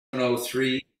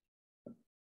7:03.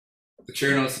 The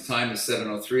chair notes the time is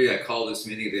 7:03. I call this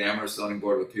meeting of the Amherst Zoning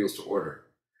Board of Appeals to order.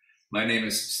 My name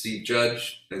is Steve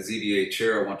Judge. As ZBA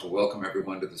chair, I want to welcome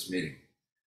everyone to this meeting.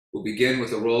 We'll begin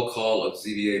with a roll call of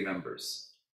ZBA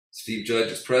members. Steve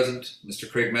Judge is present. Mr.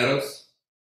 Craig Meadows?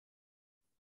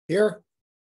 Here.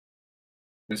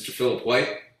 Mr. Philip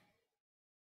White?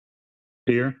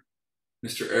 Here.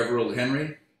 Mr. Everald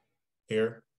Henry?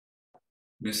 Here.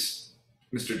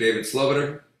 Mr. David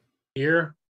Sloviter?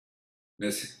 Here.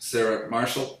 Ms. Sarah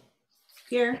Marshall?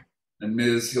 Here. And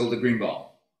Ms. Hilda Greenbaum?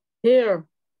 Here.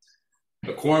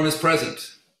 A quorum is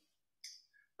present.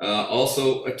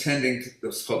 Also attending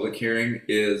this public hearing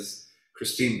is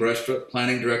Christine Brestrup,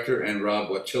 Planning Director, and Rob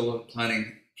Wachilla,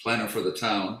 Planner for the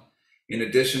town. In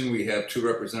addition, we have two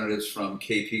representatives from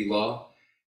KP Law,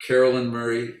 Carolyn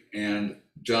Murray and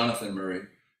Jonathan Murray,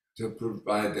 to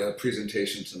provide the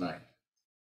presentation tonight.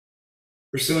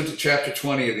 Pursuant to Chapter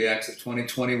 20 of the Acts of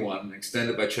 2021, and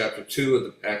extended by Chapter 2 of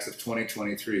the Acts of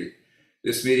 2023,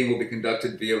 this meeting will be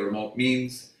conducted via remote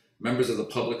means. Members of the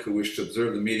public who wish to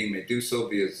observe the meeting may do so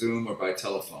via Zoom or by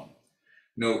telephone.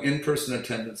 No in-person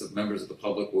attendance of members of the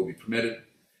public will be permitted,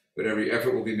 but every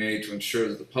effort will be made to ensure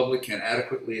that the public can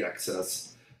adequately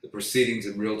access the proceedings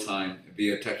in real time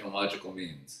via technological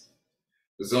means.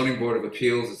 The Zoning Board of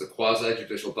Appeals is a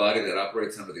quasi-judicial body that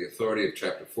operates under the authority of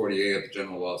Chapter 48 of the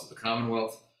General Laws of the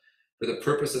Commonwealth for the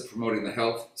purpose of promoting the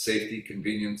health, safety,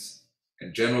 convenience,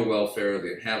 and general welfare of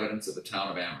the inhabitants of the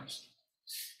town of Amherst.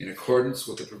 In accordance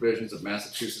with the provisions of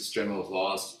Massachusetts General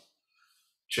Laws,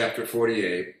 Chapter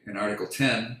 48 and Article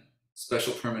 10,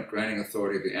 Special Permit Granting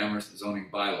Authority of the Amherst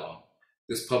Zoning Bylaw,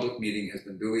 this public meeting has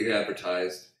been duly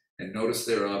advertised and notice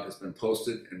thereof has been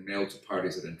posted and mailed to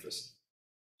parties of interest.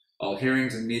 All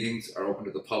hearings and meetings are open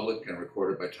to the public and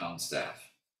recorded by town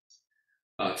staff.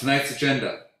 Tonight's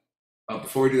agenda.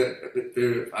 Before we do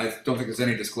that, I don't think there's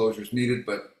any disclosures needed,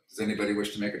 but does anybody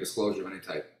wish to make a disclosure of any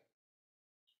type?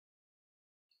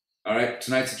 All right,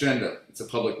 tonight's agenda. It's a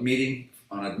public meeting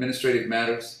on administrative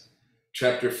matters.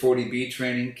 Chapter 40B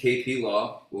training, KP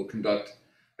Law will conduct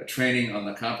a training on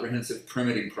the comprehensive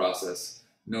permitting process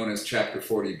known as Chapter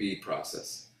 40B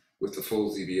process with the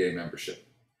full ZBA membership.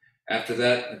 After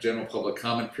that, a general public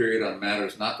comment period on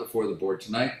matters not before the board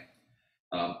tonight,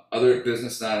 other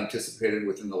business not anticipated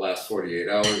within the last 48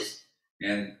 hours,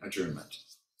 and adjournment.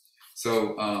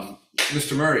 So,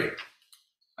 Mr. Murray,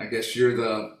 I guess you're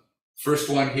the first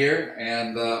one here,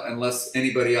 and unless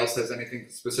anybody else has anything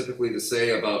specifically to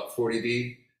say about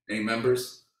 40B, any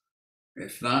members?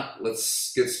 If not,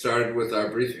 let's get started with our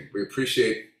briefing. We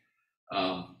appreciate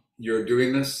you're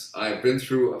doing this. I've been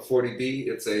through a 40B.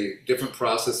 It's a different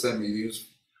process than we use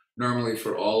normally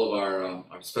for all of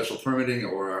our special permitting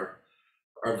or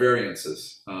our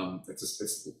variances. It's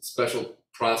a special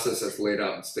process that's laid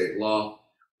out in state law,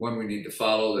 one we need to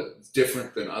follow that's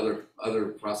different than other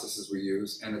processes we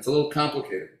use, and it's a little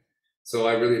complicated. So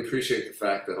I really appreciate the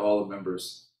fact that all the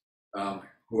members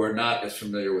who are not as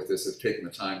familiar with this have taken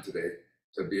the time today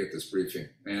to be at this briefing.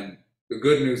 And the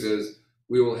good news is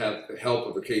we will have the help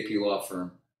of the KP Law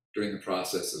firm during the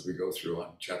process as we go through on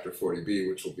Chapter 40B,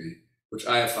 which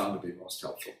I have found to be most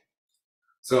helpful.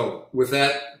 So with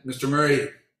that, Mr. Murray,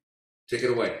 take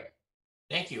it away.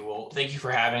 Thank you. Well, thank you for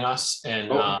having us. And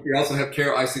we also have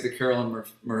Carol. I see that Carolyn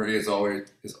Murray is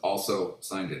also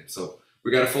signed in. So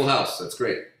we got a full house. That's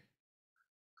great.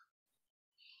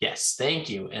 Yes, thank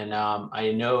you. And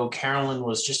I know Carolyn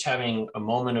was just having a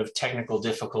moment of technical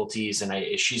difficulties,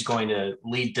 and she's going to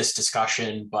lead this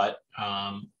discussion, but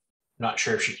not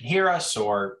sure if she can hear us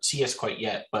or see us quite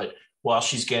yet. But while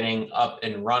she's getting up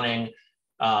and running,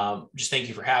 just thank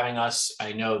you for having us.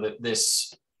 I know that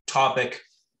this topic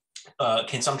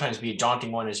can sometimes be a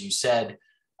daunting one, as you said,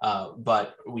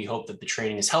 but we hope that the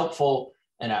training is helpful.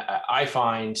 And I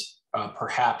find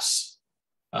perhaps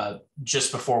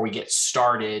just before we get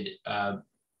started,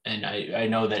 and I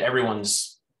know that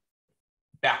everyone's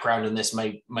background in this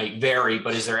might vary,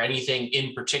 but is there anything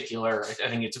in particular, I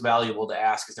think it's valuable to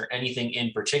ask, is there anything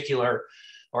in particular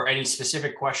or any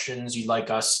specific questions you'd like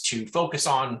us to focus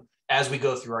on as we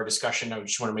go through our discussion? I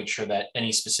just want to make sure that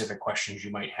any specific questions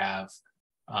you might have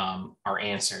are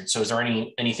answered. So is there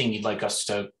anything you'd like us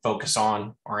to focus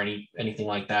on or anything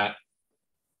like that?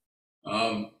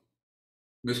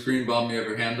 Ms. Greenbaum, you have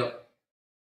your hand up?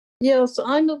 Yes,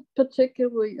 I'm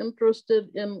particularly interested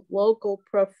in local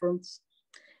preference,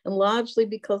 and largely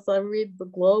because I read the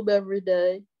Globe every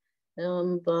day,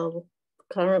 and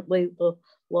currently the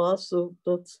lawsuit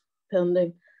that's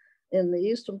pending in the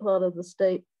eastern part of the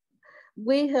state.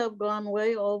 We have gone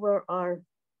way over our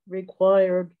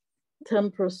required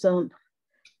 10%,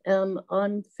 and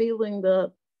I'm feeling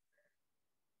that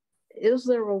is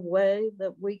there a way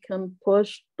that we can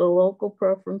push the local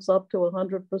preference up to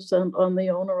 100% on the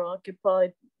owner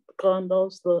occupied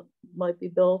condos that might be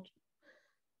built?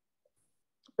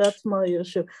 That's my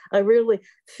issue. I really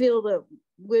feel that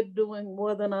we're doing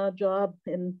more than our job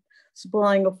in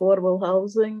supplying affordable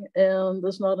housing, and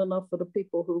there's not enough for the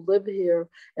people who live here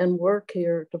and work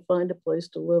here to find a place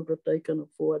to live that they can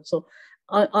afford. So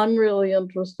I'm really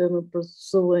interested in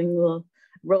pursuing the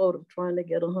road of trying to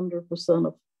get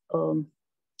 100% of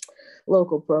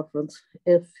local preference.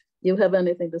 If you have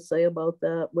anything to say about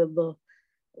that with the,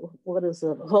 what is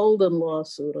it, Holden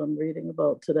lawsuit I'm reading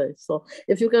about today. So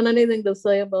if you've got anything to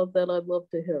say about that, I'd love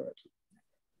to hear it.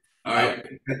 All right,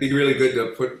 that'd be really good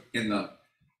to put in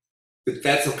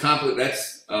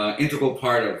that's integral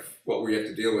part of what we have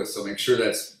to deal with. So make sure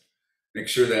that's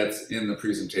in the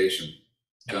presentation,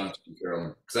 Jonathan and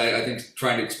Carolyn, because I think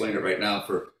trying to explain it right now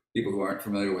for people who aren't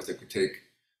familiar with it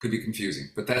could be confusing.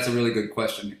 But that's a really good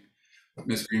question,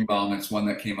 Ms. Greenbaum. It's one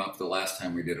that came up the last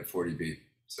time we did a 40B.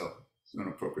 So it's an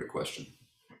appropriate question.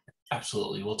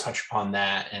 Absolutely. We'll touch upon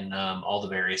that and all the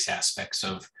various aspects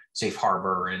of safe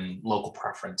harbor and local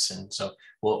preference. And so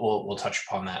we'll touch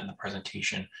upon that in the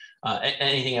presentation.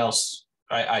 Anything else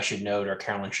I should note or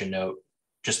Carolyn should note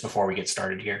just before we get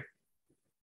started here?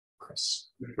 Chris.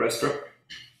 Brestrup.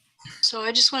 So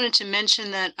I just wanted to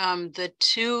mention that the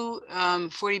two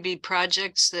 40B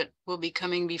projects that will be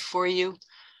coming before you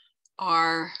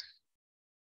are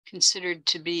considered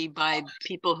to be, by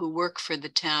people who work for the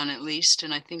town at least,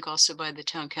 and I think also by the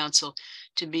town council,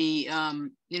 to be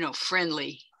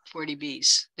friendly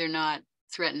 40Bs. They're not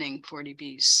threatening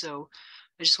 40Bs. So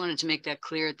I just wanted to make that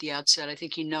clear at the outset. I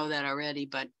think you know that already,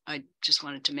 but I just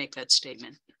wanted to make that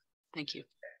statement. Thank you.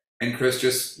 And Chris,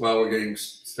 just while we're getting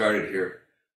started here,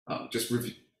 just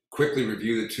quickly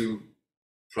review the two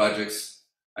projects.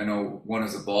 I know one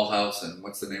is a ball house, and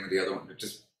what's the name of the other one?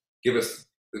 Just give us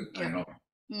I don't know.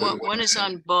 One is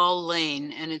on Ball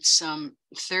Lane, and it's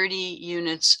 30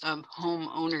 units of home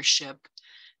ownership.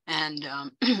 And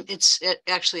it's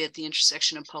actually at the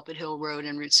intersection of Pulpit Hill Road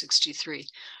and Route 63.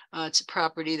 It's a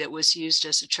property that was used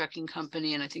as a trucking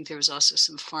company, and I think there was also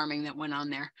some farming that went on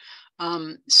there.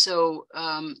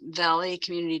 Valley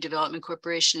Community Development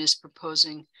Corporation is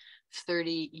proposing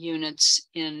 30 units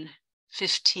in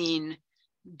 15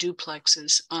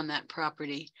 duplexes on that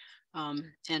property,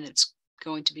 and it's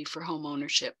going to be for home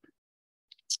ownership.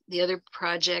 The other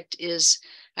project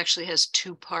actually has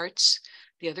two parts.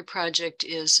 The other project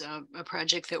is a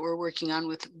project that we're working on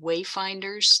with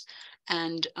Wayfinders,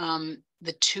 and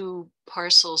the two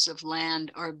parcels of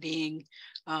land are being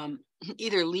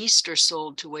either leased or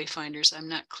sold to Wayfinders. I'm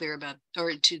not clear about,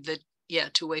 or to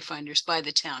Wayfinders by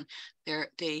the town.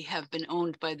 They have been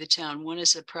owned by the town. One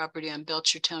is a property on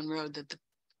Belchertown Road that the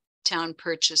town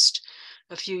purchased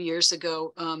a few years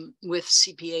ago with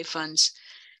CPA funds.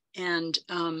 And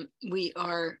we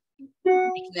are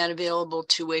making that available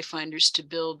to Wayfinders to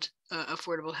build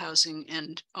affordable housing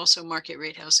and also market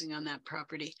rate housing on that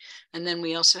property. And then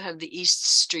we also have the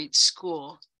East Street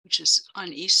School, which is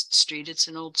on East Street. It's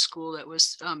an old school that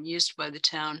was used by the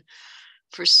town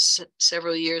for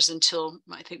several years until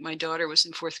I think my daughter was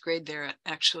in 4th grade there,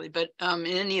 actually. But in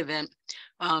any event,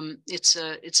 it's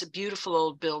a beautiful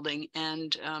old building,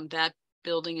 and that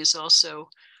building is also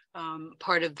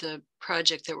part of the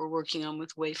project that we're working on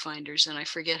with Wayfinders. And I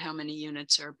forget how many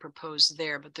units are proposed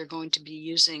there, but they're going to be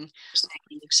using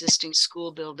the existing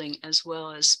school building as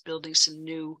well as building some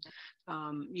new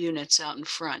units out in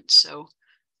front. So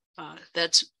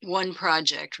that's one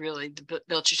project, really, the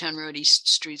Belchertown Road East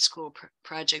Street School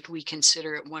project. We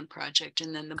consider it one project,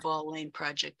 and then the Ball Lane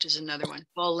project is another one.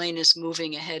 Ball Lane is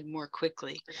moving ahead more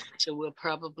quickly, so we'll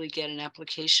probably get an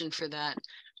application for that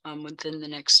within the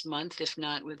next month, if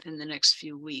not within the next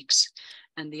few weeks.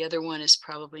 And the other one is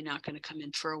probably not going to come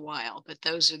in for a while, but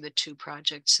those are the two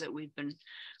projects that we've been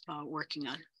working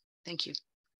on. Thank you.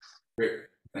 Great,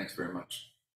 thanks very much.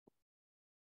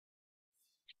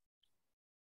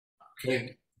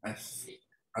 Okay,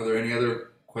 are there any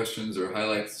other questions or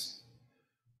highlights,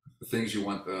 the things you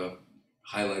want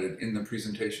highlighted in the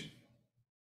presentation?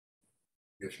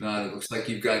 If not, it looks like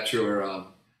you've got your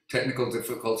technical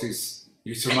difficulties.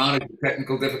 You surmounted your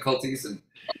technical difficulties, and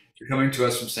you're coming to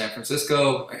us from San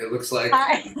Francisco. It looks like.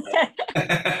 I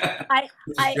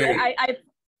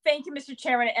thank you, Mr.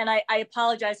 Chairman, and I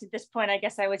apologize at this point. I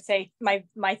guess I would say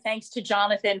my thanks to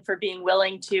Jonathan for being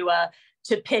willing to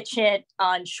pitch it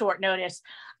on short notice.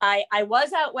 I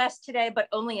was out west today, but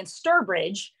only in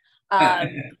Sturbridge.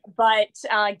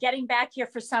 But getting back here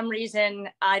for some reason,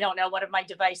 I don't know, one of my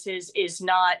devices is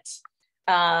not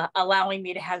allowing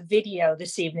me to have video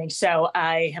this evening. So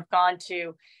I have gone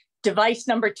to device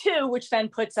number 2, which then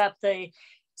puts up the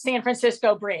San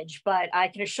Francisco Bridge. But I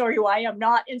can assure you I am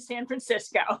not in San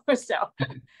Francisco. So,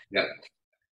 Yeah.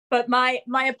 But my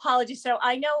apologies. So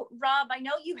I know, Rob, I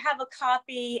know you have a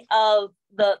copy of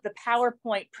the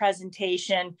PowerPoint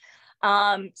presentation.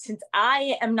 Since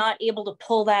I am not able to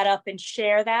pull that up and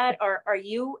share that, are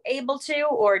you able to,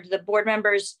 or do the board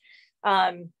members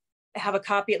have a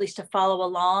copy at least to follow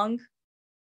along?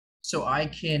 So I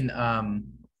can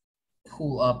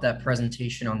pull up that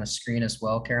presentation on the screen as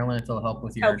well, Carolyn, if it'll help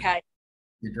with your, Okay,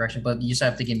 your direction, but you just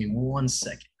have to give me 1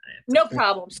 second. no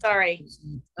problem. Sorry.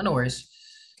 No worries.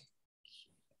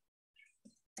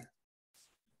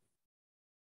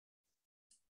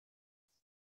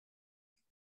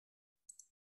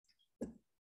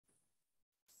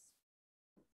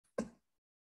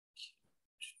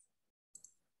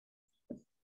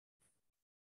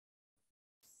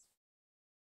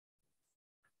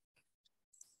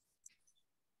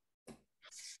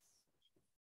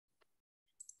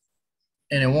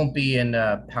 And it won't be in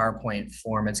a PowerPoint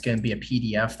form. It's going to be a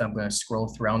PDF that I'm going to scroll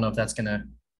through. I don't know if that's going to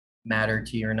matter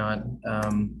to you or not.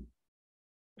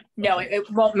 No, it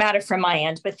won't matter from my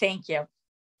end, but thank you.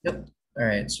 Yep. All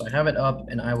right. So I have it up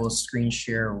and I will screen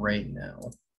share right now.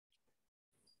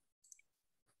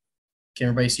 Can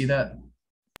everybody see that?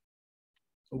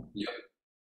 Oh. Yep.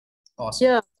 Awesome.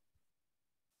 Yeah.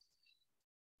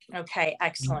 Okay,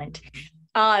 excellent.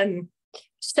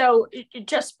 So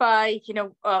just by,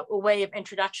 a way of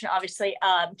introduction, obviously,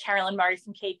 Carolyn Murray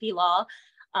from KP Law.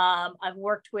 I've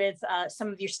worked with some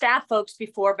of your staff folks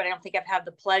before, but I don't think I've had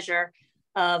the pleasure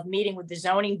of meeting with the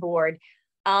zoning board.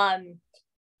 And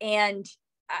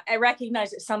I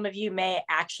recognize that some of you may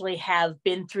actually have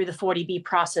been through the 40B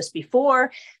process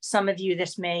before. Some of you,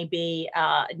 this may be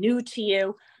new to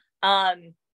you.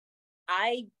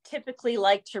 I typically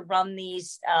like to run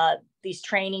these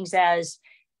trainings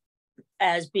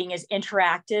as being as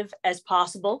interactive as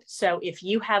possible. So if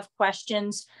you have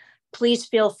questions, please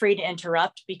feel free to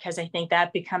interrupt, because I think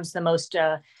that becomes the most,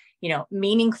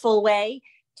 meaningful way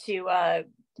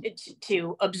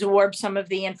to absorb some of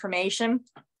the information.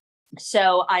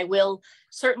 So I will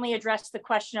certainly address the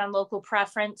question on local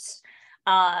preference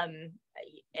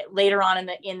later on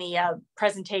in the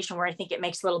presentation, where I think it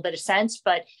makes a little bit of sense.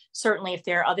 But certainly, if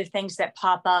there are other things that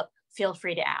pop up, feel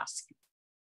free to ask.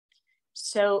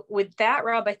 So with that,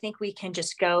 Rob, I think we can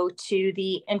just go to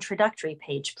the introductory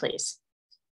page, please.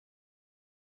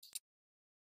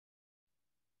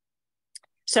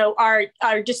 So our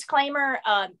disclaimer,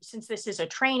 since this is a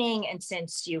training and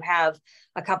since you have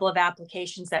a couple of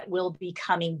applications that will be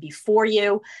coming before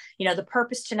you, the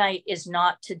purpose tonight is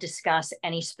not to discuss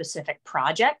any specific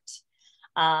project.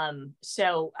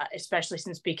 Especially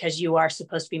because you are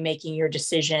supposed to be making your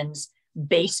decisions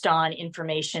based on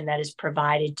information that is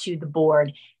provided to the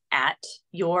board at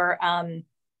your at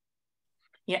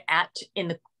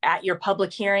your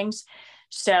public hearings.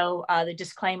 So the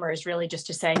disclaimer is really just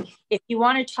to say, if you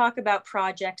want to talk about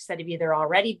projects that have either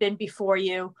already been before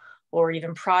you or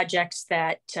even projects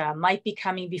that might be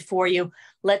coming before you,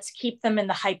 let's keep them in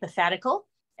the hypothetical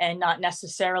and not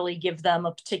necessarily give them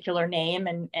a particular name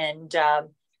and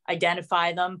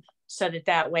identify them, so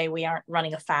that way we aren't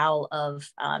running afoul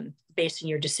of basing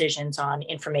your decisions on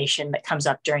information that comes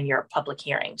up during your public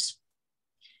hearings.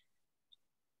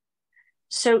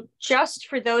 So just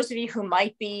for those of you who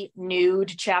might be new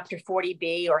to Chapter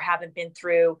 40B or haven't been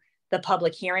through the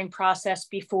public hearing process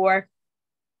before,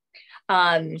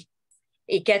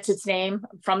 it gets its name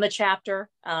from the chapter,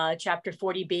 Chapter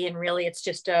 40B, and really it's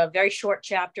just a very short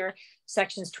chapter,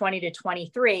 sections 20 to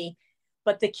 23.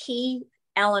 But the key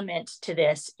element to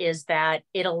this is that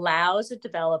it allows a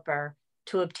developer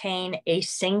to obtain a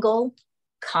single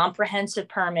comprehensive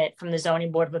permit from the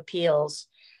Zoning Board of Appeals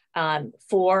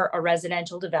for a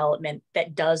residential development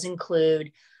that does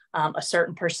include a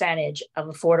certain percentage of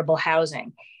affordable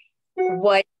housing.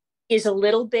 What is a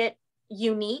little bit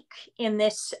unique in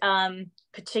this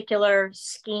particular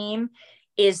scheme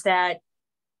is that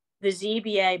the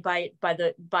ZBA, by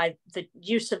the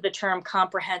use of the term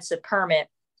comprehensive permit,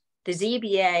 the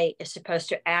ZBA is supposed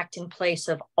to act in place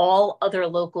of all other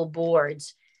local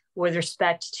boards with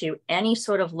respect to any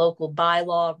sort of local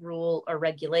bylaw, rule, or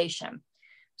regulation.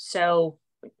 So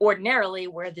ordinarily,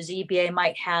 where the ZBA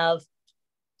might have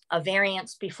a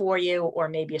variance before you, or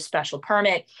maybe a special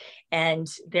permit, and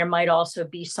there might also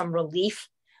be some relief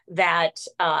that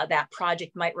that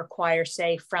project might require,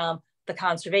 say, from the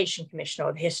Conservation Commission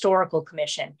or the Historical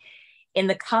Commission. In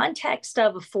the context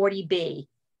of a 40B,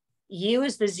 you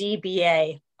as the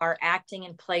ZBA are acting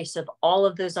in place of all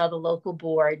of those other local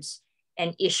boards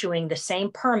and issuing the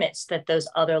same permits that those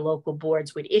other local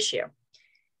boards would issue.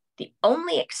 The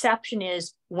only exception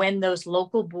is when those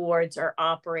local boards are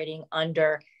operating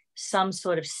under some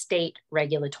sort of state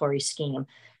regulatory scheme.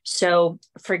 So,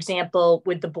 for example,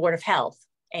 with the Board of Health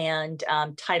and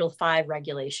Title V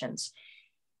regulations,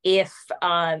 if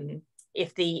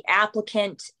the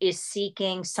applicant is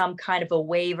seeking some kind of a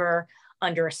waiver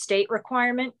under a state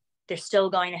requirement, they're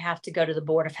still going to have to go to the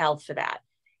Board of Health for that.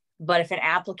 But if an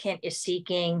applicant is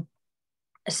seeking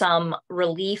some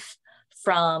relief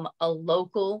from a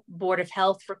local Board of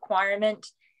Health requirement,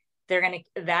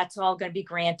 that's all going to be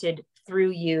granted through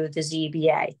you, the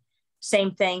ZBA. Same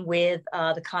thing with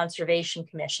the Conservation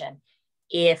Commission.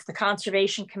 If the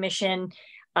Conservation Commission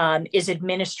is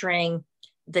administering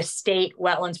the State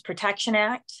Wetlands Protection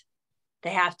Act,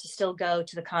 they have to still go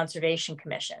to the Conservation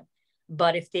Commission.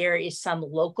 But if there is some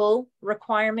local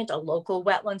requirement, a local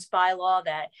wetlands bylaw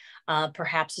that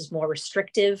perhaps is more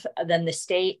restrictive than the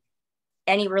state,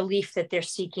 any relief that they're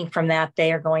seeking from that,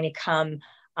 they are going to come,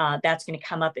 that's going to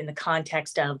come up in the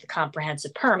context of the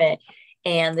comprehensive permit,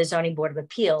 and the Zoning Board of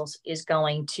Appeals is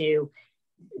going to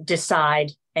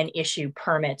decide and issue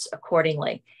permits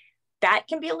accordingly. That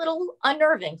can be a little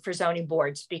unnerving for zoning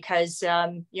boards because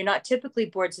you're not typically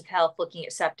boards of health looking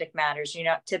at septic matters. You're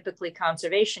not typically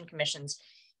conservation commissions,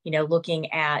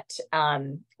 looking at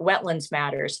wetlands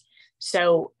matters.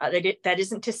 So that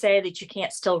isn't to say that you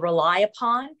can't still rely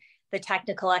upon the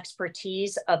technical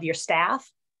expertise of your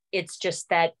staff. It's just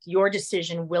that your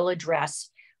decision will address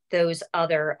those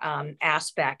other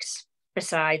aspects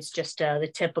besides just the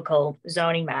typical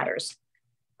zoning matters.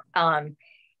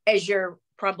 As you're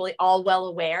probably all well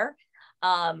aware,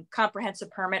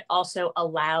 comprehensive permit also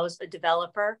allows a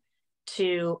developer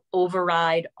to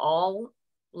override all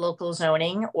local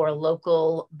zoning or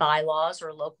local bylaws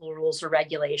or local rules or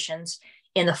regulations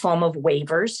in the form of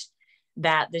waivers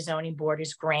that the zoning board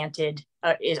is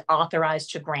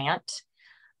authorized to grant.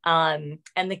 And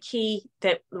the key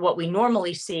that what we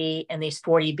normally see in these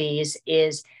 40Bs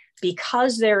is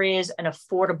because there is an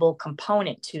affordable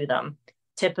component to them,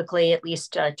 typically at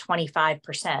least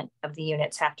 25% of the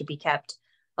units have to be kept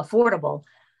affordable,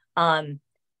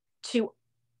 to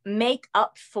make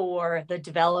up for the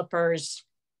developer's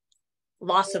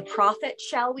loss of profit,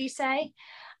 shall we say.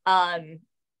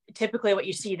 Typically what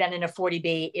you see then in a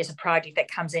 40B is a project that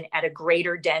comes in at a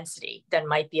greater density than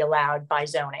might be allowed by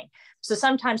zoning. So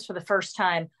sometimes for the first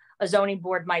time, a zoning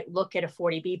board might look at a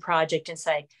 40B project and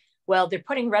say, well, they're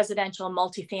putting residential and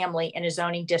multifamily in a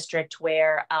zoning district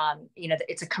where,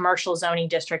 it's a commercial zoning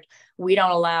district. We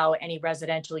don't allow any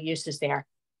residential uses there.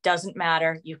 Doesn't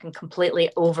matter. You can completely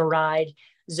override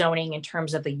zoning in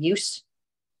terms of the use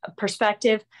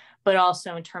perspective, but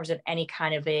also in terms of any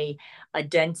kind of a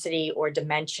density or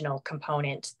dimensional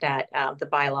component that the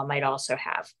bylaw might also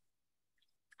have.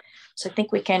 So I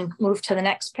think we can move to the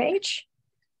next page.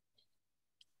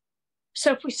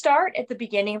 So if we start at the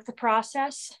beginning of the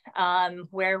process,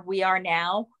 where we are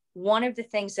now, one of the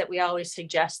things that we always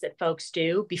suggest that folks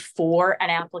do before an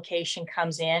application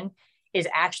comes in is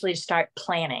actually to start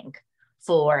planning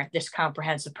for this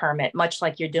comprehensive permit, much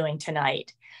like you're doing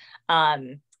tonight.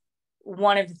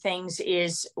 One of the things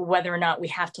is whether or not we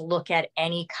have to look at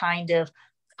any kind of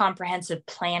comprehensive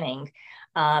planning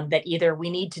that either we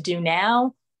need to do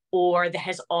now or that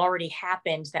has already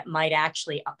happened that might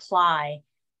actually apply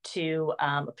to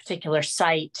a particular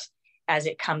site as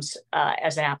it comes,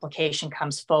 as an application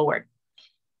comes forward.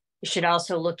 You should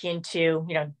also look into,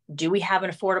 do we have an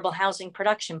affordable housing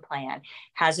production plan?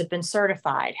 Has it been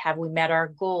certified? Have we met our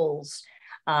goals?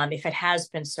 If it has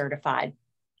been certified,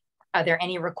 are there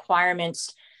any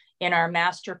requirements in our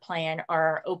master plan or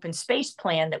our open space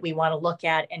plan that we want to look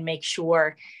at and make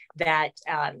sure that,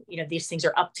 these things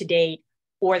are up to date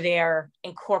or they're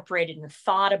incorporated and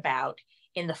thought about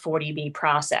in the 40B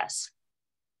process.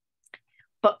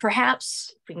 But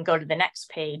perhaps, if we can go to the next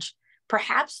page,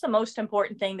 perhaps the most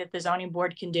important thing that the zoning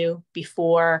board can do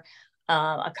before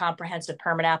a comprehensive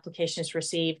permit application is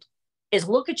received is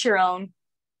look at your own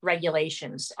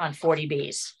regulations on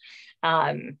 40Bs.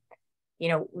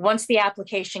 Once the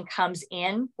application comes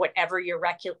in, whatever your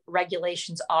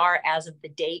regulations are as of the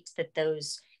date that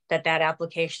that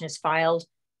application is filed,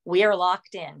 we are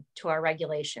locked in to our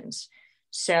regulations.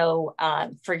 So,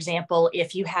 for example,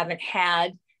 if you haven't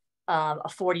had a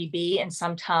 40B in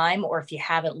some time, or if you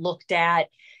haven't looked at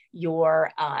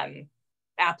your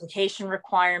application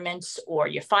requirements or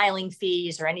your filing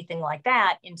fees or anything like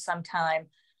that in some time,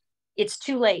 it's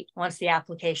too late once the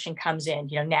application comes in.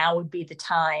 Now would be the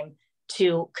time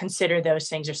to consider those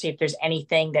things or see if there's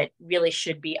anything that really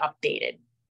should be updated.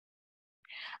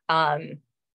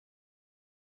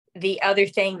 The other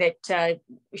thing that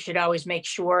we should always make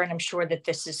sure, and I'm sure that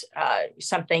this is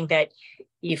something that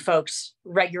you folks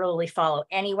regularly follow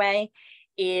anyway,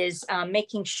 is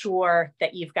making sure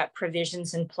that you've got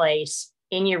provisions in place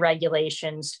in your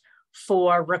regulations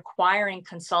for requiring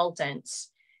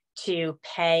consultants to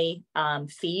pay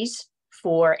fees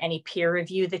for any peer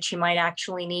review that you might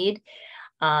actually need,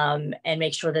 and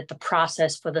make sure that the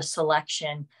process for the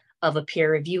selection of a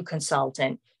peer review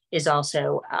consultant is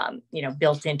also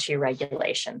built into your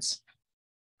regulations.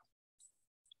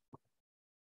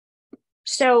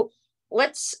 So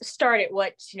let's start at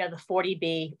what the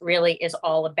 40B really is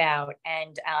all about.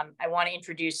 And I want to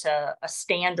introduce a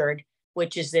standard,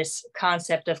 which is this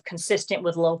concept of consistent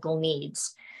with local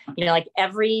needs. Like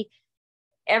every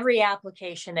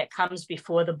application that comes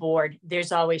before the board,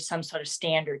 there's always some sort of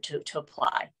standard to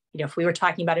apply. If we were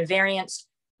talking about a variance,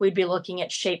 we'd be looking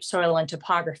at shape, soil, and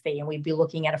topography, and we'd be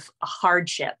looking at a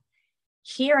hardship.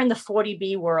 Here in the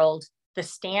 40B world, the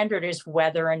standard is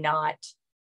whether or not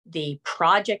the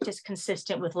project is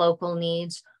consistent with local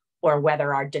needs, or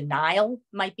whether our denial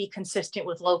might be consistent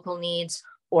with local needs,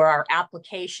 or our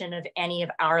application of any of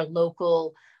our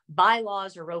local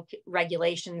bylaws or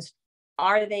regulations,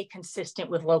 are they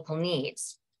consistent with local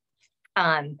needs?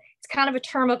 It's kind of a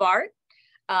term of art,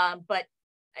 but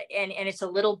it's a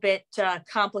little bit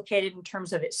complicated in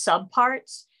terms of its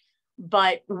subparts.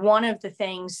 But one of the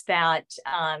things that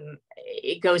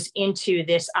it goes into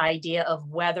this idea of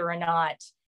whether or not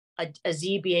a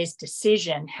ZBA's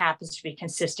decision happens to be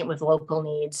consistent with local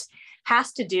needs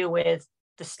has to do with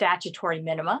the statutory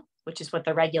minima, which is what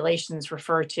the regulations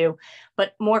refer to.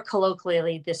 But more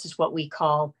colloquially, this is what we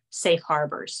call safe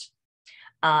harbors.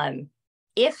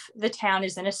 If the town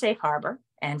is in a safe harbor,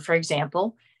 and for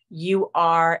example, you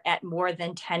are at more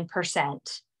than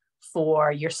 10%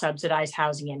 for your subsidized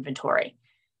housing inventory.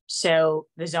 So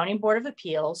the Zoning Board of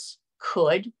Appeals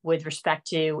could, with respect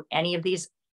to any of these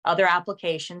other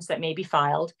applications that may be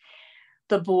filed,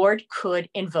 the board could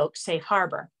invoke safe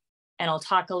harbor. And I'll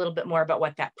talk a little bit more about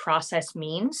what that process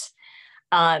means.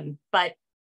 But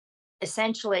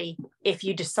essentially, if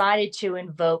you decided to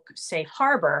invoke safe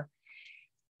harbor,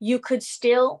 you could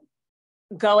still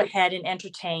go ahead and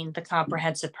entertain the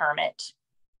comprehensive permit,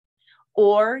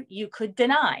 or you could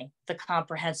deny the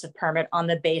comprehensive permit on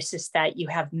the basis that you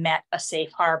have met a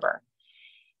safe harbor.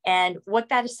 And what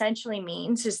that essentially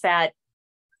means is that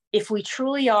if we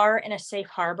truly are in a safe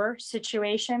harbor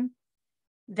situation,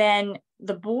 then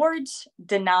the board's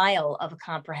denial of a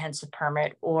comprehensive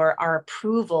permit or our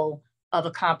approval of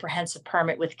a comprehensive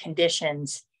permit with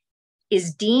conditions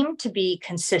is deemed to be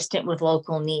consistent with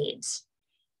local needs.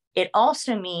 It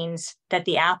also means that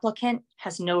the applicant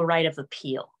has no right of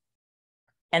appeal.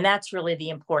 And that's really the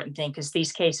important thing, because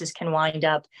these cases can wind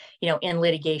up, in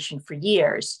litigation for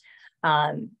years.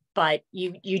 But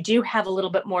you do have a little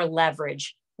bit more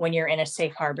leverage when you're in a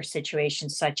safe harbor situation,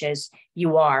 such as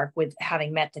you are with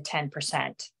having met the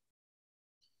 10%.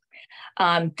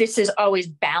 This is always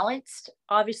balanced,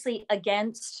 obviously,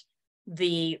 against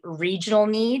the regional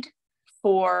need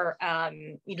for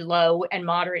low and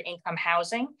moderate income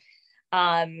housing.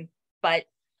 But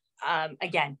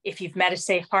again, if you've met a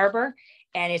safe harbor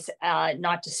and it's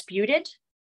not disputed,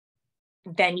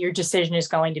 then your decision is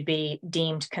going to be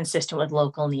deemed consistent with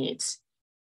local needs.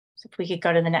 So if we could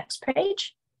go to the next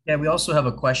page. Yeah, we also have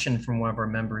a question from one of our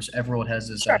members. Everett has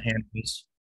his Sure. hand raised.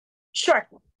 Sure,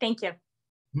 thank you.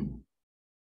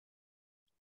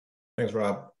 Thanks,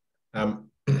 Rob.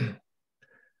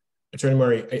 Attorney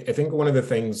Murray, I think one of the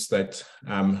things that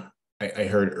I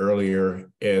heard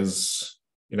earlier is,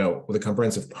 with a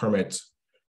comprehensive permit,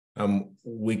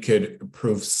 we could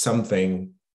approve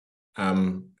something,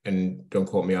 and don't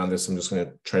quote me on this, I'm just going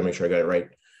to try to make sure I got it right.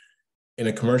 In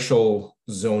a commercial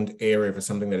zoned area for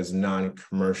something that is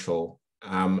non-commercial,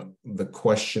 the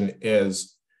question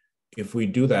is, if we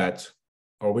do that,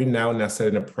 are we now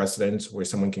setting a precedent where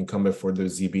someone can come before the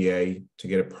ZBA to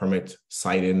get a permit,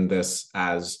 citing this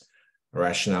as a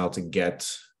rationale to get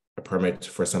a permit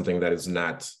for something that is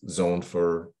not zoned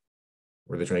for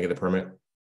where they're trying to get the permit?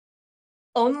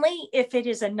 Only if it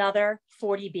is another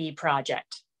 40B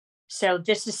project. So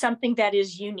this is something that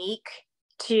is unique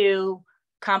to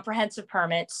comprehensive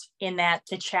permits in that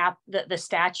the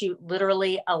statute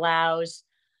literally allows,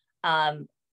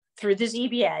 through the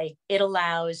ZBA, it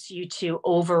allows you to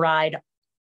override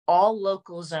all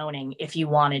local zoning if you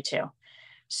wanted to.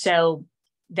 So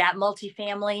that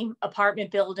multifamily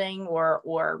apartment building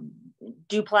or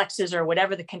duplexes or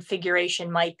whatever the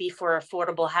configuration might be for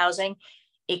affordable housing,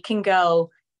 it can go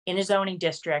in a zoning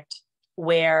district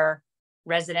where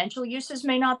residential uses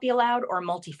may not be allowed or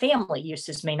multifamily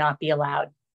uses may not be allowed.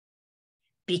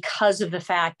 because of the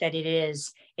fact that it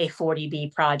is a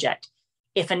 40B project.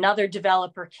 If another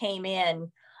developer came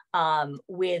in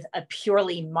with a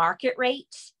purely market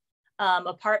rate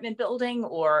apartment building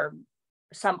or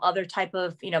some other type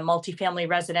of, multifamily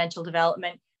residential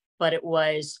development, but it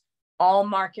was all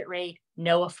market rate,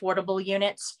 no affordable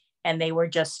units, and they were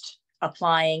just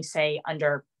applying, say,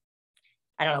 under,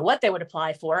 I don't know what they would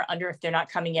apply for under if they're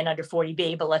not coming in under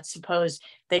 40B, but let's suppose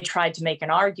they tried to make an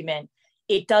argument.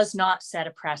 It does not set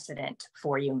a precedent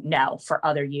for you, no, for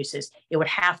other uses. It would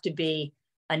have to be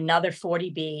another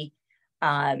 40B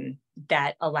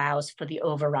that allows for the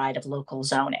override of local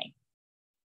zoning.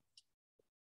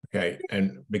 Okay,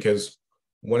 and because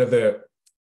one of the,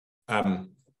 I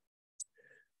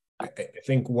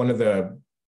think one of the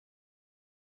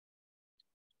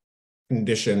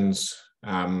conditions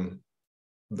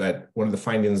that one of the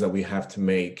findings that we have to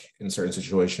make in certain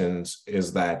situations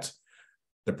is that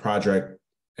the project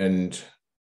and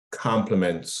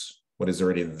complements what is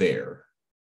already there.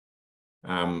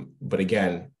 But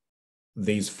again,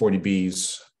 these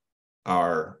 40Bs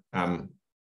are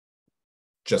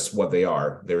just what they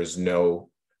are. There is no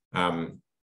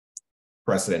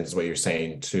precedent, is what you're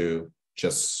saying, to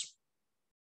just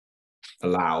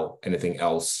allow anything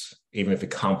else, even if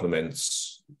it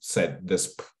complements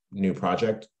this new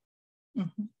project.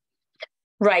 Mm-hmm.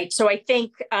 Right. So I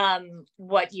think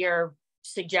what you're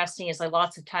suggesting is like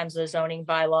lots of times the zoning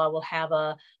bylaw will have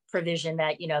a provision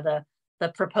that, the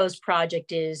proposed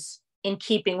project is in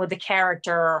keeping with the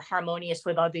character or harmonious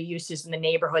with other uses in the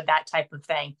neighborhood, that type of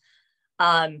thing.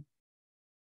 I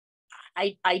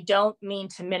don't mean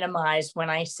to minimize when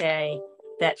I say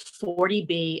that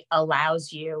 40B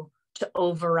allows you to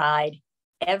override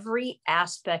every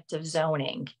aspect of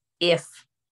zoning if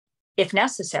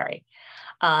necessary.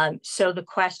 So the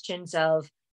questions of,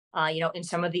 in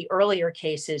some of the earlier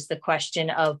cases, the question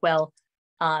of, well,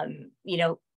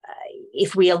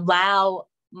 if we allow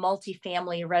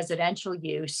multifamily residential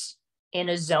use in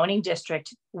a zoning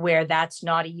district where that's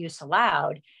not a use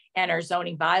allowed, and our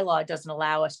zoning bylaw doesn't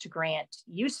allow us to grant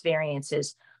use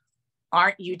variances,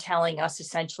 aren't you telling us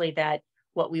essentially that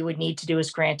what we would need to do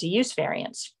is grant a use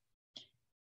variance?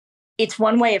 It's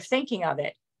one way of thinking of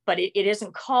it, but it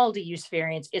isn't called a use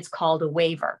variance, it's called a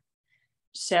waiver.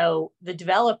 So the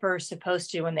developer is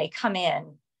supposed to, when they come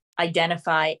in,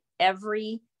 identify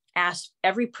every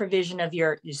provision of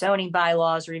your zoning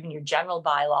bylaws or even your general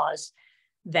bylaws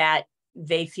that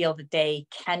they feel that they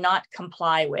cannot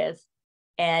comply with.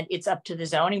 And it's up to the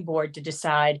zoning board to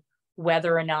decide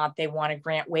whether or not they want to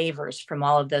grant waivers from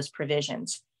all of those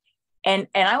provisions. And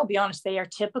I will be honest, they are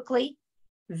typically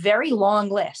very long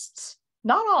lists.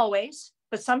 Not always,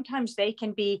 but sometimes they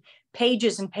can be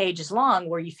pages and pages long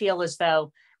where you feel as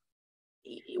though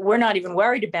we're not even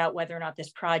worried about whether or not this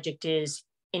project is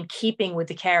in keeping with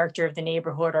the character of the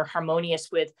neighborhood or harmonious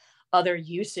with other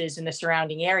uses in the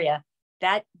surrounding area.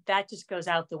 That just goes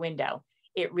out the window.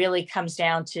 It really comes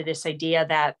down to this idea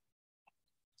that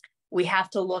we have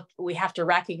to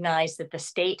recognize that the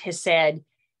state has said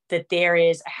that there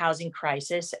is a housing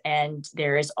crisis, and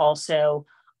there is also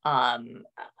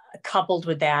coupled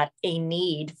with that a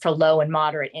need for low and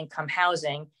moderate income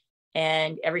housing,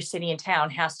 and every city and town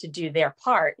has to do their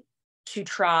part to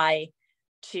try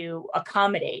to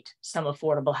accommodate some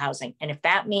affordable housing. And if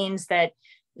that means that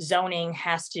zoning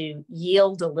has to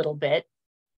yield a little bit,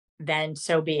 then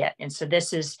so be it. And so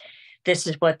this is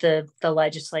what the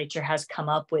legislature has come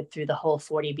up with through the whole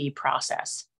 40B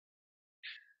process.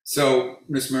 So,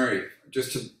 Ms. Murray,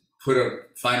 just to put a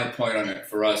finer point on it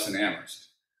for us in Amherst,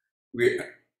 we,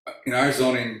 in our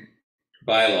zoning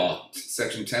bylaw,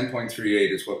 section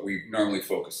 10.38 is what we normally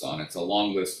focus on. It's a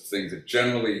long list of things that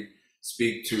generally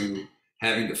speak to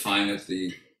having defined as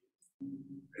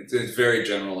it's very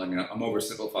general. I mean, I'm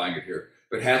oversimplifying it here,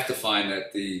 but have to find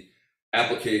that the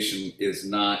application is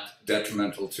not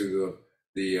detrimental to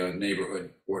the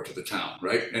neighborhood or to the town,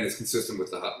 right? And it's consistent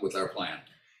with our plan.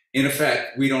 In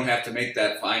effect, we don't have to make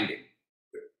that finding.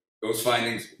 Those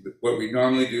findings, what we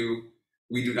normally do,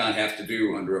 we do not have to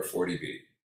do under a 40B.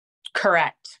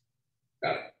 Correct.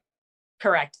 Got it.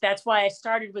 Correct. That's why I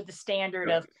started with the standard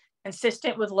of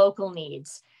consistent with local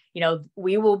needs.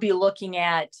 We will be looking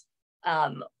at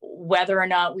whether or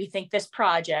not we think this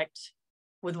project,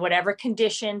 with whatever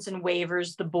conditions and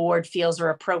waivers the board feels are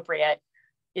appropriate,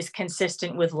 is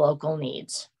consistent with local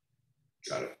needs.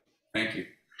 Got it. Thank you.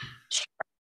 Sure.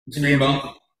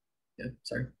 Greenbaum? Yeah,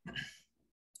 sorry.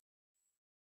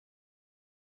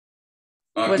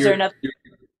 Was there another?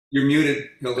 You're muted,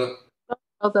 Hilda.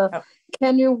 Okay.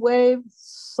 Can you waive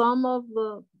some of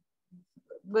the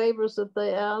waivers that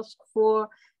they ask for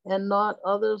and not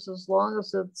others, as long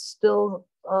as it's still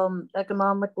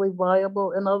economically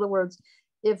viable? In other words,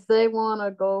 if they want to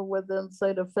go within,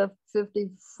 say, the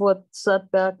 50-foot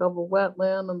setback of a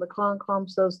wetland and the Concom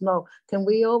says no, can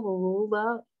we overrule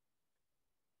that?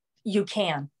 You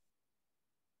can.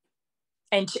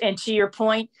 And to your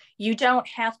point, you don't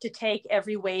have to take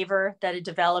every waiver that a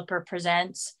developer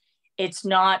presents. It's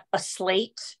not a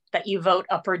slate that you vote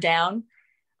up or down.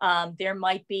 There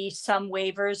might be some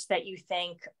waivers that you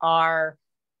think are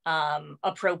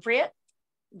appropriate,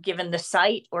 given the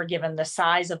site or given the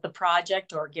size of the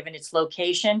project or given its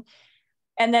location.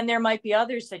 And then there might be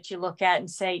others that you look at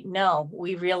and say, no,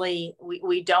 we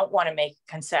don't want to make a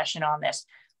concession on this.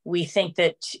 We think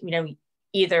that,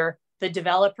 either the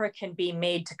developer can be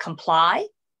made to comply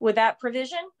with that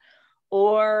provision,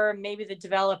 or maybe the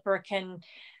developer can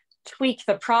tweak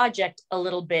the project a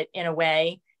little bit in a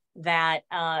way that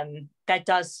that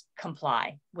does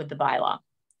comply with the bylaw.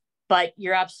 But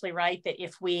you're absolutely right that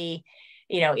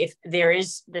if there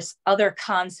is this other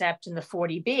concept in the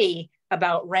 40B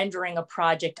about rendering a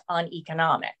project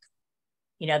uneconomic,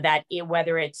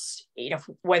 whether it's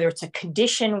a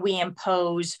condition we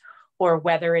impose or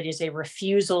whether it is a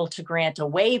refusal to grant a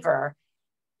waiver,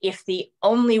 if the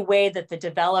only way that the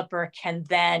developer can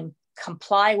then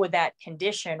comply with that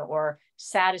condition or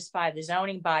satisfy the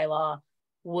zoning bylaw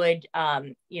would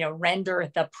render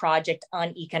the project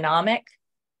uneconomic,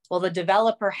 well, the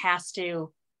developer has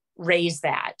to raise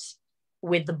that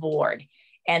with the board.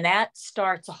 And that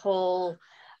starts a whole,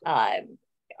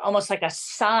 almost like a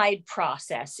side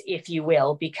process, if you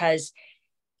will, because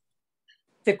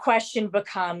the question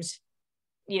becomes,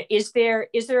 is there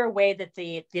a way that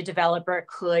the developer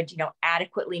could,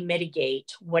 adequately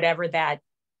mitigate whatever that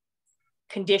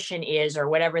condition is or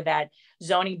whatever that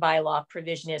zoning bylaw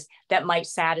provision is that might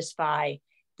satisfy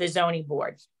the zoning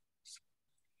board?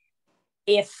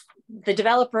 If the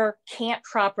developer can't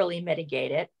properly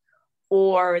mitigate it,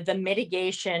 or the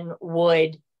mitigation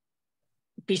would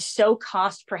be so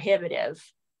cost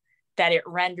prohibitive that it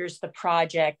renders the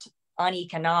project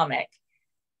uneconomic,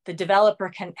 the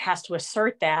developer has to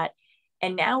assert that.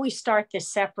 And now we start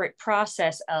this separate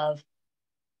process of,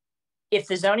 if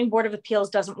the Zoning Board of Appeals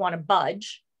doesn't want to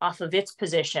budge off of its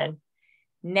position,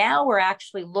 now we're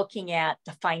actually looking at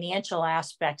the financial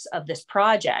aspects of this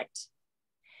project.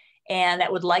 And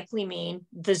that would likely mean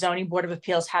the Zoning Board of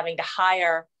Appeals having to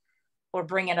hire or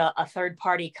bring in a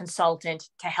third-party consultant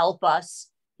to help us,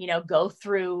 go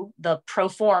through the pro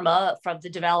forma from the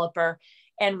developer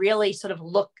and really sort of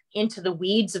look into the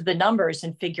weeds of the numbers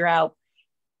and figure out,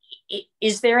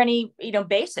 is there any,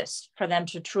 basis for them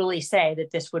to truly say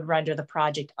that this would render the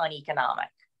project uneconomic?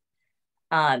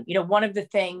 One of the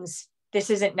things, this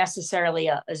isn't necessarily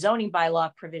a zoning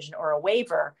bylaw provision or a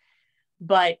waiver,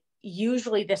 but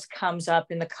usually this comes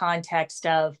up in the context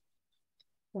of,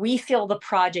 we feel the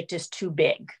project is too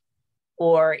big,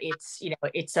 or it's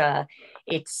the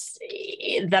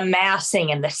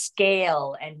massing and the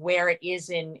scale and where it is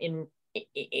in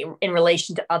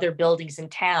relation to other buildings in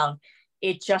town.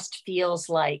 It just feels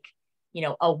like,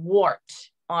 a wart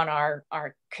on our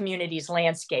community's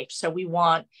landscape. So we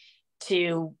want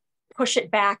to push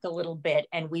it back a little bit,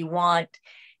 and we want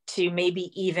to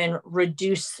maybe even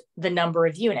reduce the number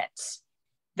of units.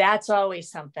 That's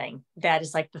always something that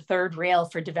is like the third rail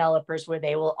for developers, where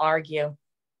they will argue,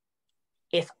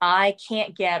 if I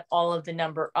can't get all of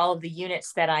the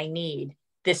units that I need,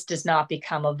 this does not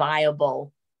become a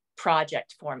viable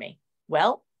project for me.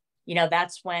 Well,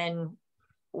 that's when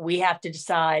we have to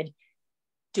decide,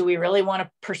 do we really want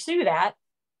to pursue that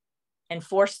and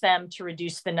force them to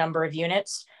reduce the number of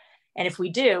units? And if we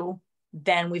do,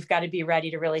 then we've got to be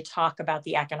ready to really talk about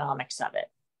the economics of it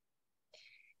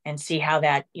and see how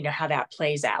that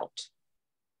plays out.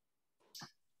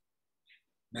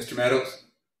 Mr. Meadows?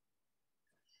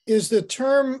 Is the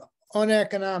term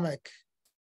uneconomic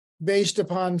based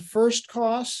upon first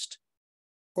cost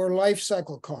or life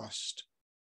cycle cost?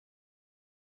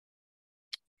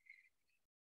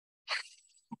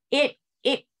 It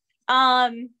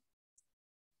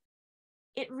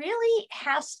really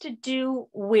has to do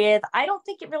with, I don't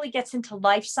think it really gets into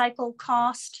life cycle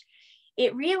cost.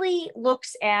 It really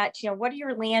looks at, what are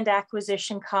your land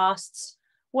acquisition costs?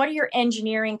 What are your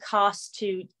engineering costs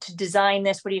to design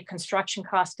this? What are your construction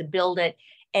costs to build it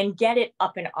and get it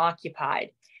up and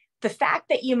occupied? The fact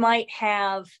that you might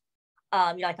have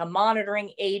like a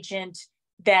monitoring agent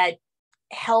that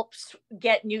helps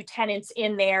get new tenants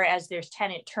in there as there's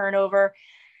tenant turnover,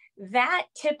 that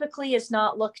typically is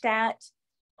not looked at.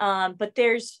 But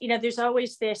there's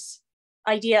always this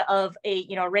idea of a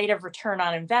rate of return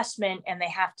on investment, and they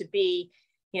have to be,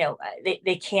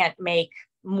 they can't make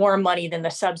more money than the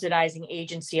subsidizing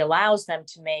agency allows them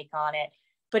to make on it.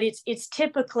 But it's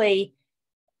typically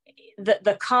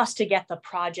the cost to get the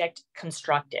project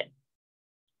constructed,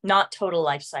 not total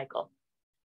life cycle.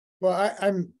 Well,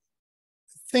 I'm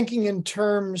thinking in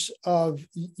terms of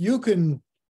you can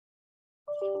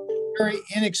very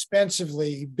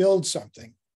inexpensively build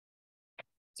something.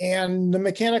 And the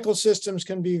mechanical systems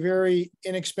can be very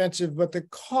inexpensive, but the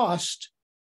cost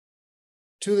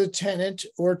to the tenant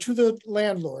or to the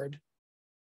landlord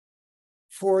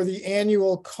for the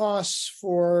annual costs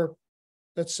for,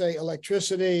 let's say,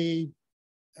 electricity,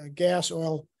 gas,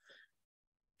 oil,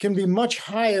 can be much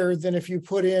higher than if you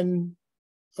put in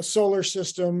a solar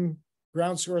system,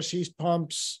 ground source heat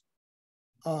pumps,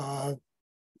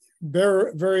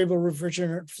 variable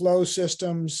refrigerant flow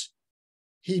systems,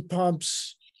 heat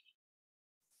pumps,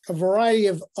 a variety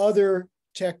of other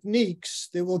techniques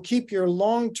that will keep your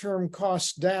long-term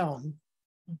costs down,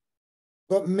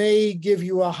 but may give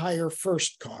you a higher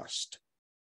first cost.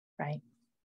 Right.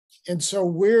 And so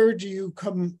where do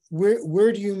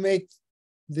you make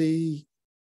the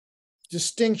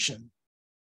distinction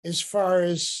as far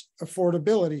as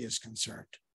affordability is concerned?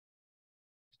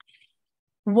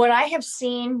 What I have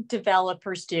seen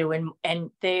developers do, and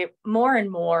they more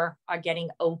and more are getting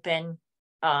open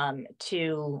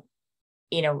to,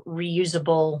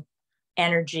 reusable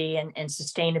energy and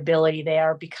sustainability. They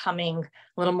are becoming a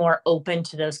little more open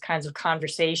to those kinds of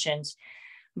conversations.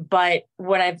 But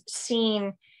what I've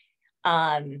seen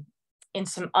in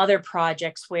some other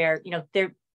projects where,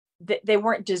 they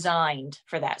weren't designed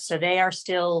for that. So they are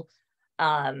still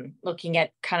looking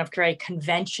at kind of very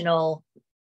conventional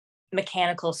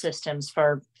mechanical systems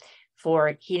for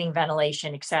heating,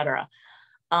 ventilation, et cetera.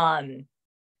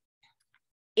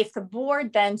 If the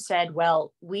board then said,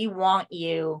 well, we want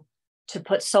you to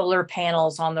put solar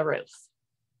panels on the roof,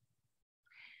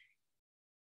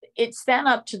 it's then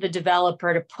up to the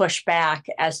developer to push back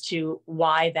as to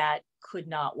why that could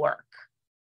not work.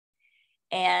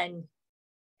 And,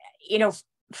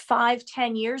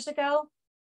 5-10 years ago,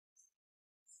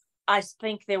 I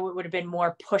think there would have been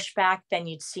more pushback than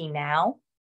you'd see now,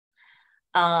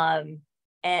 and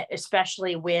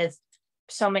especially with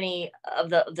so many of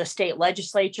the state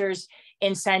legislatures'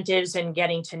 incentives and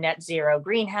getting to net zero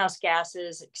greenhouse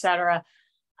gases, et cetera.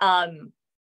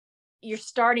 You're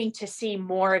starting to see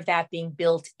more of that being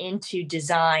built into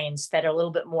designs that are a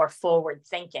little bit more forward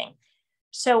thinking.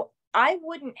 So I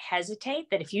wouldn't hesitate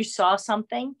that if you saw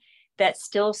something that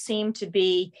still seemed to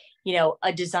be,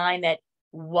 a design that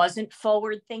wasn't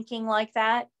forward thinking like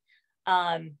that,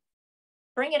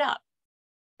 bring it up,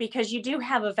 because you do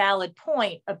have a valid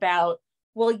point about,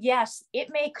 well, yes, it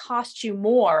may cost you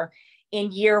more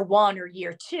in year 1 or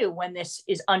year 2 when this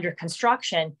is under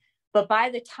construction, but by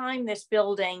the time this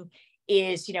building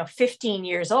is 15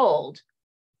 years old,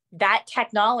 that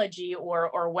technology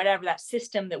or whatever, that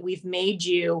system that we've made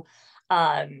you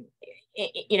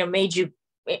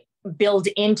build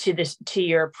into this, to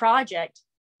your project,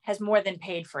 has more than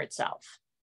paid for itself.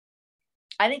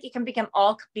 I think it can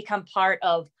become part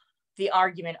of the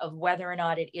argument of whether or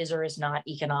not it is or is not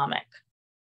economic.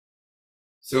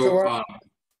 So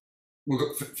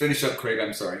we'll finish up, Craig.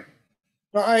 I'm sorry.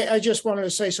 Well, I just wanted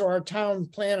to say, so our town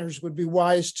planners would be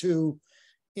wise to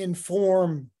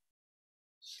inform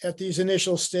at these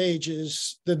initial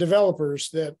stages the developers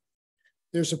that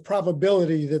there's a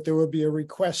probability that there will be a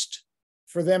request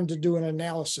for them to do an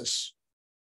analysis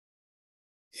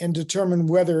and determine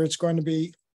whether it's going to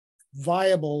be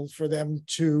viable for them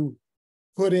to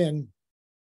put in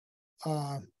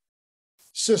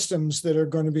systems that are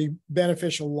going to be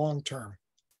beneficial long-term.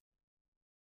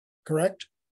 Correct?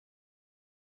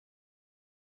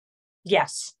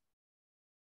 Yes.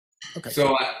 Okay.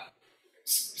 So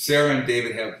Sarah and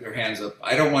David have their hands up.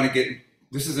 I don't want to get,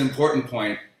 this is an important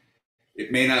point.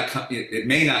 It may not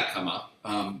come up,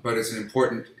 but it's an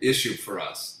important issue for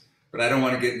us. But I don't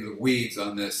want to get into the weeds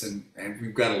on this, and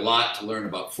we've got a lot to learn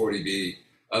about 40B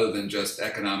other than just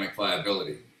economic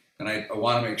viability. And I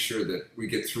want to make sure that we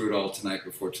get through it all tonight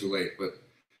before too late. But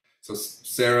so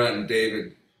Sarah and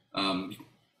David,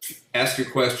 ask your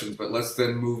questions, but let's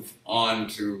then move on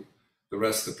to the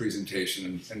rest of the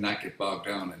presentation and not get bogged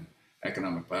down in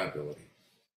economic viability.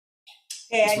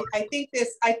 Okay, I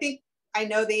think I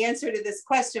know the answer to this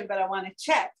question, but I want to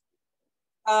check.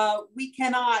 We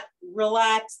cannot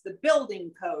relax the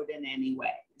building code in any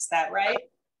way. Is that right?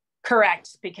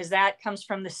 Correct, because that comes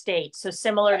from the state. So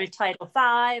similar to Title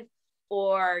V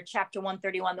or Chapter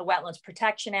 131, the Wetlands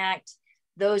Protection Act,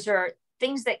 those are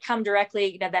things that come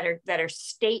directly, that are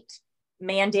state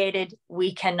mandated.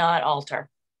 We cannot alter.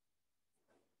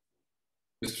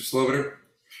 Mr. Sloviter?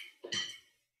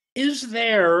 is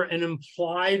there an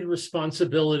implied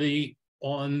responsibility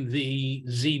on the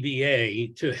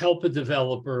ZBA to help a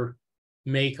developer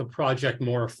make a project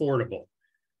more affordable?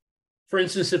 For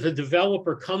instance, if a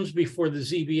developer comes before the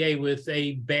ZBA with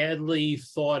a badly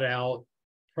thought out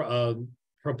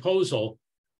proposal,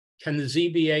 can the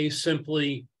ZBA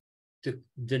simply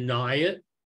deny it?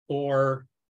 Or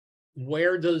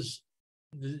where does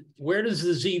the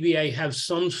ZBA have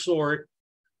some sort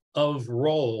of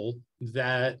role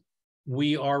that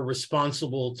we are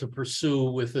responsible to pursue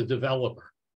with the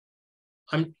developer?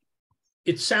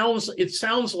 It sounds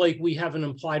like we have an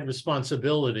implied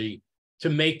responsibility to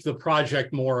make the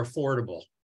project more affordable.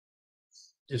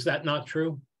 Is that not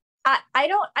true? I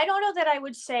don't know that I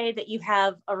would say that you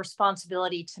have a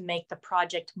responsibility to make the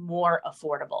project more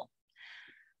affordable.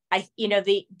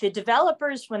 The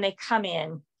developers, when they come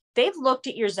in, they've looked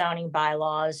at your zoning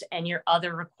bylaws and your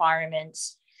other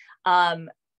requirements, and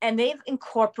they've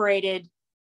incorporated,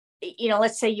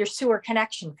 let's say your sewer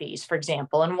connection fees, for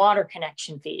example, and water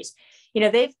connection fees.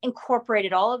 They've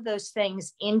incorporated all of those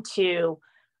things into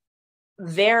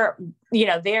their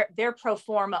pro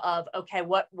forma of, okay,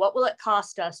 what will it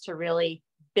cost us to really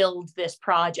build this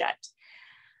project?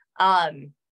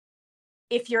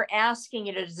 If you're asking,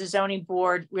 does the zoning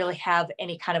board really have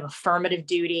any kind of affirmative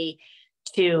duty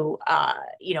to,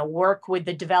 work with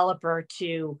the developer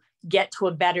to get to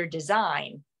a better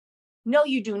design? No,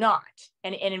 you do not.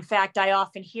 And in fact, I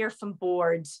often hear from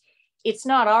boards, it's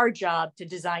not our job to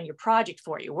design your project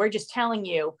for you. We're just telling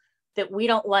you that we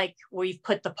don't like where you've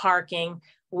put the parking.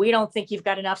 We don't think you've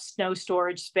got enough snow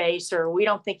storage space, or we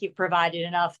don't think you've provided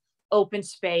enough open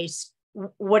space,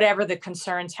 whatever the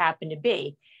concerns happen to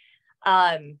be.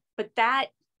 But that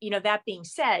being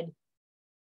said,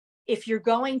 if you're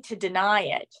going to deny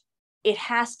it, it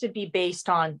has to be based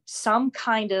on some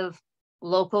kind of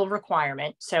local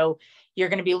requirement. So you're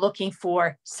going to be looking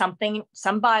for some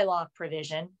bylaw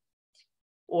provision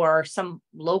or some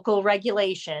local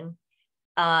regulation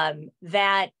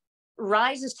that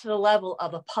rises to the level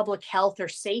of a public health or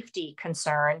safety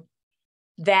concern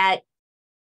that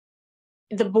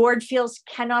the board feels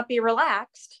cannot be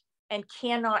relaxed and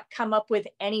cannot come up with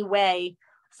any way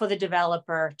for the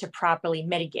developer to properly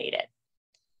mitigate it.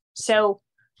 So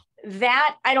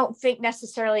that I don't think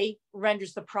necessarily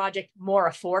renders the project more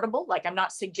affordable. Like, I'm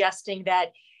not suggesting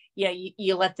that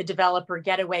you let the developer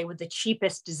get away with the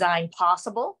cheapest design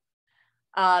possible,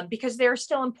 because there are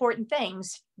still important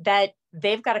things that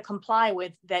they've got to comply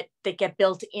with that get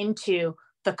built into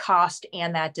the cost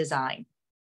and that design.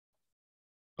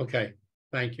 Okay,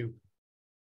 thank you.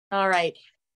 All right.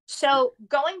 So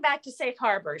going back to safe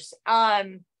harbors,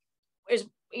 as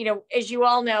you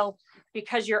all know,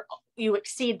 because you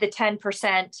exceed the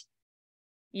 10%,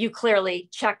 you clearly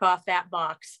check off that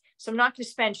box. So I'm not going to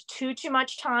spend too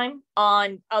much time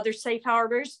on other safe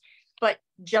harbors, but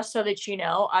just so that you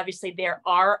know, obviously there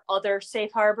are other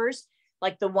safe harbors,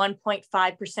 like the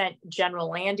 1.5% general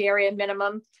land area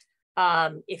minimum.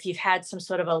 If you've had some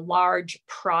sort of a large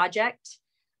project,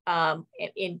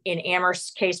 in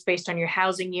Amherst's case, based on your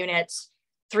housing units,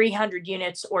 300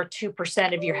 units or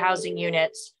 2% of your housing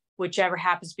units, whichever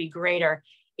happens to be greater.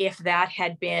 If that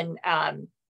had been,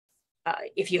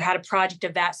 if you had a project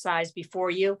of that size before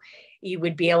you, you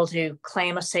would be able to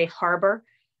claim a safe harbor.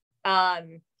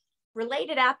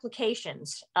 Related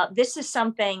applications. This is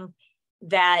something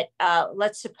that,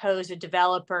 let's suppose a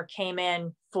developer came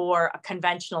in for a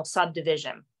conventional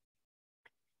subdivision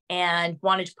and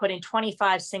wanted to put in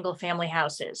 25 single family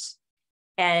houses.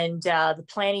 And the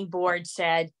planning board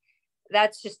said,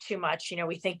 that's just too much.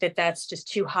 We think that that's just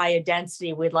too high a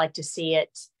density. We'd like to see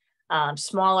it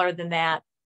smaller than that.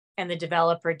 And the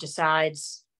developer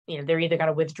decides, they're either going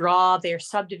to withdraw their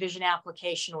subdivision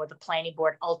application or the planning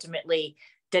board ultimately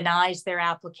denies their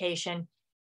application.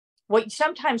 What you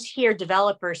sometimes hear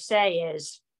developers say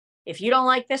is, if you don't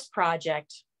like this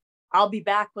project, I'll be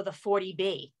back with a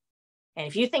 40B. And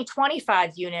if you think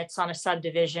 25 units on a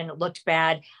subdivision looked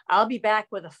bad, I'll be back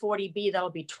with a 40B that'll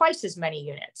be twice as many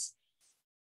units.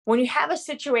 When you have a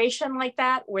situation like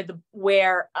that,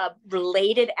 where a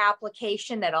related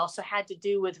application that also had to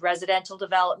do with residential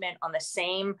development on the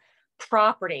same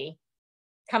property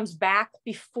comes back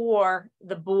before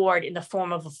the board in the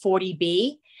form of a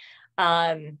 40B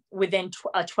within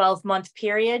a 12-month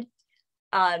period,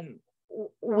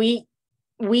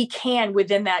 we can,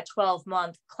 within that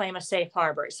 12-month, claim a safe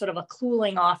harbor. It's sort of a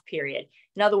cooling off period.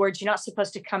 In other words, you're not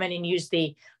supposed to come in and use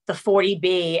the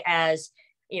 40B as,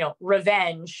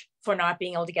 revenge for not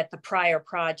being able to get the prior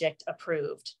project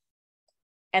approved.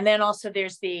 And then also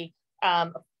there's the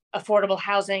affordable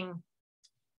housing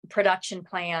production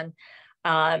plan.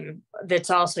 that's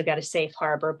also got a safe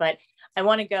harbor. But I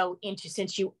want to go into,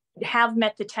 since you have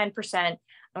met the 10%,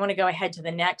 I want to go ahead to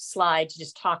the next slide to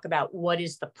just talk about what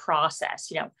is the process,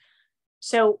 you know.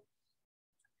 So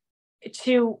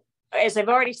as I've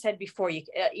already said before, you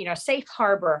know, safe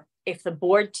harbor, if the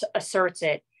board asserts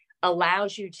it,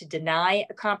 allows you to deny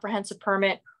a comprehensive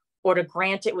permit or to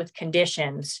grant it with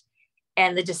conditions,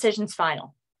 and the decision's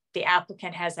final. The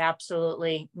applicant has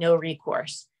absolutely no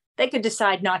recourse. They could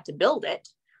decide not to build it,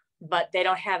 but they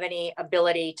don't have any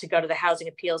ability to go to the Housing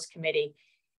Appeals Committee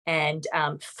and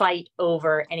fight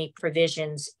over any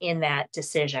provisions in that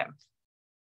decision.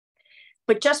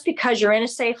 But just because you're in a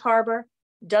safe harbor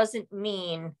doesn't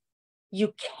mean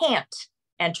you can't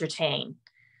entertain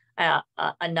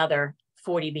another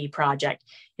 40B project.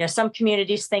 You know, some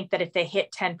communities think that if they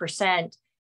hit 10%,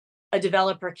 a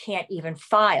developer can't even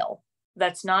file.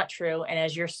 That's not true. And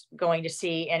as you're going to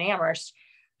see in Amherst,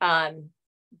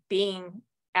 being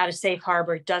at a safe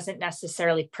harbor doesn't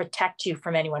necessarily protect you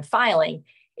from anyone filing.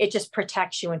 It just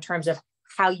protects you in terms of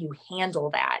how you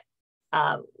handle that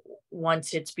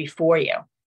once it's before you.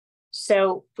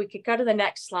 So if we could go to the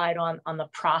next slide on the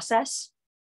process.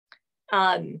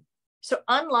 So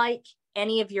unlike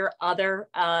any of your other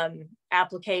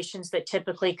applications that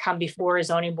typically come before a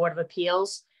zoning board of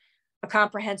appeals, a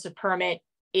comprehensive permit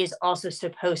is also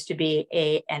supposed to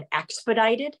be an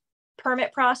expedited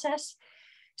permit process.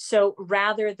 So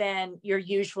rather than your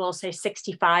usual, say,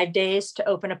 65 days to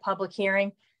open a public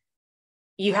hearing,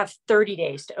 you have 30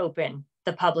 days to open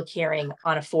the public hearing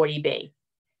on a 40B.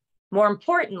 More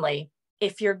importantly,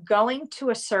 if you're going to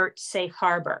assert safe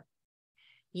harbor,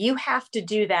 you have to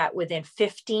do that within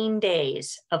 15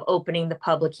 days of opening the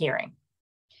public hearing.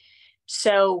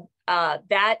 So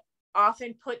that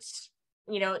often puts,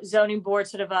 you know, zoning board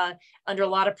sort of under a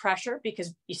lot of pressure,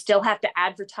 because you still have to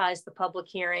advertise the public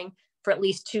hearing for at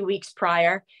least 2 weeks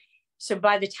prior. So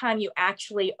by the time you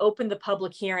actually open the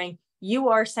public hearing, you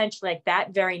are essentially, like,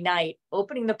 that very night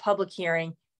opening the public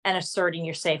hearing and asserting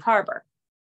your safe harbor.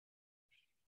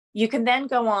 You can then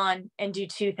go on and do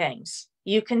two things.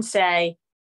 You can say,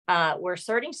 we're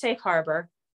asserting safe harbor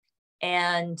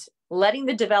and letting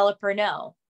the developer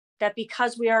know that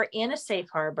because we are in a safe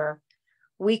harbor,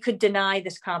 we could deny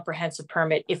this comprehensive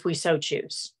permit if we so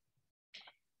choose.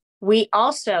 We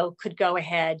also could go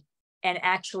ahead and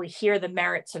actually hear the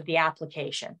merits of the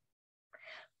application.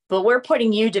 But we're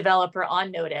putting you, developer,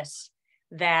 on notice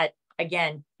that,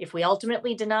 again, if we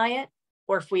ultimately deny it,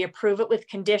 or if we approve it with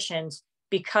conditions,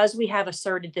 because we have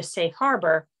asserted the safe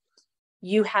harbor,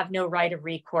 you have no right of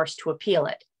recourse to appeal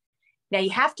it. Now, you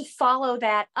have to follow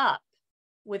that up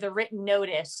with a written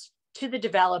notice to the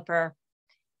developer.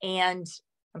 And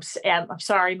I'm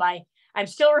sorry, I'm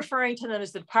still referring to them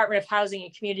as the Department of Housing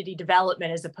and Community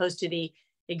Development as opposed to the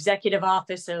Executive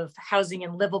Office of Housing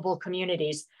and Livable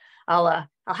Communities. I'll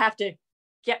have to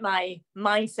get my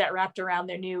mindset wrapped around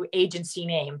their new agency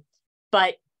name.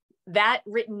 But that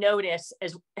written notice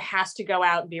has to go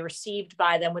out and be received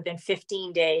by them within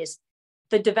 15 days.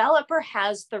 The developer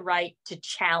has the right to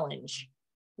challenge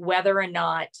whether or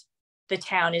not the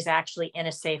town is actually in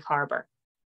a safe harbor.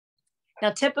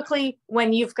 Now, typically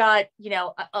when you've got,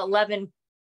 11+%,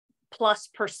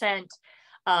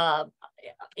 on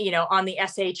the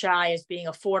SHI as being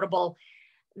affordable,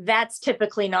 that's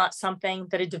typically not something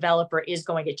that a developer is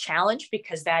going to challenge,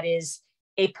 because that is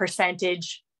a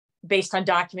percentage based on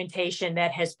documentation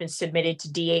that has been submitted to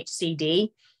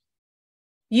DHCD.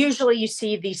 Usually you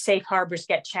see these safe harbors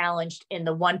get challenged in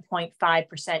the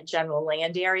 1.5% general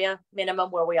land area minimum,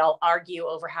 where we all argue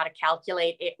over how to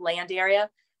calculate land area.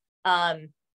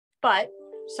 But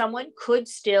someone could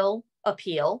still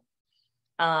appeal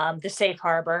the safe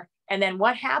harbor. And then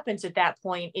what happens at that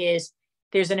point is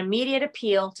there's an immediate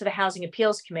appeal to the Housing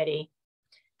Appeals Committee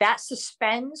that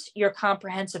suspends your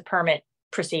comprehensive permit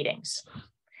proceedings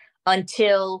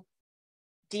until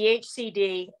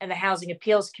DHCD and the Housing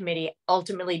Appeals Committee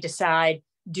ultimately decide,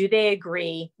 do they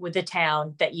agree with the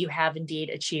town that you have indeed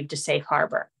achieved a safe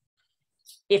harbor?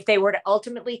 If they were to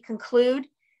ultimately conclude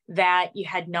that you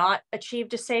had not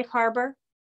achieved a safe harbor,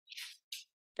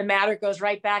 the matter goes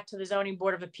right back to the Zoning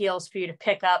Board of Appeals for you to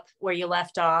pick up where you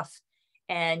left off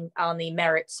and on the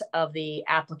merits of the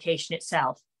application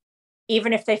itself.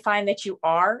 Even if they find that you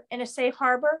are in a safe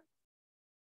harbor,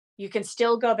 you can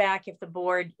still go back if the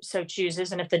board so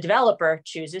chooses, and if the developer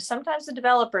chooses. Sometimes the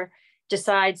developer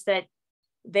decides that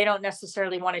they don't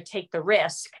necessarily want to take the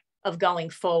risk of going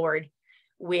forward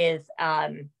with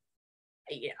a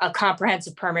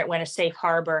comprehensive permit when a safe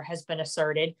harbor has been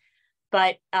asserted.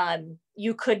 But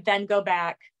you could then go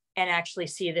back and actually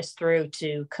see this through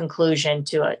to conclusion,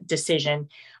 to a decision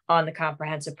on the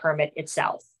comprehensive permit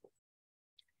itself.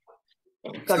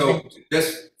 So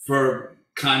just for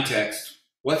context,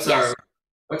 what's Yes.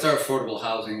 our affordable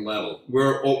housing level?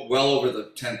 We're well over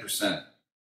the 10%.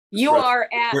 You are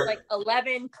at We're- like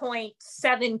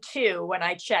 11.72 when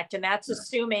I checked, and that's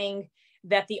assuming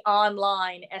that the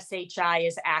online SHI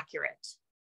is accurate.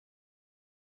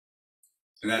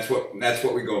 And that's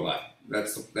what we go by.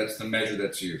 That's the measure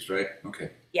that's used, right?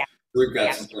 Okay. Yeah. We've got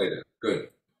Yes. some data. Good.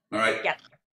 All right. Yeah.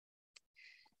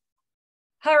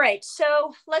 All right,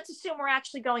 so let's assume we're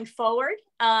actually going forward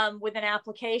with an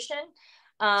application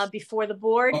before the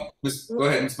board. Oh, go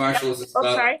ahead, Ms. Marshall. Is this Oh,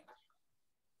 about- sorry.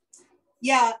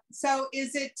 Yeah, so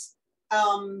is it,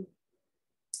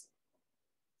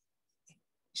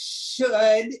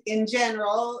 should, in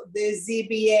general, the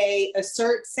ZBA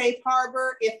assert safe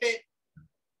harbor if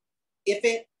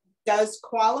it does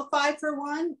qualify for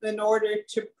one in order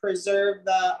to preserve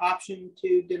the option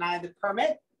to deny the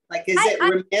permit? Like, is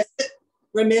it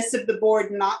remiss of the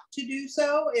board not to do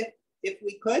so if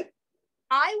we could?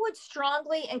 I would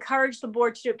strongly encourage the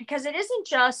board to do it, because it isn't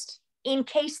just in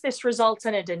case this results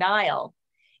in a denial.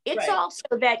 It's Right. also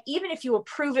that even if you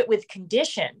approve it with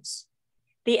conditions,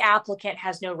 the applicant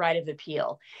has no right of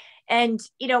appeal. And,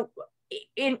 you know,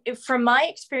 from my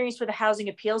experience with the Housing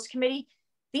Appeals Committee,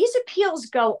 these appeals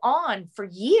go on for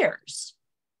years.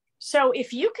 So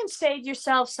if you can save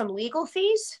yourself some legal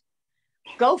fees,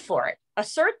 go for it.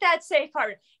 Assert that safe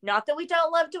harbor. Not that we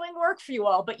don't love doing work for you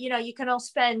all, but you know, you can all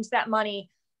spend that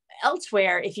money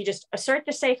elsewhere if you just assert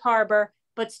the safe harbor,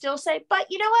 but still say, but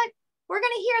you know what? We're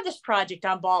going to hear this project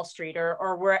on Ball Street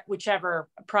or whichever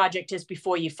project is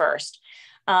before you first.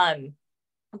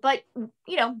 But,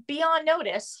 you know, be on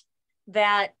notice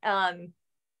that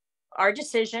our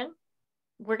decision,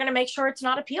 we're going to make sure it's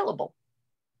not appealable.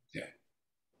 Yeah.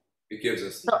 It gives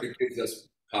us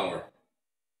power.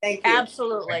 Thank you.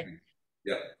 Absolutely.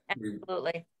 Yeah.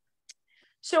 Absolutely.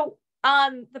 So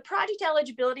the project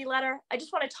eligibility letter, I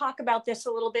just want to talk about this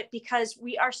a little bit because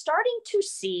we are starting to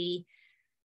see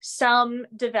some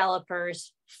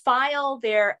developers file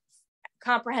their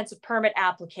comprehensive permit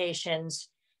applications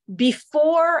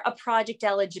before a project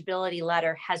eligibility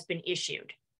letter has been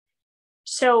issued.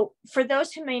 So for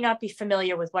those who may not be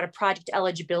familiar with what a project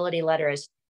eligibility letter is,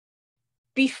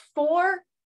 before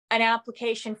an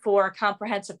application for a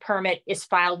comprehensive permit is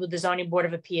filed with the Zoning Board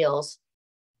of Appeals,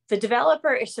 the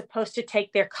developer is supposed to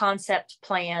take their concept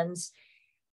plans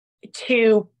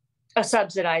to a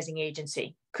subsidizing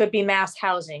agency. Could be Mass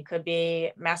Housing, could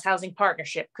be Mass Housing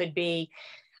Partnership, could be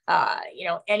you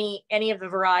know, any of the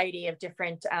variety of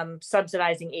different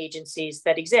subsidizing agencies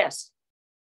that exist.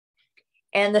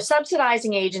 And the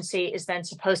subsidizing agency is then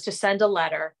supposed to send a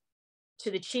letter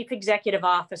to the chief executive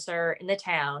officer in the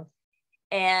town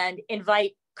and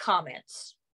invite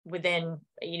comments within,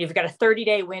 you've got a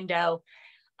 30-day window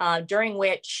during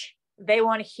which they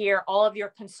want to hear all of your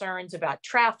concerns about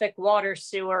traffic, water,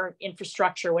 sewer,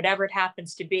 infrastructure, whatever it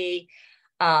happens to be.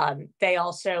 They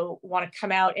also want to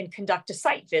come out and conduct a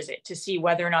site visit to see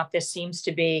whether or not this seems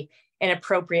to be an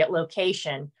appropriate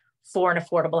location for an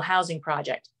affordable housing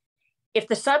project. If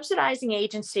the subsidizing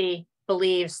agency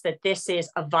believes that this is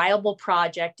a viable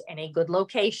project and a good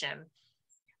location,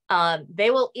 they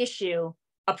will issue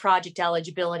a project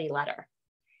eligibility letter.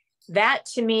 That,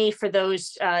 to me, for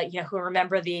those you know, who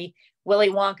remember the Willy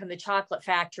Wonka and the Chocolate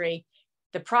Factory,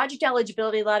 the project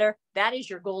eligibility letter, that is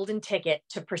your golden ticket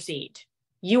to proceed.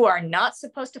 You are not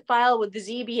supposed to file with the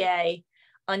ZBA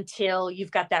until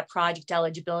you've got that project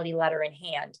eligibility letter in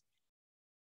hand.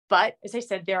 But as I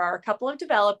said, there are a couple of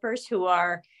developers who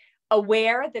are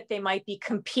aware that they might be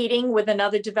competing with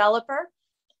another developer,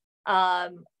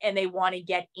 and they want to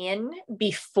get in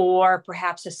before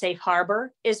perhaps a safe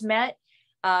harbor is met.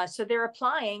 So they're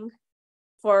applying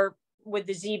with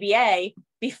the ZBA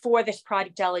before this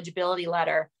project eligibility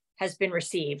letter has been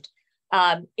received.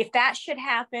 If that should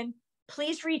happen,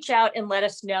 please reach out and let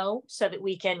us know so that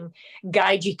we can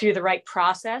guide you through the right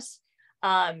process.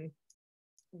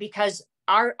 Because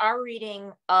our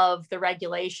reading of the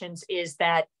regulations is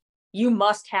that you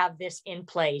must have this in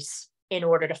place in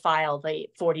order to file the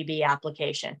 40B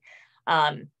application.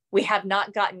 We have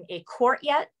not gotten a court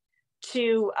yet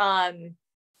to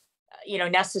you know,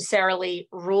 necessarily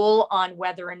rule on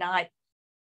whether or not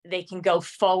they can go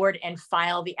forward and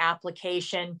file the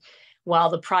application while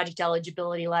the project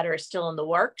eligibility letter is still in the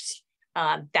works.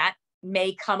 That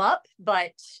may come up,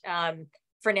 but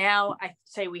for now, I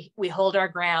say we hold our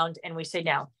ground and we say,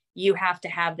 no, you have to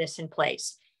have this in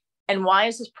place. And why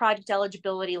is this project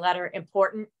eligibility letter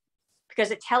important?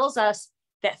 Because it tells us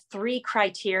that 3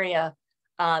 criteria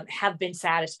have been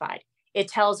satisfied. It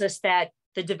tells us that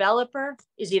the developer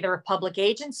is either a public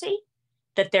agency,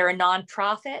 that they're a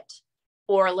nonprofit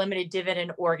or a limited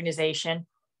dividend organization,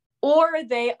 or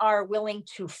they are willing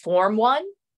to form one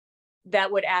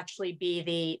that would actually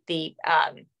be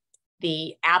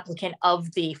the applicant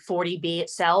of the 40B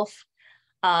itself.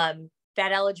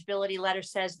 That eligibility letter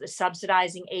says the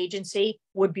subsidizing agency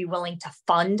would be willing to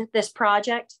fund this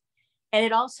project. And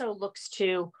it also looks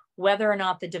to whether or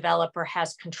not the developer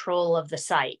has control of the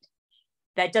site.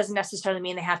 That doesn't necessarily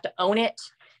mean they have to own it.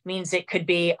 It means it could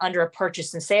be under a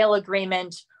purchase and sale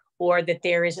agreement, or that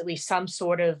there is at least some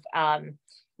sort of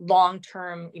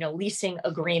long-term, leasing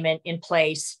agreement in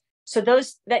place. So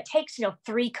that takes,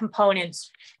 3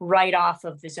 components right off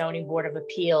of the Zoning Board of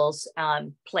Appeals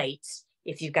plates,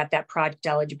 if you've got that project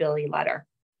eligibility letter.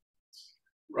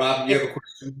 Rob, you have a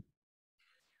question?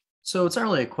 So it's not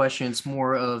really a question. It's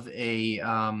more of a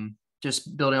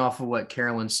just building off of what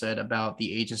Carolyn said about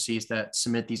the agencies that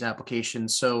submit these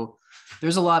applications. So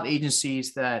there's a lot of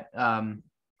agencies that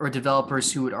or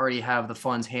developers who would already have the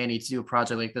funds handy to do a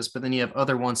project like this, but then you have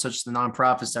other ones such as the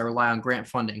nonprofits that rely on grant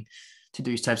funding to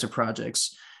do these types of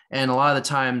projects. And a lot of the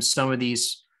times, some of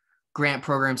these grant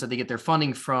programs that they get their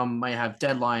funding from might have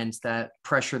deadlines that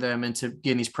pressure them into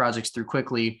getting these projects through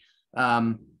quickly.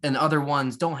 And other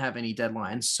ones don't have any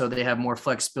deadlines. So they have more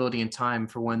flexibility and time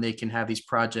for when they can have these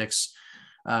projects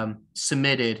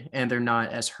submitted, and they're not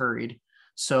as hurried.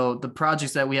 So the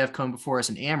projects that we have come before us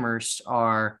in Amherst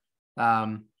are,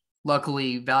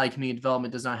 luckily, Valley Community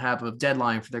Development does not have a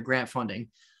deadline for their grant funding.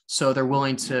 So they're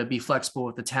willing to be flexible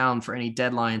with the town for any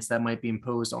deadlines that might be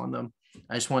imposed on them.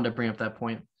 I just wanted to bring up that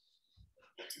point.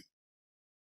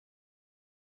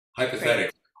 Hypothetical,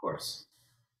 of course.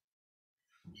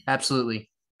 Absolutely.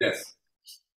 Yes.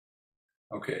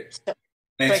 Okay.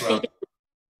 Thanks, Rob.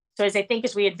 So as I think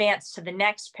as we advance to the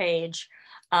next page,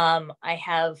 I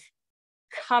have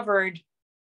covered,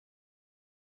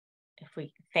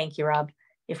 thank you, Rob.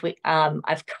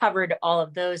 I've covered all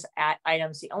of those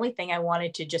items. The only thing I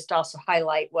wanted to just also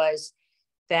highlight was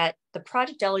that the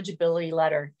project eligibility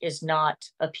letter is not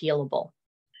appealable.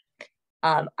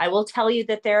 I will tell you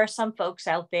that there are some folks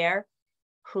out there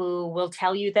who will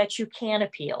tell you that you can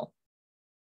appeal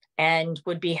and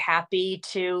would be happy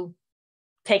to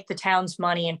take the town's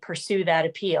money and pursue that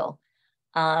appeal.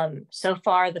 So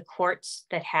far, the courts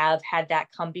that have had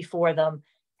that come before them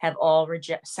have all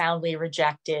soundly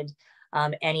rejected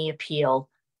any appeal.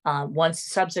 Once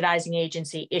the subsidizing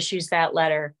agency issues that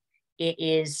letter, it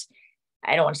is,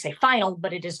 I don't want to say final,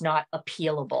 but it is not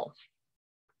appealable.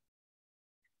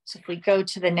 So if we go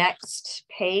to the next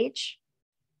page,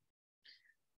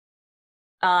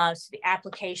 so the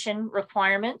application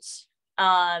requirements.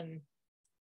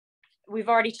 We've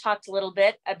already talked a little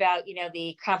bit about,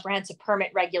 the comprehensive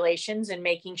permit regulations and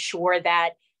making sure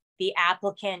that the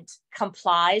applicant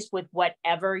complies with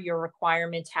whatever your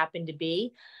requirements happen to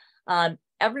be.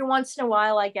 Every once in a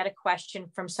while, I get a question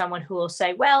from someone who will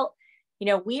say, well,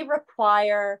 we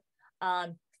require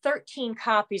 13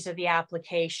 copies of the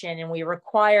application, and we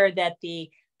require that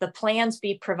the plans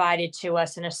be provided to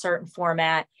us in a certain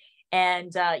format.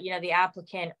 And, the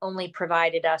applicant only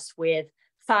provided us with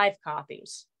 5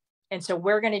 copies. And so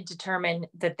we're going to determine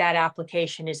that that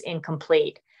application is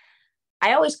incomplete.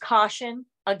 I always caution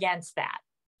against that,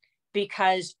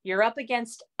 because you're up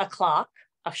against a clock,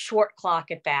 a short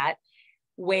clock at that,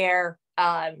 where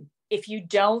if you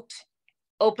don't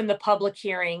open the public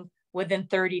hearing within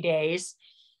 30 days,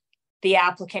 the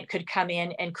applicant could come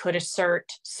in and could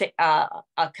assert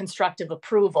a constructive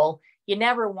approval. You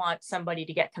never want somebody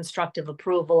to get constructive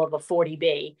approval of a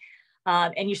 40B.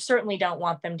 And you certainly don't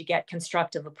want them to get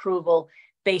constructive approval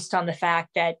based on the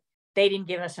fact that they didn't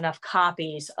give us enough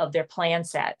copies of their plan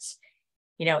sets.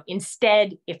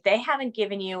 Instead, if they haven't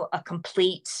given you a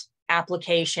complete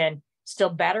application, still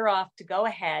better off to go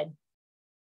ahead,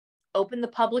 open the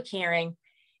public hearing,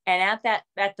 and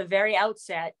at the very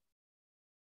outset,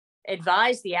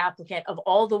 advise the applicant of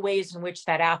all the ways in which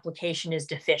that application is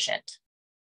deficient.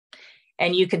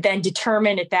 And you could then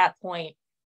determine at that point,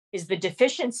 is the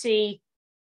deficiency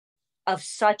of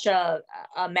such a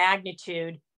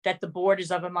magnitude that the board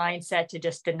is of a mindset to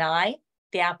just deny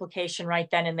the application right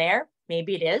then and there?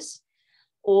 Maybe it is.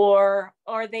 Or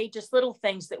are they just little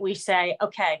things that we say,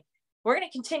 okay, we're going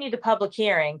to continue the public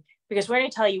hearing because we're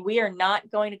going to tell you we are not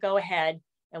going to go ahead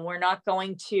and we're not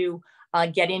going to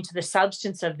get into the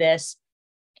substance of this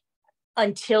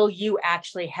until you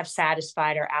actually have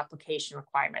satisfied our application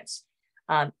requirements.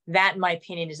 That, in my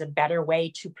opinion, is a better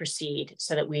way to proceed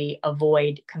so that we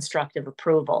avoid constructive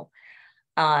approval.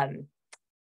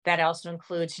 That also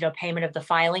includes, payment of the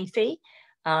filing fee.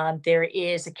 There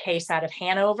is a case out of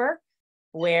Hanover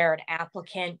where an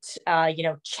applicant,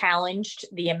 challenged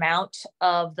the amount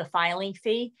of the filing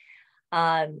fee.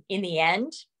 In the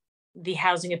end, the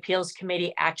Housing Appeals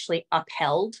Committee actually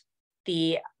upheld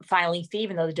the filing fee,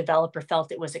 even though the developer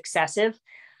felt it was excessive.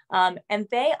 And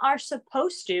they are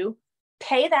supposed to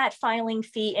pay that filing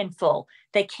fee in full.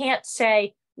 They can't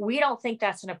say, we don't think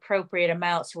that's an appropriate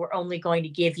amount, so we're only going to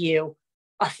give you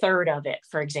a third of it,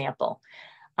 for example.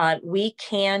 We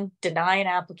can deny an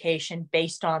application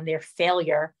based on their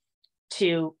failure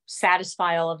to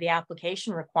satisfy all of the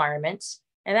application requirements,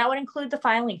 and that would include the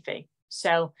filing fee.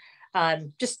 So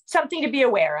just something to be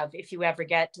aware of if you ever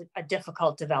get a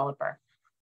difficult developer.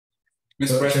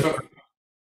 Ms. Brestrup?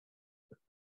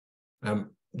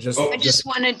 I just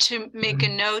wanted to make a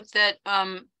note that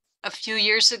a few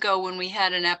years ago when we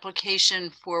had an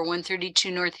application for 132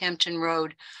 Northampton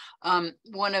Road,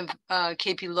 one of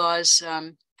KP Law's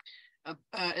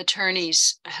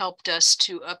attorneys helped us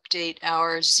to update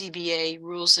our ZBA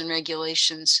rules and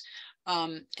regulations,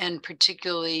 and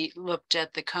particularly looked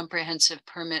at the comprehensive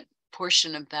permit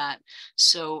portion of that.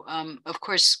 So of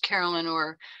course, Carolyn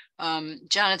or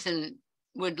Jonathan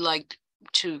would like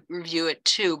to review it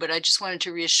too, but I just wanted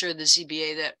to reassure the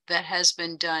ZBA that that has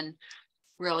been done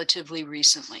relatively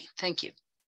recently. Thank you.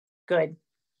 Good.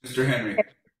 Mr. Henry,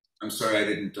 I'm sorry I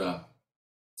didn't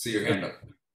see your hand up.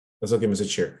 That's okay, Mr.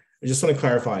 Chair. I just want to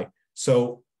clarify.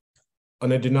 So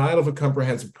on a denial of a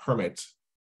comprehensive permit,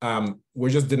 we're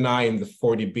just denying the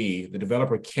 40B. The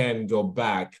developer can go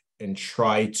back and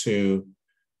try to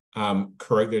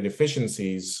correct their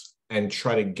deficiencies and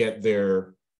try to get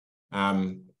their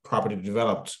property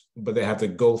developed, but they have to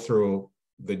go through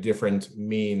the different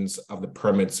means of the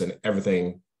permits and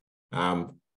everything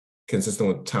consistent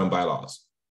with town bylaws.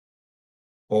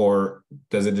 Or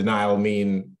does a denial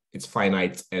mean it's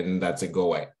finite and that's it, go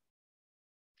away?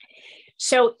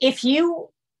 So if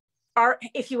you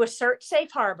assert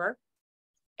safe harbor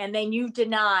and then you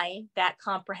deny that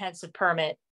comprehensive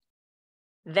permit,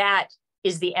 that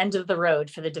is the end of the road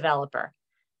for the developer.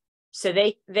 So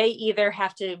they either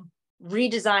have to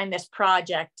redesign this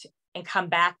project and come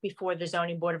back before the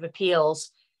Zoning Board of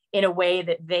Appeals in a way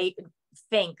that they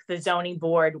think the zoning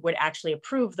board would actually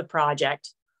approve the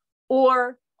project,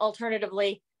 or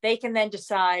alternatively, they can then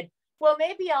decide, well,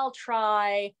 maybe I'll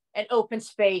try an open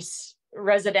space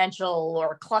residential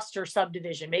or cluster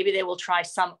subdivision. Maybe they will try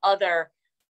some other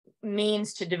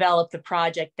means to develop the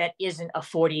project that isn't a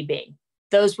 40B.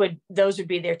 Those would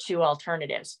be their two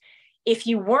alternatives. If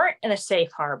you weren't in a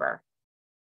safe harbor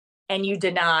and you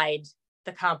denied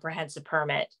the comprehensive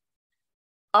permit,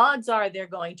 odds are they're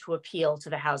going to appeal to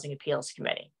the Housing Appeals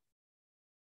Committee.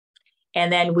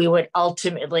 And then we would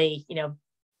ultimately,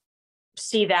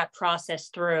 see that process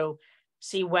through,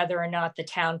 see whether or not the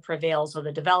town prevails or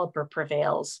the developer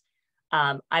prevails.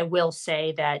 I will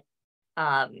say that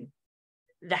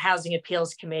the Housing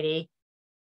Appeals Committee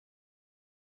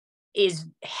is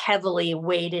heavily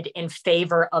weighted in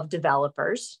favor of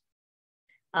developers.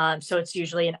 So it's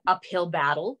usually an uphill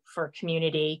battle for a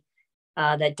community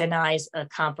that denies a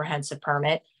comprehensive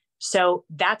permit. So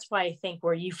that's why I think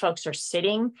where you folks are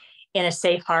sitting in a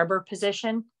safe harbor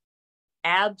position,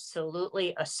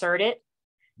 absolutely assert it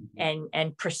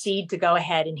and proceed to go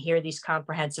ahead and hear these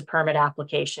comprehensive permit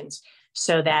applications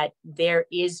so that there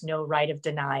is no right of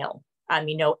denial. I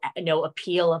mean, no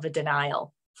appeal of a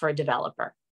denial for a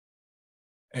developer.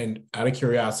 And out of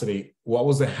curiosity, what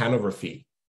was the Hanover fee?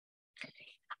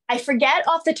 I forget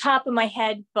off the top of my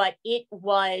head, but it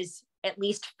was at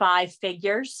least 5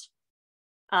 figures.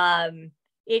 I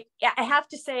have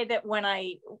to say that when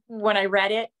I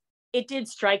read it, it did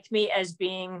strike me as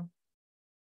being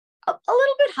a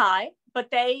little bit high,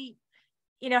 but they,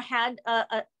 had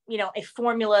a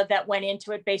formula that went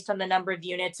into it based on the number of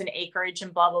units and acreage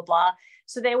and blah, blah, blah.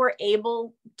 So they were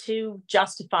able to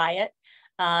justify it.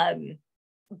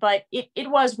 But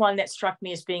it was one that struck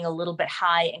me as being a little bit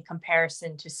high in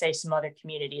comparison to, say, some other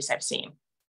communities I've seen.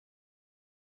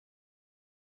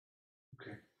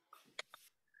 Okay.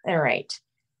 All right.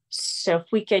 So if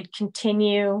we could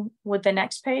continue with the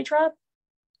next page, Rob.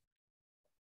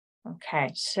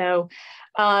 Okay, so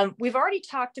we've already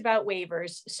talked about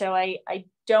waivers, so I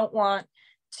don't want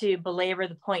to belabor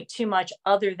the point too much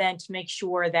other than to make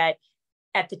sure that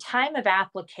at the time of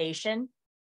application,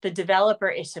 the developer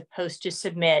is supposed to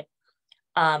submit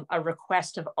a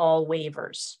request of all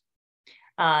waivers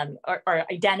or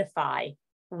identify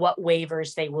what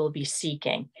waivers they will be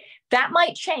seeking. That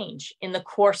might change in the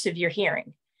course of your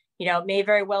hearing. It may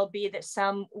very well be that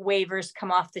some waivers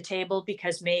come off the table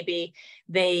because maybe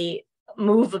they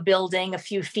move a building a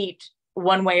few feet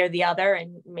one way or the other,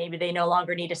 and maybe they no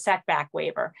longer need a setback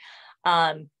waiver.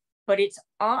 But it's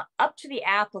up to the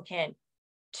applicant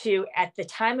to, at the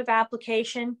time of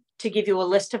application, to give you a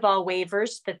list of all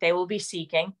waivers that they will be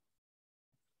seeking.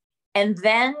 And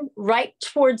then right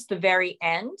towards the very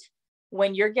end,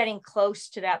 when you're getting close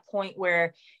to that point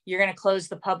where you're going to close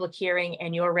the public hearing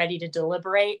and you're ready to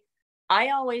deliberate, I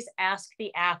always ask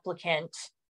the applicant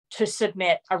to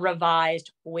submit a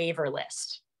revised waiver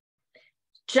list,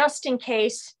 just in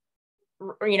case,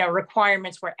 you know,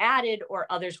 requirements were added or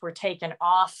others were taken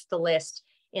off the list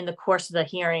in the course of the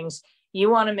hearings. You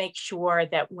want to make sure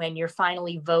that when you're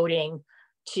finally voting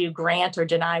to grant or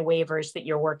deny waivers, that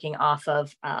you're working off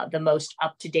of the most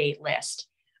up-to-date list.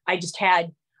 I just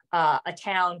had a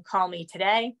town call me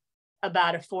today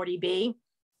about a 40B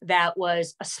that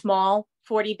was a small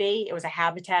 40B. It was a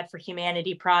Habitat for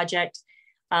Humanity project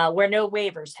where no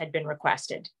waivers had been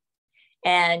requested.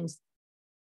 And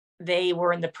they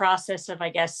were in the process of, I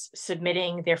guess,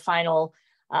 submitting their final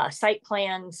site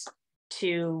plans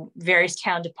to various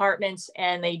town departments,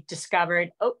 and they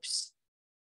discovered, oops,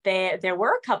 there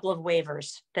were a couple of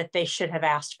waivers that they should have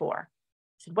asked for.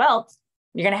 I said, well,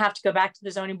 you're going to have to go back to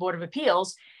the Zoning Board of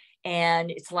Appeals, and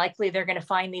it's likely they're going to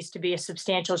find these to be a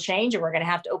substantial change, and we're going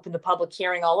to have to open the public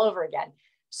hearing all over again.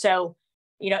 So,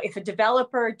 you know, if a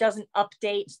developer doesn't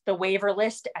update the waiver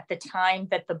list at the time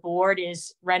that the board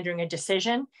is rendering a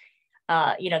decision,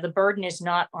 you know, the burden is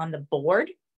not on the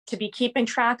board to be keeping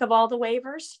track of all the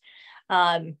waivers.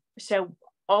 So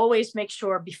always make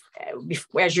sure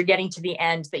as you're getting to the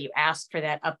end that you ask for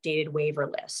that updated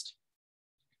waiver list.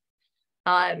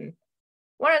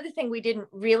 One other thing we didn't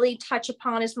really touch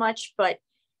upon as much, but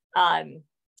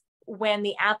when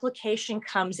the application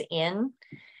comes in,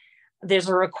 there's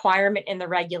a requirement in the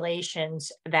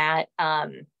regulations that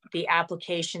the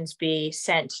applications be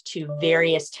sent to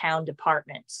various town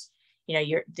departments. You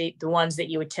know, the ones that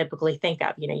you would typically think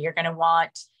of. You know, you're going to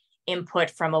want input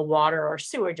from a water or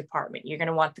sewer department. You're going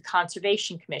to want the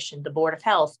Conservation Commission, the Board of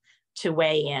Health to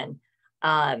weigh in.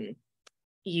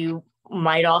 You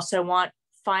might also want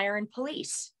fire and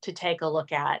police to take a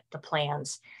look at the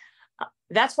plans.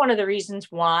 That's one of the reasons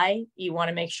why you want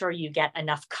to make sure you get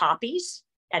enough copies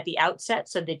at the outset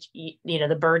so that, you know,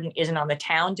 the burden isn't on the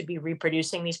town to be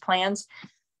reproducing these plans.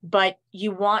 But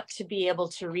you want to be able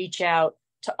to reach out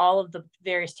to all of the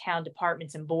various town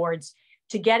departments and boards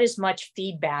to get as much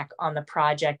feedback on the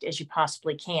project as you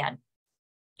possibly can.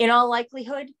 In all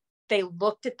likelihood, they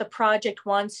looked at the project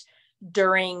once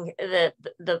during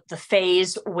the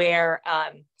phase where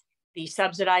the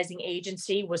subsidizing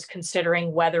agency was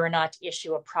considering whether or not to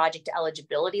issue a project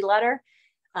eligibility letter.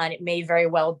 And it may very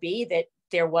well be that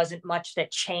there wasn't much that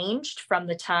changed from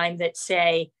the time that,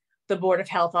 say, the Board of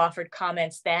Health offered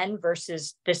comments then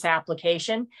versus this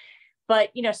application. But,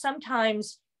 you know,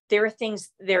 sometimes there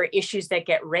are issues that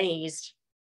get raised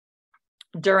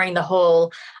during the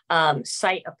whole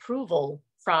site approval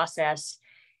process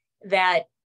that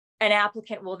an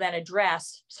applicant will then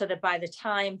address, so that by the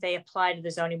time they apply to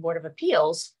the Zoning Board of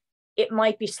Appeals, it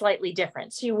might be slightly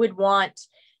different. So you would want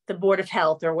the Board of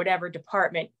Health or whatever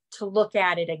department to look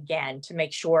at it again to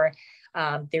make sure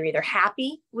they're either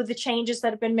happy with the changes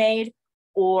that have been made,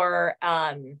 or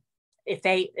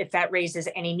if that raises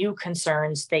any new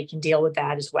concerns, they can deal with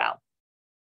that as well.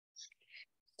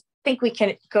 I think we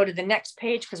can go to the next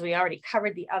page because we already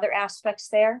covered the other aspects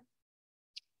there.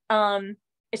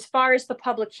 As far as the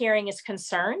public hearing is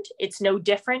concerned, it's no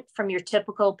different from your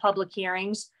typical public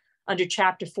hearings under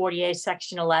Chapter 48,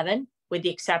 Section 11, with the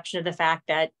exception of the fact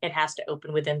that it has to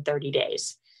open within 30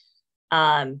 days.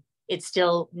 It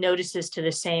still notices to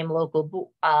the same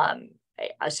local,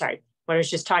 sorry, what I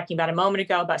was just talking about a moment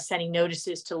ago about sending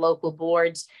notices to local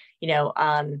boards, you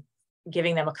know,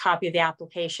 giving them a copy of the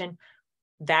application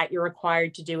that you're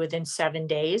required to do within 7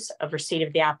 days of receipt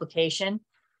of the application.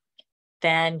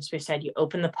 Then, as we said, you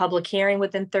open the public hearing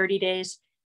within 30 days.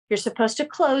 You're supposed to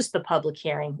close the public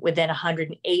hearing within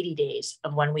 180 days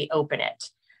of when we open it.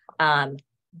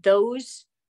 Those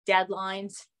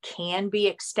deadlines can be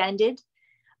extended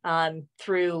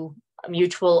through a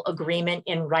mutual agreement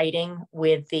in writing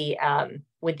with the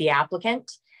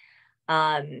applicant.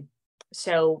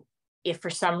 So if for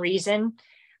some reason,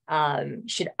 you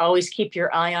should always keep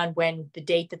your eye on when the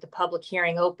date that the public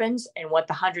hearing opens and what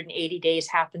the 180 days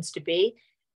happens to be,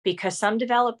 because some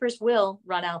developers will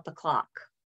run out the clock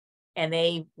and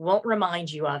they won't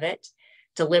remind you of it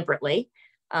deliberately.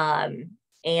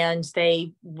 And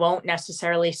they won't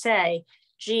necessarily say,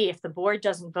 gee, if the board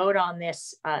doesn't vote on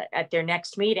this at their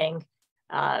next meeting,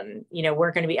 you know,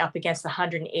 we're going to be up against the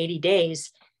 180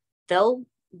 days. They'll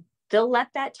let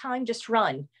that time just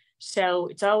run. So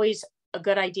it's always a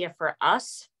good idea for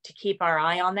us to keep our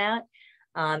eye on that.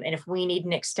 And if we need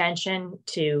an extension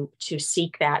to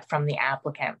seek that from the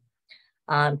applicant.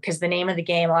 Because the name of the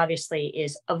game obviously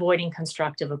is avoiding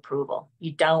constructive approval.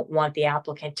 You don't want the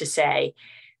applicant to say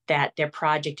that their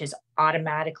project is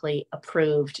automatically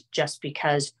approved just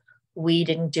because we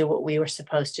didn't do what we were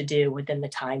supposed to do within the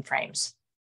timeframes.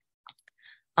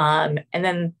 And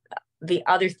then the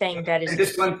other thing that is— and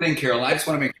just one thing, Carol, I just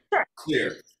want to make Sure.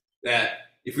 clear that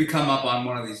if we come up on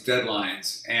one of these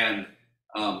deadlines and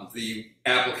the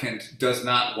applicant does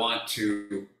not want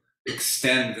to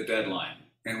extend the deadline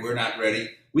and we're not ready,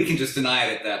 we can just deny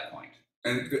it at that point.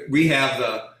 And we have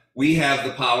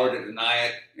the power to deny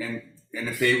it. And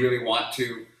if they really want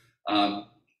to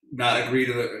not agree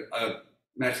to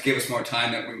not to give us more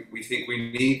time that we think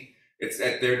we need, it's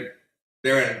at they're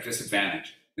at a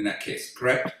disadvantage in that case,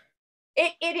 correct?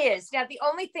 It is. Now, the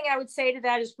only thing I would say to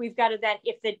that is we've got to then,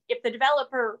 if the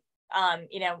developer,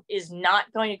 is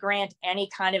not going to grant any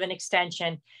kind of an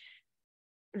extension,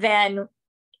 then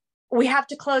we have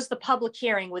to close the public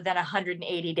hearing within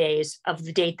 180 days of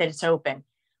the date that it's open.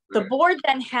 The board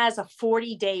then has a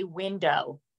 40-day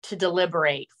window to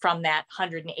deliberate from that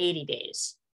 180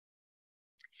 days.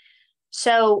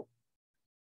 So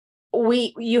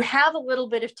you have a little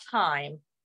bit of time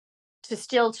to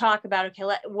still talk about, okay,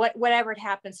 whatever it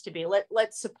happens to be.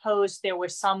 Let's suppose there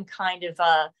was some kind of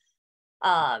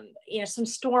some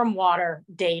stormwater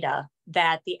data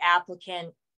that the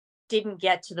applicant didn't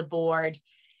get to the board,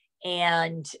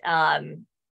 and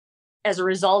as a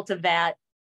result of that,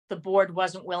 the board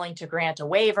wasn't willing to grant a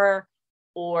waiver,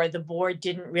 or the board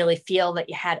didn't really feel that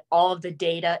you had all of the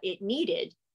data it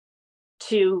needed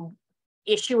to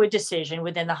issue a decision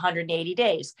within the 180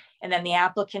 days. And then the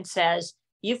applicant says,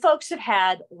 you folks have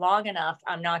had long enough,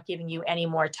 I'm not giving you any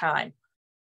more time.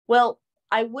 Well,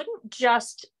 I wouldn't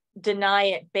just deny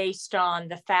it based on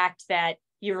the fact that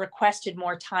you requested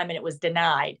more time and it was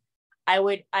denied. I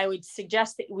would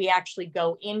suggest that we actually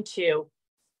go into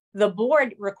the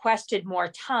board requested more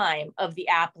time of the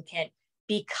applicant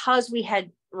because we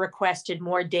had requested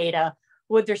more data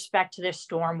with respect to their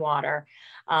stormwater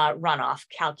runoff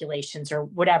calculations or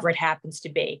whatever it happens to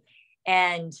be.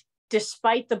 And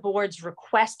despite the board's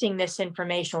requesting this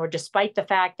information, or despite the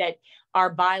fact that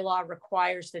our bylaw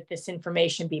requires that this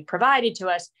information be provided to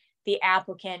us, the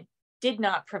applicant did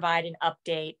not provide an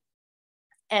update,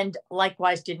 and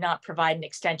likewise did not provide an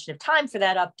extension of time for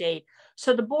that update.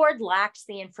 So the board lacks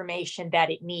the information that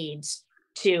it needs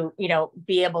to,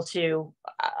 be able to,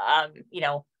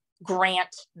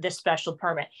 grant this special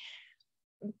permit.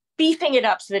 Beefing it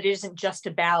up so that it isn't just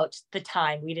about the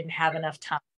time. We didn't have enough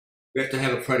time. We have to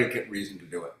have a predicate reason to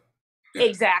do it. Yeah.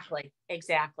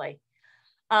 Exactly.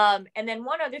 And then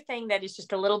one other thing that is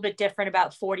just a little bit different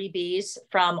about 40Bs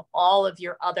from all of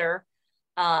your other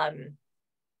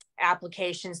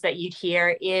applications that you'd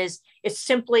hear is it's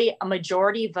simply a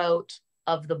majority vote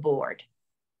of the board.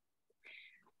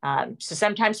 So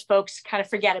sometimes folks kind of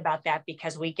forget about that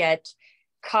because we get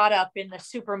caught up in the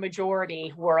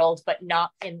supermajority world, but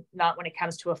not when it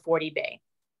comes to a 40B.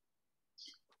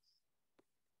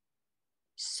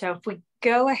 So if we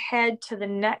go ahead to the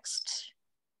next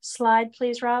slide,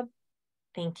 please, Rob.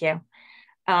 Thank you.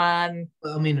 Well,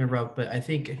 I mean to interrupt, but I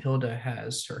think Hilda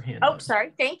has her hand up. up.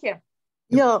 Sorry. Thank you.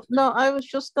 Yeah, no, I was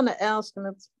just going to ask, and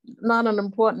it's not an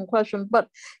important question, but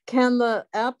can the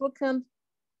applicant,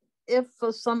 if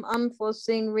for some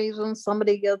unforeseen reason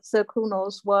somebody gets sick, who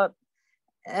knows what,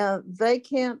 they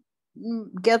can't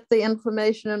get the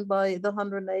information in by the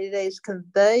 180 days, can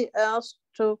they ask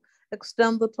to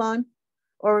extend the time?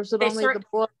 Or is it only the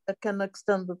board that can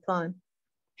extend the time?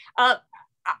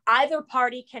 Either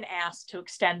party can ask to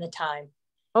extend the time.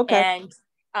 Okay.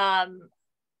 And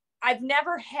I've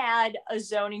never had a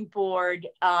zoning board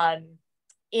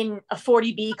in a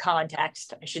 40B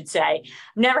context, I should say.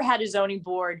 I've never had a zoning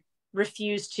board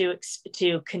refuse to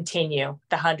continue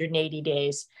the 180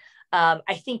 days.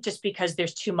 I think just because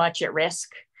there's too much at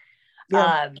risk.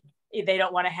 Yeah. They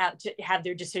don't want to have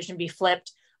their decision be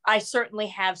flipped. I certainly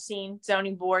have seen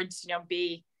zoning boards,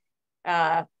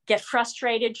 get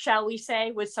frustrated, shall we say,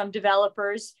 with some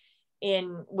developers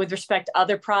with respect to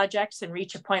other projects and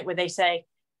reach a point where they say,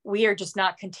 we are just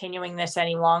not continuing this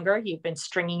any longer. You've been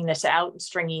stringing this out and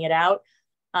stringing it out.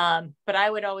 But I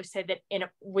would always say that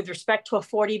with respect to a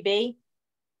 40B,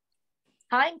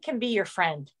 time can be your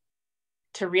friend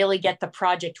to really get the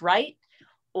project right,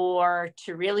 or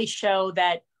to really show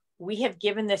that we have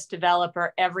given this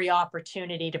developer every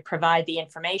opportunity to provide the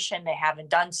information. They haven't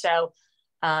done so.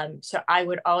 So I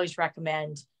would always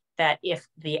recommend that if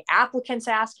the applicant's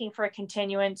asking for a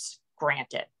continuance,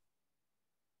 grant it.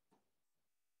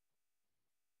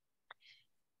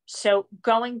 So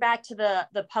going back to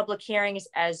the public hearings,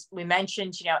 as we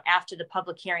mentioned, after the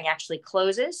public hearing actually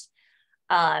closes,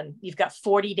 you've got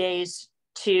 40 days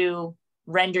to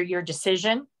render your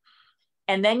decision.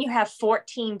 And then you have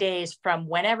 14 days from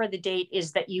whenever the date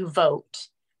is that you vote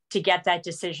to get that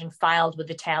decision filed with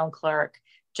the town clerk,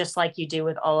 just like you do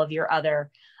with all of your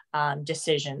other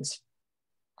decisions.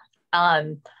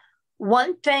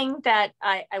 One thing that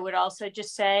I would also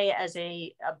just say as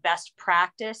a best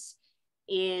practice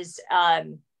is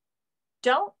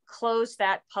don't close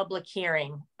that public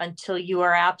hearing until you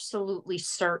are absolutely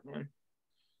certain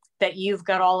that you've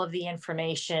got all of the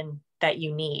information that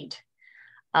you need.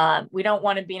 We don't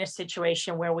want to be in a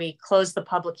situation where we close the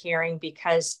public hearing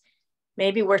because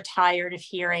maybe we're tired of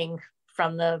hearing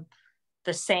from the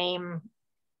same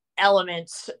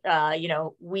elements,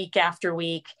 week after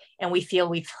week, and we feel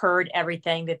we've heard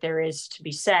everything that there is to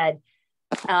be said.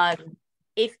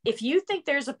 If you think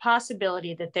there's a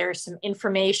possibility that there's some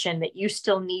information that you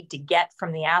still need to get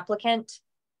from the applicant,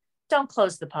 don't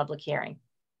close the public hearing.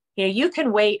 You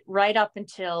can wait right up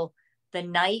until the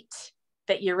night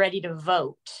that you're ready to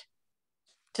vote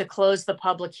to close the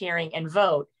public hearing and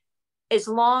vote, as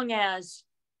long as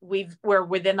we're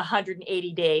within the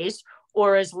 180 days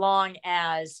or as long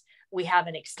as we have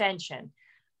an extension.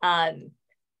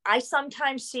 I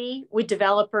sometimes see with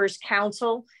developers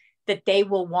council that they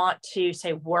will want to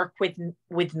say work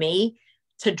with me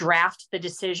to draft the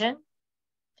decision,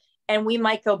 and we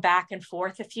might go back and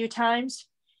forth a few times.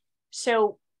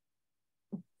 So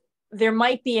there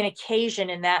might be an occasion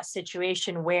in that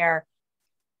situation where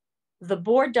the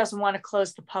board doesn't want to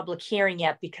close the public hearing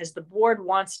yet because the board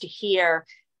wants to hear,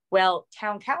 well,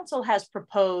 town council has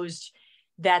proposed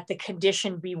that the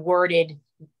condition be worded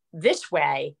this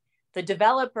way. The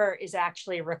developer is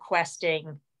actually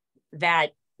requesting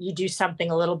that you do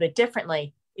something a little bit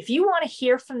differently. If you want to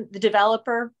hear from the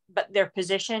developer, but their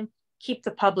position, keep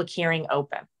the public hearing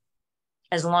open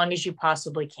as long as you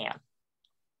possibly can.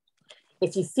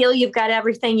 If you feel you've got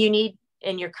everything you need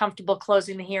and you're comfortable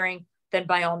closing the hearing, then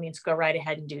by all means, go right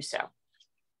ahead and do so.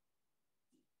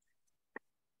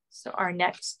 So our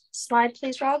next slide,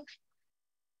 please, Rob.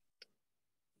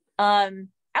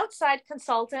 Outside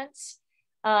consultants.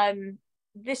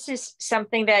 This is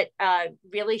something that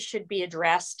really should be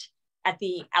addressed at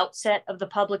the outset of the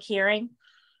public hearing.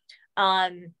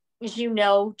 As you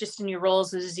know, just in your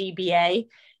roles as a ZBA,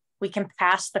 we can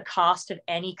pass the cost of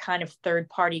any kind of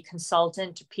third-party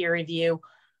consultant to peer review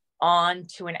on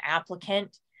to an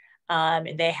applicant.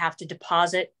 And they have to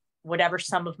deposit whatever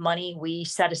sum of money we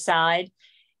set aside,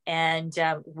 and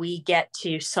we get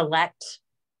to select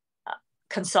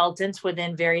consultants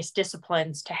within various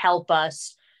disciplines to help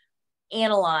us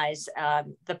analyze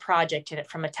the project in it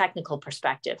from a technical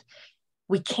perspective.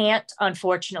 We can't,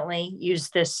 unfortunately, use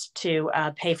this to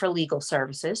pay for legal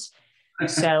services.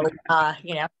 So,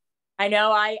 I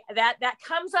know that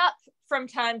comes up from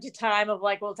time to time of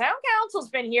like, well, town council's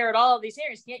been here at all of these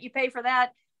hearings. Can't you pay for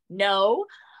that? No.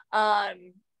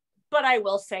 But I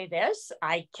will say this,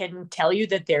 I can tell you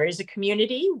that there is a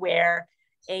community where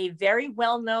a very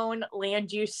well-known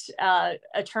land use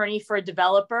attorney for a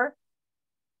developer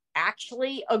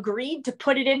actually agreed to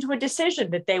put it into a decision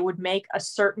that they would make a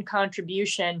certain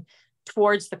contribution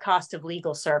towards the cost of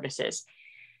legal services.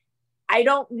 I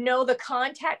don't know the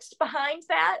context behind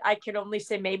that. I can only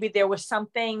say maybe there was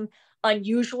something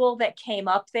unusual that came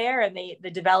up there, and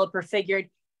the developer figured,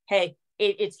 hey,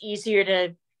 it's easier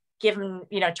to give them,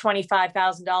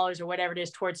 $25,000 or whatever it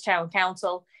is towards town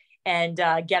council and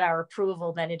get our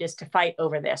approval than it is to fight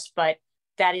over this. But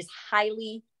that is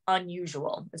highly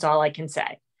unusual, is all I can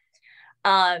say.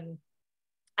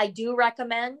 I do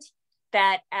recommend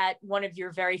that at one of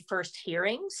your very first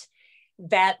hearings,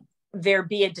 that there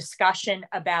be a discussion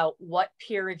about what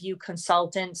peer review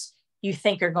consultants you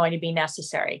think are going to be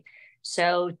necessary.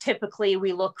 So typically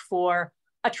we look for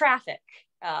a traffic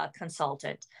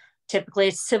consultant. Typically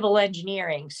it's civil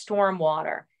engineering,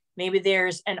 stormwater. Maybe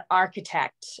there's an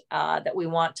architect that we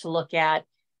want to look at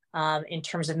in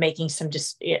terms of making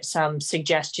some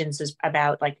suggestions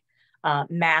about like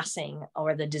massing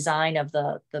or the design of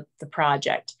the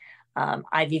project.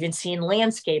 I've even seen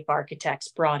landscape architects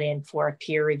brought in for a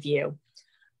peer review.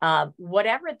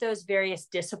 Whatever those various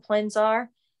disciplines are,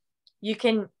 you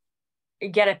can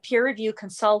get a peer review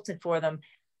consultant for them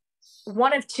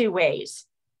one of two ways.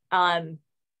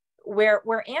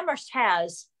 Where Amherst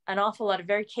has an awful lot of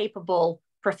very capable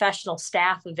professional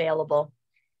staff available,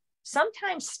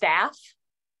 sometimes staff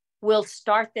will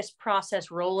start this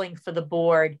process rolling for the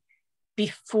board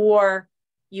before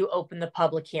you open the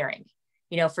public hearing.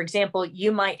 For example,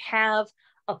 you might have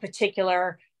a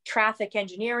particular traffic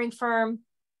engineering firm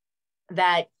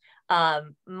that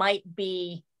might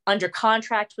be under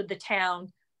contract with the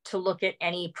town to look at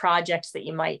any projects that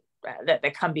you might,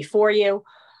 that come before you.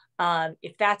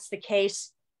 If that's the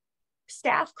case,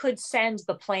 staff could send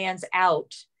the plans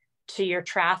out to your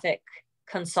traffic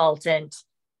consultant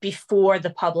before the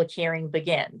public hearing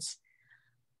begins.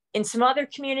 In some other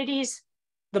communities,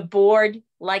 the board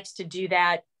likes to do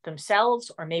that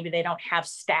themselves, or maybe they don't have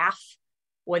staff,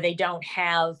 or they don't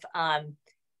have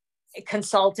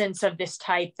consultants of this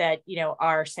type that, you know,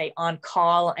 are, say, on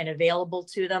call and available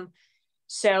to them.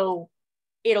 So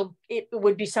it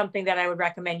would be something that I would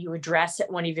recommend you address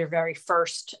at one of your very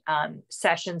first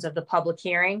sessions of the public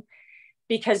hearing,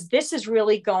 because this is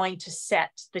really going to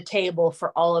set the table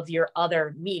for all of your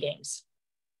other meetings.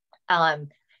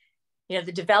 You know,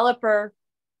 the developer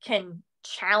can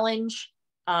challenge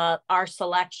our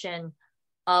selection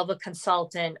of a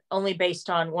consultant only based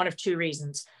on one of two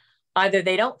reasons. Either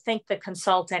they don't think the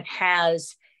consultant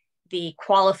has the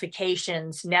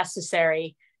qualifications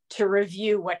necessary to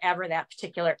review whatever that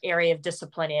particular area of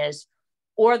discipline is,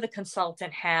 or the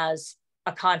consultant has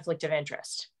a conflict of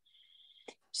interest.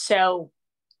 So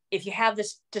if you have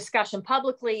this discussion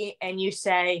publicly and you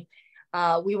say,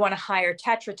 we want to hire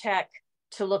Tetra Tech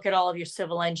to look at all of your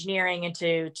civil engineering and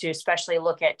to especially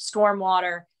look at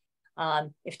stormwater.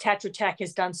 If Tetra Tech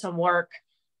has done some work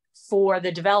for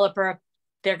the developer,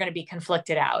 they're going to be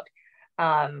conflicted out.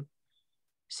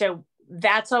 So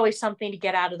that's always something to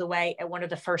get out of the way at one of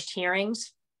the first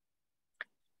hearings.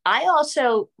 I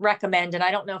also recommend, and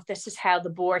I don't know if this is how the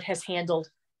board has handled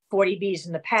 40Bs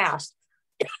in the past,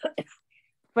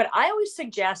 but I always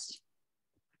suggest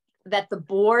that the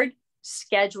board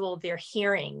schedule their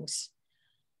hearings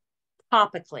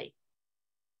topically.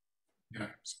 Yeah.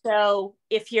 So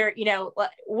if you're, you know,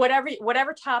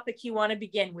 whatever topic you want to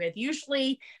begin with,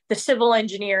 usually the civil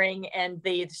engineering and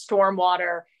the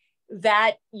stormwater,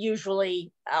 that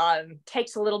usually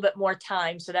takes a little bit more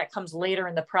time. So that comes later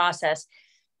in the process.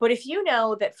 But if you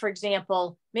know that, for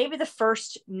example, maybe the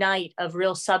first night of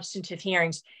real substantive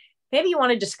hearings, maybe you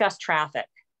want to discuss traffic.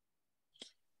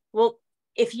 Well,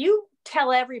 if you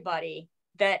tell everybody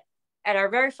that at our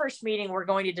very first meeting, we're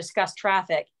going to discuss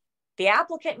traffic, the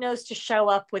applicant knows to show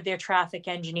up with their traffic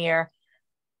engineer,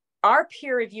 our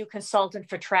peer review consultant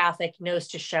for traffic knows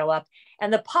to show up,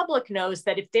 and the public knows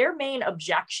that if their main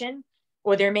objection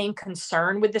or their main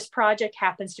concern with this project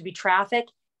happens to be traffic,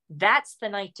 that's the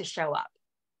night to show up.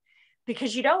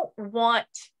 Because you don't want,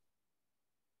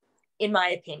 in my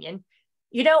opinion,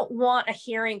 you don't want a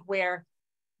hearing where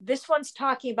this one's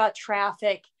talking about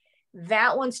traffic,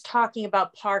 that one's talking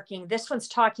about parking, this one's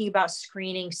talking about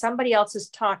screening, somebody else is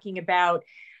talking about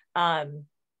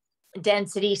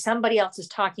density, somebody else is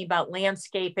talking about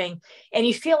landscaping, and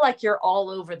you feel like you're all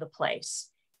over the place.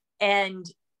 And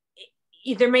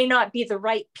there may not be the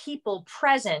right people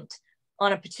present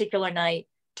on a particular night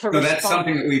to respond. That's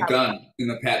something that we've done in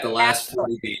the past, the last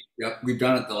 40B. Yep, we've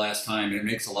done it the last time, and it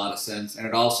makes a lot of sense. And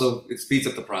it speeds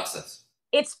up the process.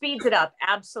 It speeds it up,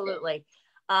 absolutely.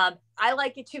 I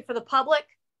like it too for the public,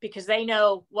 because they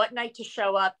know what night to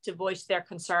show up to voice their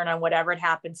concern on whatever it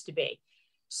happens to be.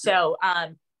 So,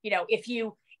 you know, if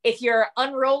you're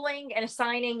unrolling and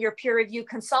assigning your peer review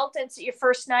consultants at your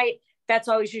first night, that's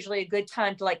always usually a good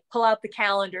time to like pull out the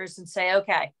calendars and say,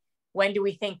 okay, when do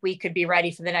we think we could be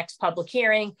ready for the next public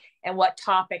hearing? And what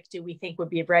topic do we think would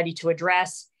be ready to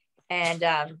address? And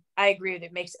I agree that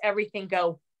it makes everything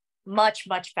go much,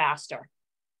 much faster.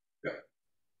 Yeah.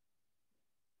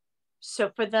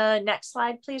 So for the next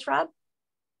slide, please, Rob.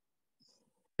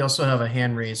 We also have a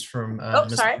hand raised from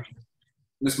sorry.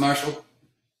 Ms. Marshall?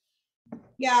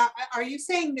 Yeah, are you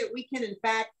saying that we can in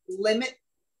fact limit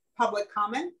public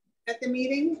comment at the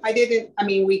meeting?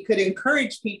 We could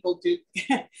encourage people to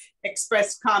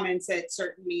express comments at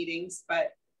certain meetings,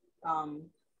 but can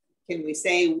we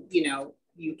say, you know,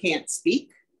 you can't speak?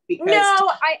 Because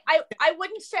no, I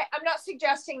wouldn't say, I'm not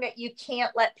suggesting that you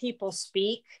can't let people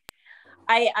speak.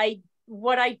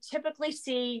 What I typically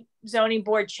see zoning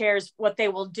board chairs, what they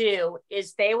will do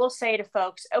is they will say to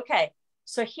folks, okay,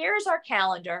 so here's our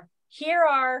calendar. Here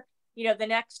are, you know, the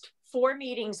next 4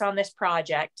 meetings on this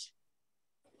project.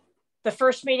 The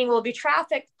first meeting will be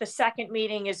traffic. The second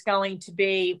meeting is going to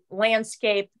be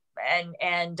landscape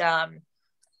and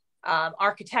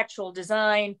architectural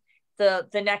design.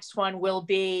 The next one will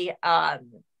be all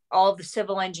of the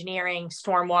civil engineering,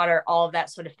 stormwater, all of that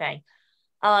sort of thing.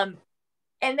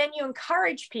 And then you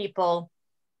encourage people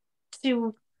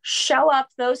to show up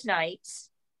those nights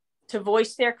to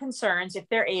voice their concerns if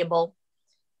they're able,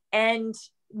 and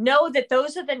know that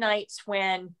those are the nights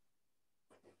when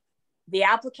The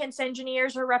applicant's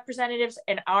engineers are representatives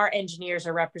and our engineers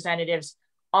are representatives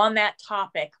on that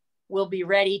topic. We'll be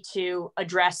ready to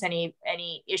address any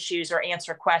issues or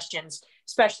answer questions,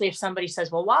 especially if somebody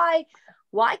says, well,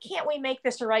 why can't we make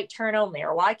this a right turn only?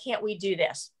 Or why can't we do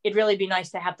this? It'd really be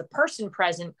nice to have the person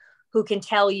present who can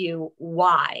tell you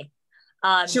why.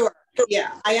 Sure.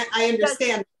 Yeah, I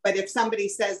understand. But if somebody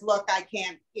says, look, I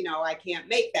can't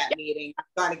make that meeting, I've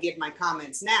got to give my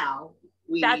comments now.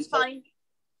 That's fine.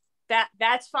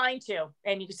 That's fine too.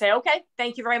 And you can say, okay,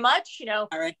 thank you very much. All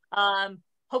right.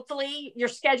 Hopefully your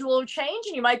schedule will change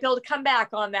and you might be able to come back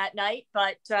on that night,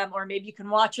 but, or maybe you can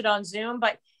watch it on Zoom,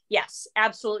 but yes,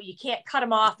 absolutely. You can't cut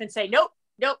them off and say, nope,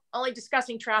 only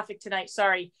discussing traffic tonight.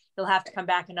 Sorry, you'll have to come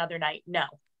back another night. No,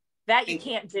 that you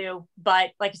can't do.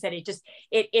 But like I said,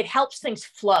 it helps things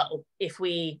flow if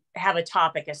we have a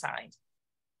topic assigned.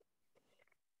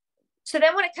 So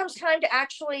then when it comes time to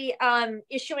actually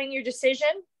issuing your decision,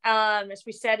 as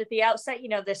we said at the outset,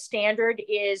 the standard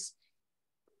is,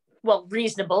 well,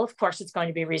 reasonable. Of course, it's going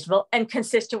to be reasonable and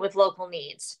consistent with local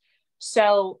needs.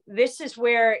 So this is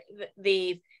where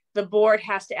the board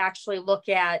has to actually look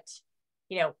at,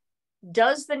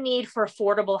 does the need for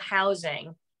affordable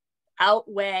housing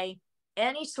outweigh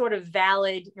any sort of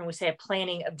valid, we say a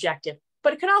planning objective,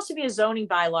 but it could also be a zoning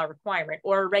bylaw requirement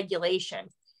or a regulation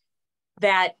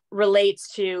that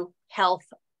relates to health,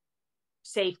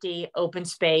 safety, open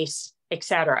space,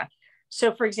 etc.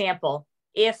 So for example,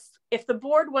 if the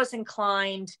board was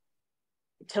inclined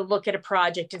to look at a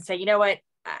project and say, you know what,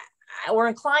 we're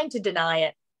inclined to deny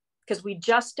it because we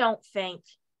just don't think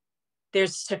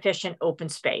there's sufficient open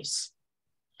space.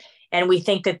 And we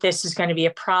think that this is going to be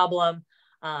a problem.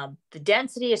 The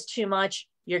density is too much.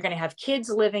 You're going to have kids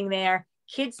living there.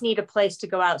 Kids need a place to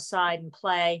go outside and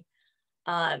play.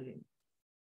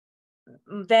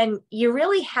 Then you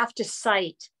really have to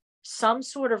cite some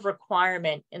sort of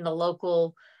requirement in the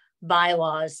local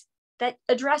bylaws that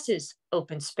addresses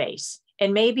open space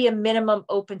and maybe a minimum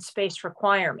open space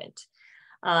requirement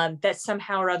that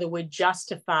somehow or other would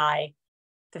justify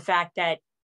the fact that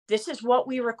this is what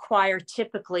we require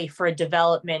typically for a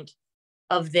development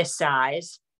of this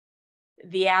size.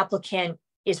 The applicant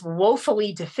is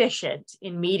woefully deficient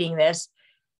in meeting this.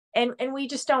 And we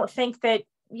just don't think that,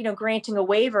 granting a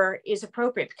waiver is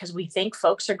appropriate because we think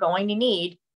folks are going to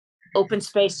need open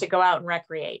space to go out and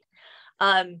recreate.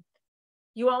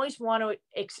 You always want to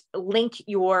link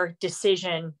your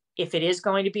decision, if it is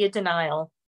going to be a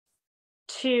denial,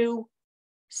 to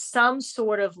some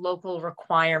sort of local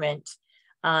requirement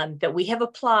that we have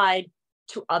applied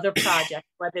to other projects,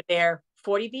 whether they're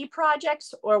 40B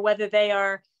projects or whether they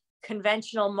are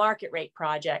conventional market rate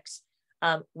projects.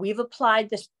 We've applied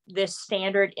this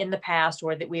standard in the past,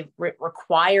 or that we've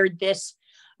required this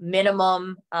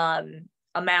minimum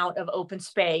amount of open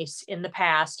space in the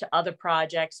past to other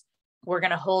projects. We're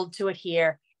going to hold to it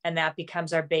here, and that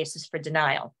becomes our basis for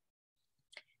denial.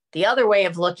 The other way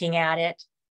of looking at it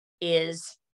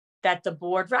is that the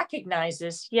board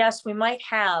recognizes, yes, we might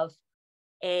have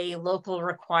a local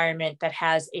requirement that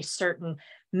has a certain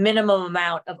minimum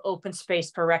amount of open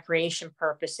space for recreation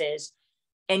purposes.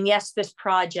 And yes, this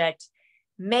project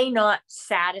may not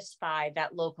satisfy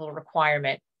that local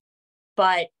requirement,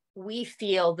 but we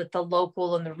feel that the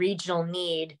local and the regional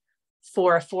need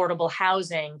for affordable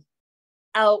housing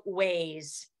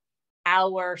outweighs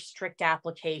our strict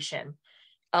application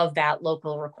of that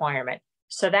local requirement.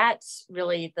 So that's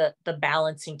really the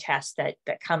balancing test that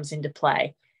comes into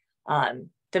play.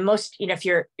 The most, if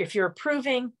you're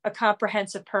approving a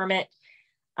comprehensive permit,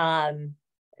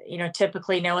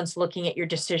 typically no one's looking at your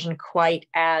decision quite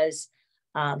as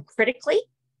critically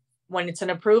when it's an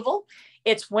approval.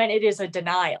 It's when it is a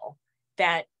denial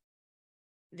that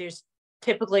there's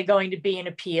typically going to be an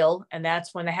appeal, and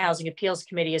that's when the Housing Appeals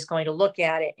Committee is going to look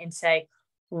at it and say,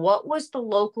 what was the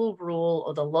local rule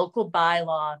or the local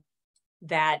bylaw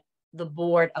that the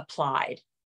board applied?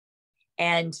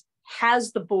 And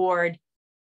has the board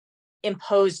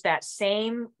imposed that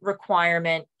same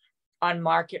requirement on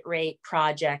market rate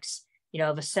projects,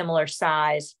 of a similar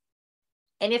size?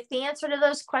 And if the answer to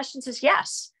those questions is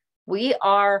yes, we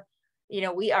are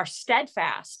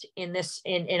steadfast in this,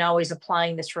 in always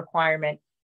applying this requirement,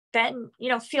 then,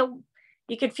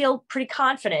 you could feel pretty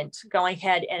confident going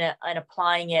ahead and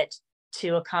applying it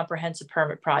to a comprehensive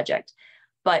permit project.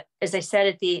 But as I said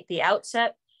at the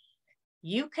outset,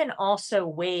 you can also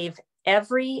waive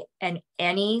every and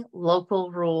any local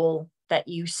rule that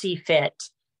you see fit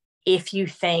if you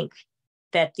think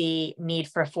that the need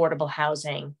for affordable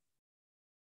housing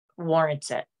warrants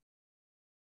it.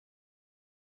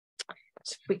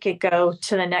 So if we could go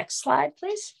to the next slide,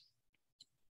 please.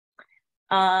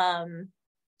 I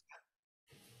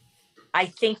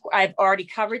think I've already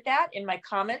covered that in my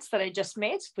comments that I just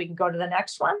made. So if we can go to the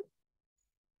next one.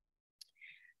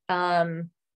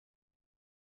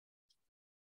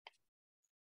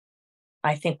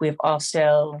 I think we've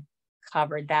also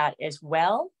covered that as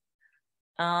well.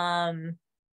 So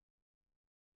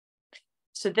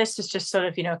this is just sort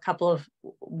of, a couple of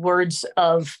words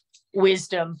of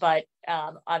wisdom, but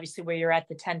obviously where you're at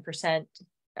the 10%,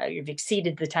 you've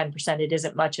exceeded the 10%, it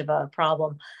isn't much of a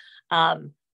problem.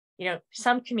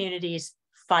 Some communities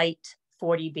fight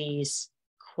 40Bs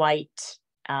quite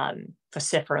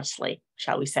vociferously,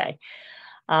 shall we say.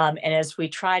 And as we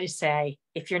try to say,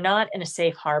 if you're not in a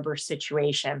safe harbor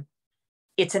situation,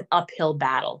 it's an uphill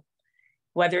battle.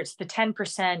 Whether it's the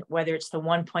 10%, whether it's the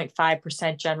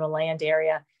 1.5% general land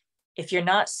area, if you're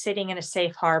not sitting in a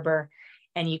safe harbor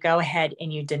and you go ahead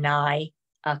and you deny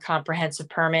a comprehensive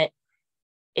permit,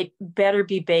 it better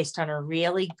be based on a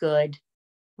really good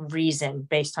reason,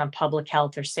 based on public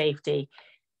health or safety,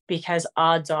 because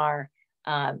odds are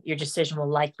your decision will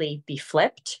likely be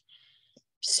flipped.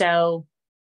 So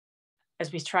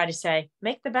as we try to say,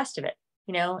 make the best of it,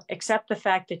 accept the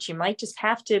fact that you might just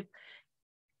have to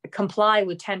comply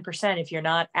with 10% if you're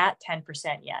not at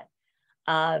 10% yet,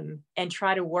 and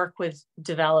try to work with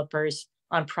developers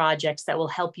on projects that will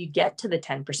help you get to the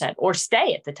 10% or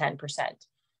stay at the 10%,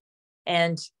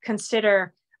 and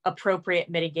consider appropriate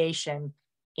mitigation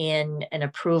in an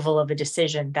approval of a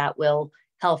decision that will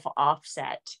help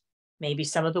offset maybe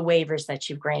some of the waivers that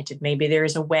you've granted. Maybe there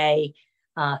is a way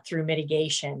through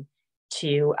mitigation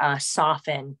to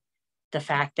soften the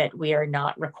fact that we are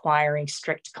not requiring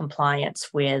strict compliance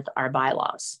with our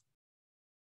bylaws.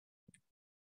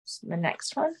 So the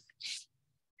next one.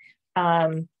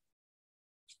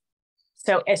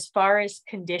 So as far as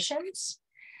conditions,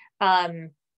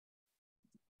 first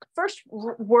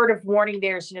word of warning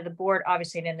there is, the board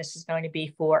obviously, and this is going to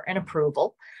be for an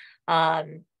approval.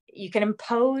 You can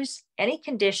impose any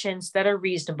conditions that are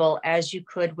reasonable as you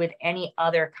could with any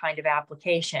other kind of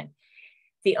application.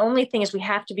 The only thing is we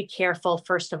have to be careful,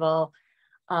 first of all,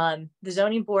 the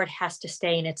zoning board has to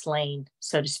stay in its lane,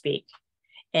 so to speak.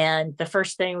 And the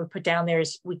first thing we put down there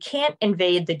is we can't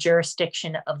invade the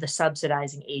jurisdiction of the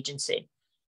subsidizing agency.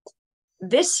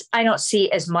 This I don't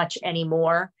see as much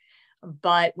anymore,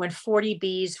 but when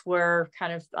 40Bs were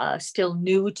kind of still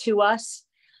new to us,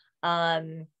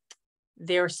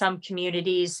 there are some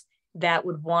communities that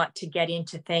would want to get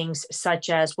into things such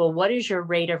as, well, what is your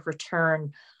rate of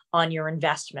return on your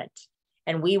investment?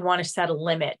 And we want to set a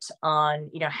limit on,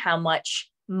 how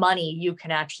much money you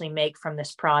can actually make from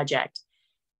this project.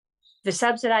 The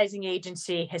subsidizing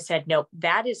agency has said, no,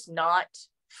 that is not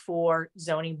for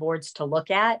zoning boards to look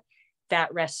at.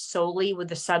 That rests solely with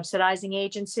the subsidizing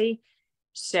agency.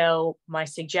 So my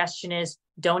suggestion is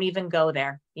don't even go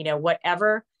there.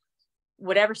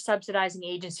 Whatever subsidizing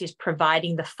agency is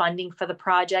providing the funding for the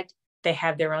project, they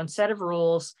have their own set of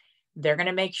rules. They're going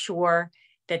to make sure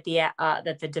that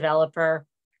the developer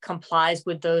complies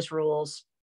with those rules.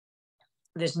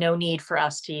 There's no need for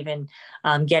us to even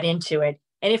get into it.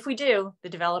 And if we do, the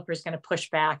developer is going to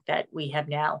push back that we have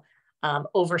now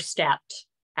overstepped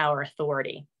our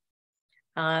authority.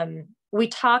 We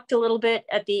talked a little bit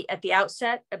at the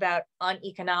outset about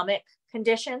uneconomic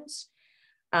conditions,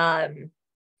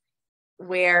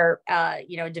 where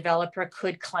a developer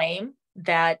could claim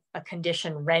that a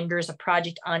condition renders a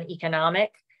project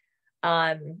uneconomic.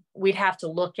 We'd have to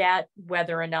look at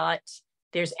whether or not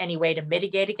there's any way to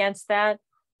mitigate against that,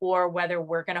 or whether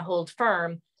we're going to hold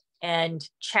firm and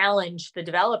challenge the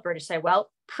developer to say, well,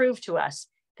 prove to us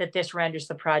that this renders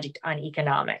the project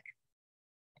uneconomic.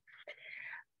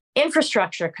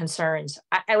 Infrastructure concerns.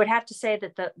 I would have to say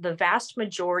that the vast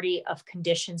majority of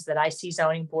conditions that I see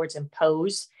zoning boards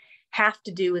impose have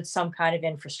to do with some kind of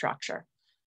infrastructure,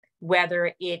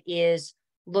 whether it is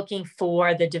looking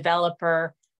for the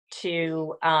developer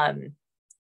to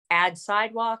add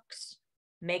sidewalks,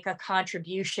 make a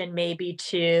contribution maybe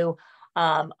to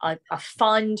a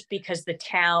fund because the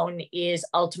town is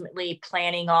ultimately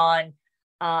planning on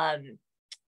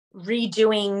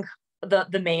redoing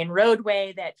the main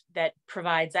roadway that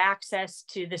provides access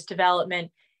to this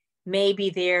development. Maybe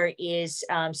there is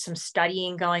some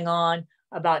studying going on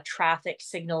about traffic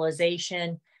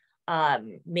signalization.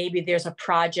 Maybe there's a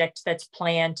project that's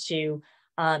planned to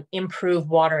improve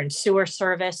water and sewer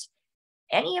service.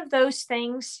 Any of those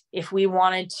things, if we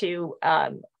wanted to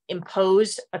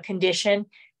impose a condition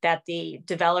that the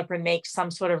developer makes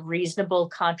some sort of reasonable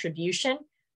contribution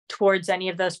towards any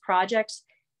of those projects,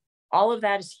 all of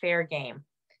that is fair game.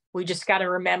 We just got to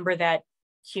remember that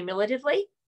cumulatively,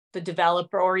 the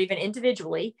developer, or even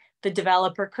individually, the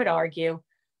developer could argue,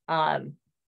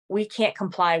 we can't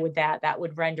comply with that. That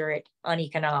would render it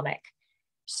uneconomic.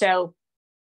 So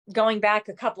going back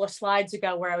a couple of slides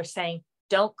ago where I was saying,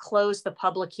 don't close the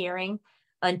public hearing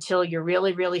until you're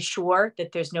really, really sure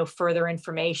that there's no further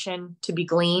information to be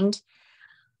gleaned.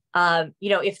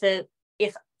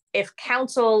 If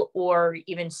council or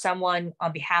even someone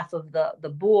on behalf of the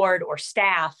board or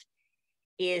staff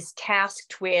is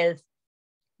tasked with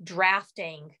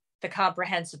drafting the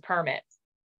comprehensive permit,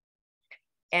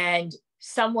 and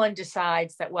someone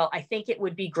decides that, well, I think it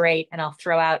would be great, and I'll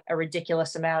throw out a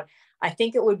ridiculous amount, I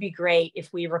think it would be great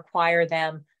if we require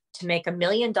them to make $1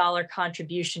 million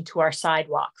contribution to our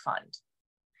sidewalk fund.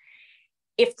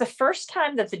 If the first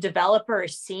time that the developer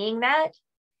is seeing that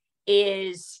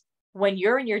is when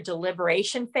you're in your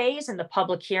deliberation phase and the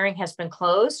public hearing has been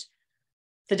closed,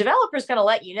 the developer is going to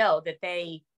let you know that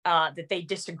they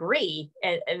disagree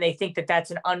and they think that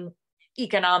that's an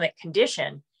uneconomic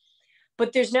condition.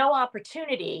 But there's no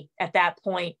opportunity at that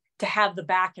point to have the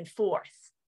back and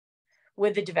forth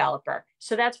with the developer.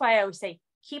 So that's why I would say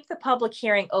keep the public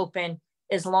hearing open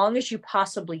as long as you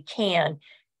possibly can,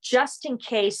 just in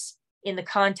case, in the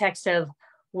context of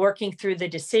working through the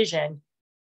decision,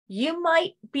 you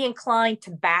might be inclined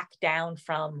to back down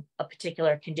from a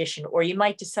particular condition, or you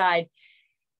might decide,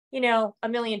 $1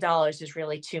 million is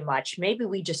really too much. Maybe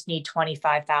we just need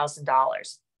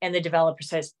 $25,000. And the developer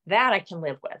says, that I can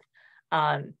live with.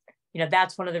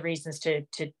 That's one of the reasons to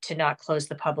not close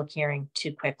the public hearing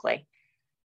too quickly.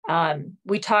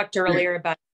 We talked earlier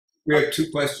about. We have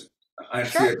two questions. I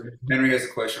see Sure. it. Henry has a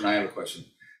question. I have a question.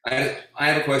 I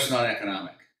have a question on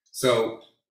economic. So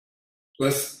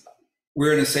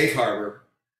we're in a safe harbor.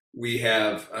 We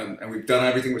have, and we've done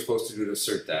everything we're supposed to do to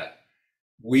assert that.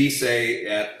 We say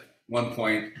at one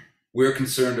point, we're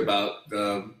concerned about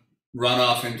the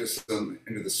runoff into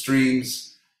the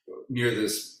streams near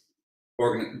this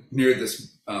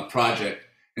project.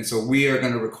 And so we are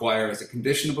going to require, as a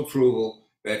condition of approval,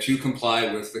 that you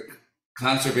comply with the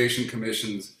Conservation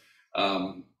Commission's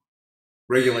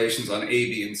regulations on A,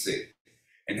 B, and C.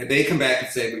 And they come back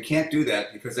and say, we can't do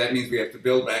that because that means we have to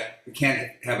build back, we can't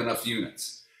have enough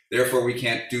units. Therefore, we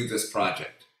can't do this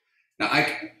project. Now,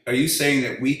 are you saying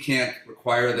that we can't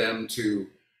require them to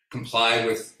comply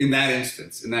with, in that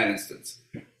instance,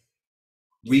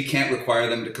 we can't require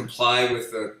them to comply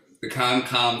with the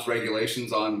CONCOM's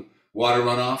regulations on water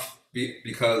runoff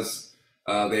because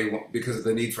of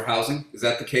the need for housing? Is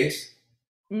that the case?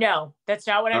 No, that's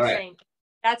not what I'm right. saying.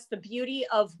 That's the beauty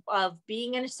of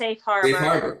being in a safe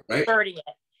harbor, right? Converting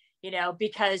it,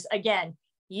 because again,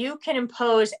 you can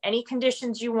impose any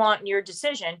conditions you want in your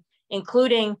decision,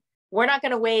 including we're not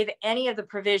going to waive any of the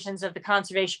provisions of the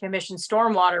Conservation Commission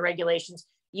stormwater regulations.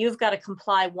 You've got to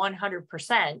comply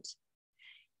 100%.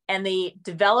 And the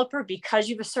developer, because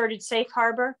you've asserted safe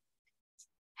harbor,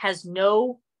 has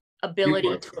no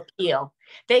ability to appeal.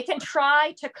 They can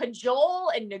try to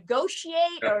cajole and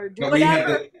negotiate or do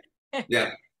whatever.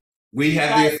 We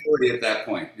have the authority at that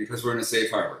point because we're in a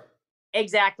safe harbor.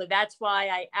 Exactly. That's why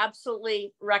I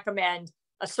absolutely recommend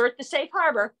assert the safe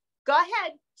harbor. Go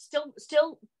ahead,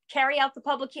 still carry out the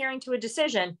public hearing to a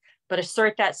decision, but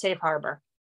assert that safe harbor.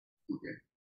 Okay.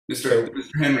 Mr.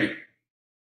 Henry.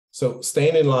 So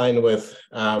staying in line with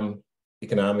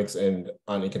economics and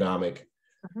uneconomic,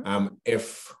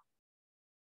 if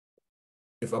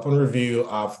upon review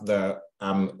of the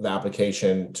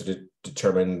application to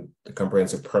determine the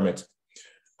comprehensive permit,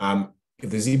 if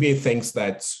the ZBA thinks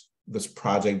that this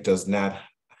project does not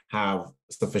have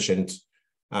sufficient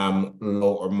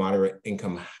low or moderate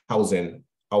income housing,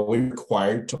 are we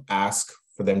required to ask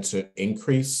for them to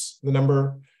increase the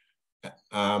number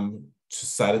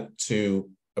to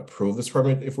approve this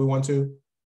permit if we want to?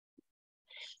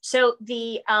 So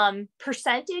the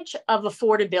percentage of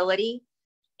affordability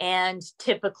and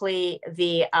typically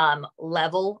the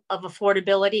level of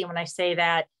affordability, and when I say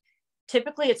that,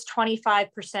 typically it's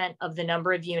 25% of the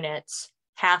number of units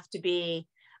have to be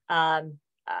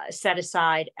set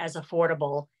aside as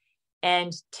affordable.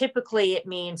 And typically it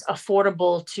means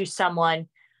affordable to someone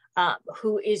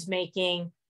who is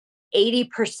making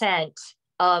 80%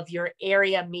 of your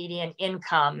area median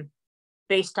income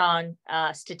based on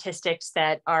statistics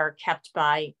that are kept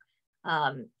by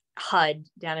HUD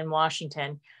down in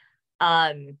Washington.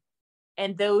 And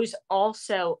those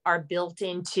also are built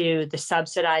into the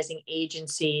subsidizing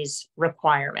agency's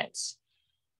requirements.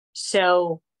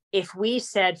 So if we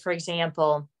said, for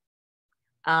example,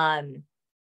 I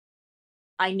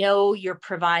know you're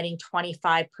providing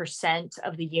 25%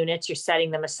 of the units, you're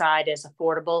setting them aside as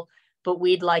affordable, but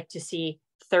we'd like to see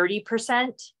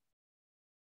 30%.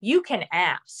 you can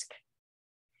ask.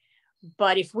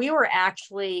 But if we were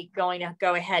actually going to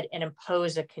go ahead and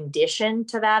impose a condition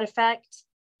to that effect,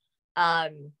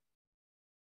 I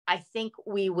think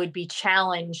we would be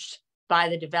challenged by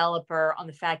the developer on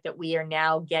the fact that we are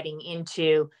now getting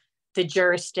into the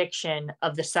jurisdiction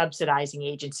of the subsidizing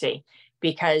agency.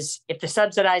 Because if the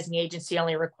subsidizing agency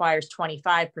only requires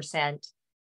 25%,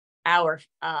 our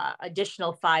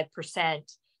additional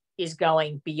 5% is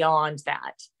going beyond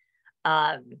that.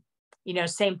 You know,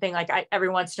 same thing, like every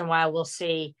once in a while we'll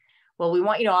see, well, we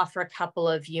want you to offer a couple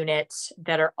of units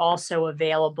that are also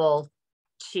available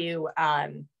to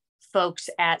folks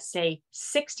at, say,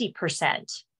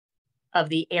 60% of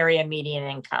the area median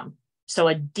income. So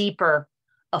a deeper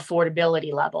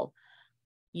affordability level.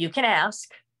 You can ask,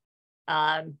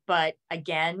 but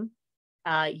again,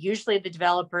 usually the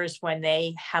developers, when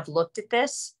they have looked at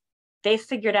this, they've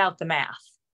figured out the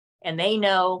math, and they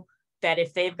know that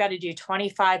if they've got to do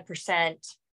 25%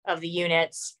 of the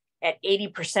units at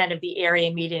 80% of the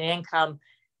area median income,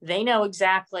 they know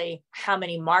exactly how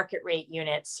many market rate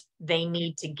units they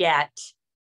need to get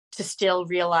to still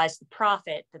realize the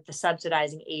profit that the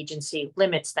subsidizing agency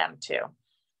limits them to.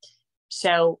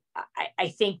 So I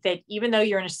think that even though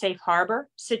you're in a safe harbor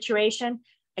situation,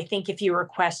 I think if you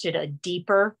requested a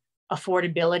deeper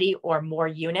affordability or more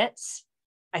units,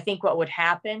 I think what would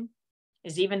happen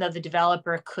is, even though the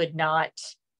developer could not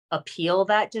appeal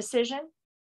that decision,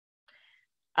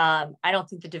 I don't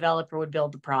think the developer would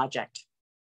build the project.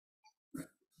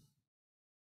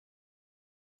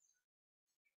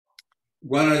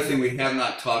 One other thing we have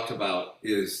not talked about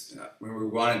is, when we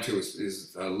wanted to,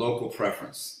 is local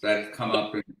preference. That had come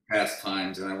up in past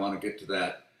times, and I want to get to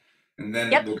that. And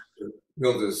then we'll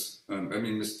Hilda's,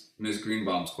 Ms.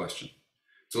 Greenbaum's question.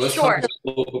 So let's talk about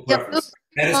local preference.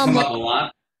 That has come up a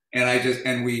lot, and I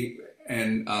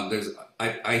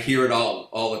hear it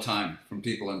all the time from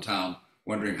people in town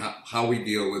wondering how we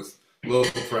deal with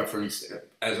local preference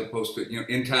as opposed to,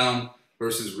 in town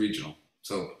versus regional.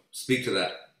 So speak to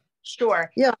that. Sure.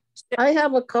 Yeah, I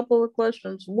have a couple of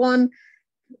questions. One,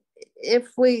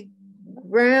 if we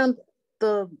grant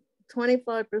the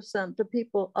 25% to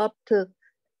people up to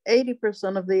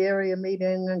 80% of the area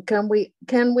median, and can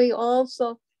we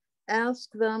also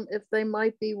ask them if they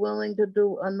might be willing to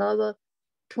do another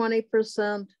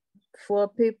 20% for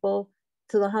people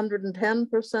to the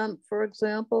 110%, for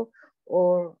example?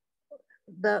 Or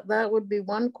that would be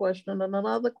one question. And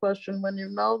another question, when you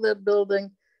know they're building,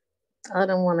 I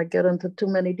don't want to get into too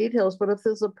many details, but if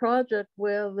there's a project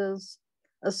where there's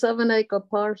a 7-acre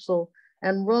parcel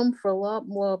and room for a lot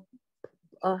more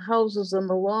houses in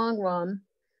the long run,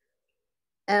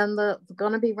 and they're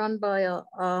going to be run by a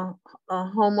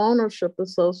home ownership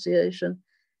association,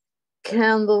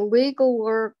 can the legal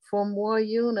work for more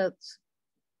units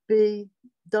be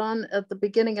done at the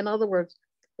beginning? In other words,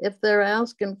 if they're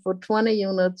asking for 20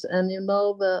 units and you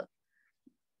know that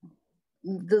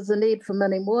there's a need for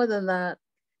many more than that,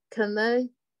 can they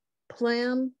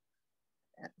plan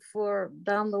for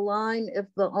down the line if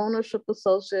the ownership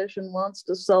association wants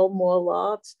to sell more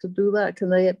lots to do that?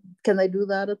 Can they do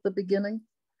that at the beginning?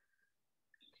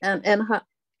 And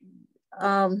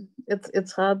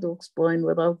it's hard to explain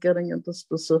without getting into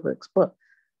specifics, but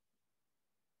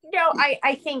no,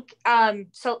 I think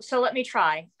so let me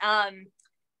try.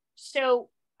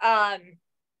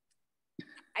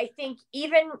 I think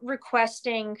even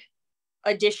requesting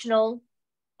additional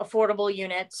affordable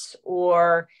units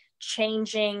or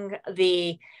changing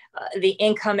the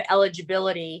income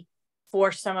eligibility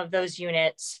for some of those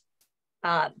units,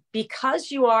 because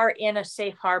you are in a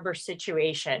safe harbor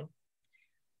situation,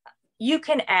 you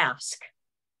can ask.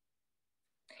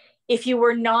 If you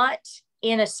were not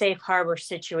in a safe harbor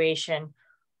situation,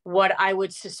 what I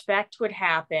would suspect would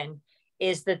happen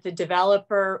is that the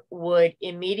developer would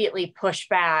immediately push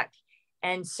back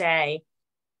and say,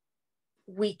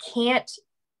 we can't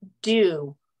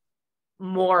do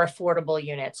more affordable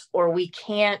units, or we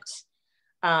can't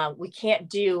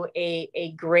do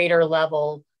a greater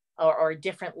level or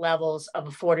different levels of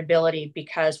affordability,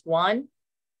 because one,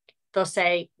 they'll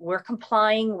say we're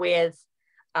complying with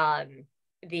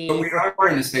But we are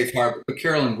in a safe harbor. But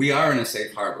Carolyn, we are in a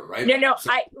safe harbor, right? No,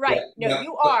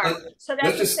 you are. So that's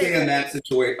let's just stay in that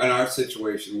situation. In our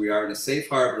situation, we are in a safe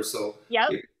harbor. So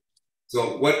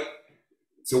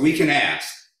So we can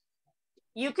ask.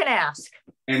 You can ask.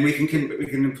 And we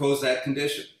can impose that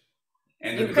condition.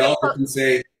 And the developer can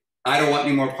say, I don't want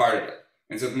any more part of it.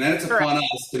 And so then it's upon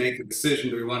us to make the decision: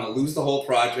 do we want to lose the whole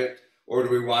project, or do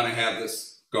we want to have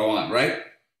this go on? Right.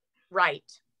 Right.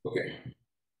 Okay.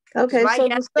 Okay, so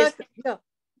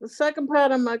the second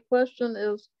part of my question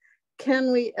is,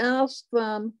 can we ask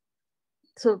them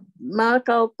to mark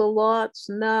out the lots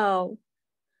now?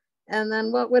 And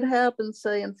then what would happen,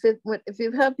 say, if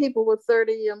you have people with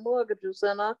 30-year mortgages,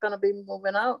 they're not going to be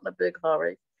moving out in a big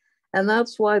hurry. And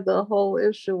that's why the whole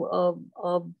issue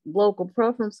of local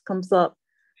preference comes up.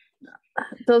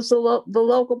 Does the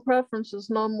local preference is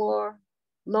no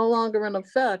longer in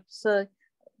effect, say,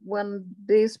 when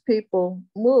these people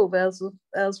move, as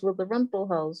with the rental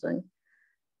housing?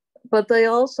 But they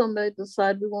also may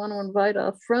decide we want to invite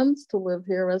our friends to live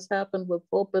here, as happened with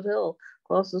Pulpit Hill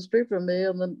across the street from me,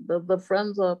 and the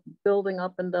friends are building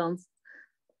up and down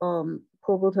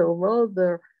Pulpit Hill Road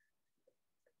there.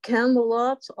 Can the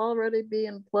lots already be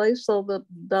in place so that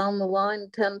down the line,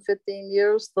 10, 15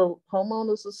 years, the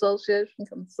homeowners association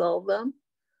can sell them?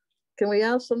 Can we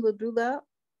ask them to do that?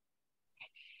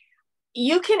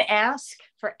 You can ask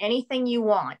for anything you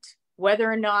want.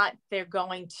 Whether or not they're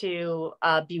going to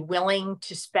be willing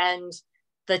to spend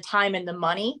the time and the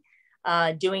money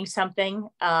doing something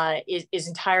is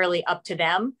entirely up to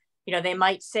them. You know, they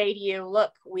might say to you,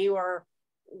 look,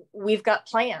 we've got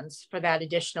plans for that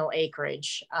additional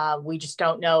acreage. We just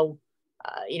don't know,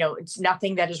 you know, it's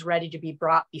nothing that is ready to be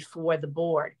brought before the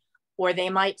board. Or they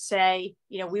might say,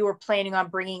 you know, we were planning on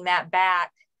bringing that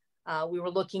back. We were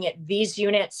looking at these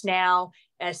units now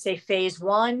as, say, phase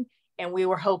 1, and we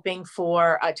were hoping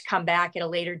for to come back at a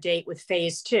later date with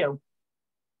phase 2.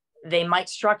 They might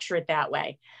structure it that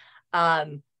way.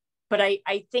 But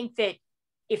I think that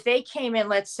if they came in,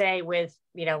 let's say, with,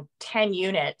 you know, 10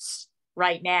 units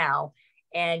right now,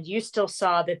 and you still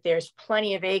saw that there's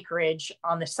plenty of acreage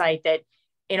on the site, that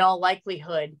in all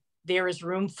likelihood, there is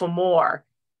room for more.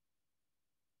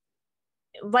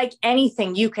 Like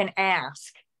anything, you can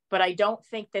ask, but I don't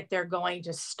think that they're going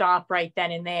to stop right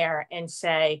then and there and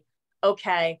say,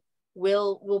 okay,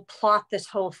 we'll plot this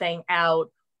whole thing out,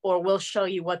 or we'll show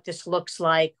you what this looks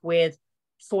like with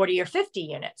 40 or 50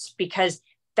 units, because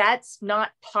that's not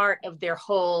part of their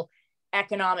whole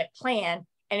economic plan.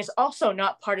 And it's also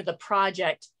not part of the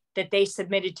project that they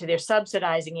submitted to their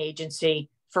subsidizing agency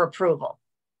for approval.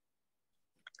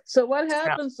 So what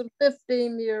happens in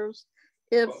 15 years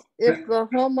if the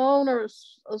homeowners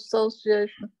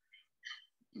association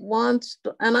wants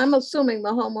to, and I'm assuming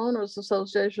the homeowners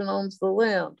association owns the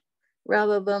land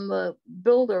rather than the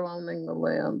builder owning the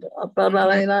land. But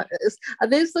I mean, are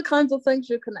these the kinds of things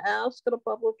you can ask at a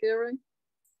public hearing?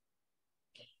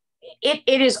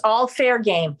 It is all fair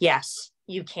game. Yes,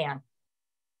 you can.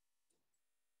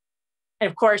 And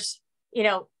of course, you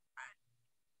know,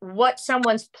 what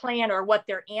someone's plan or what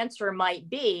their answer might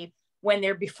be when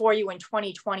they're before you in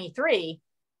 2023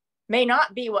 may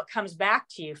not be what comes back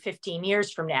to you 15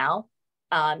 years from now.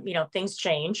 You know, things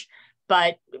change,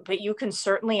 but you can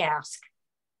certainly ask.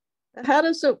 How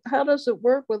does it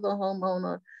work with a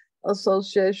homeowner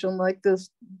association like this?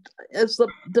 Is the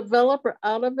developer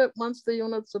out of it once the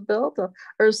units are built, or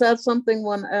is that something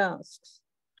one asks?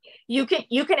 You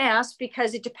can ask,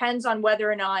 because it depends on whether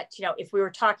or not, you know, if we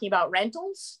were talking about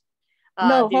rentals.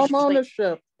 No, home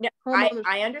ownership. No,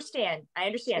 I understand,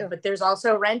 yeah. But there's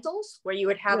also rentals where you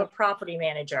would have a property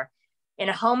manager. In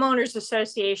a homeowners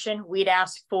association, we'd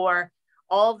ask for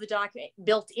all of the document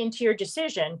built into your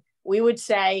decision. We would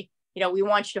say, you know, we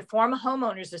want you to form a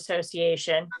homeowners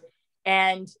association,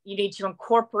 and you need to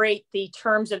incorporate the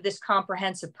terms of this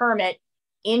comprehensive permit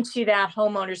into that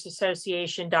homeowners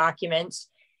association documents.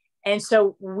 And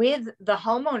so with the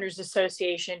homeowners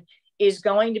association is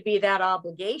going to be that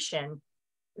obligation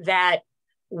that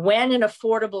when an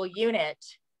affordable unit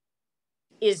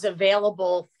is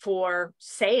available for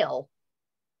sale,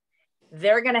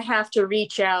 they're going to have to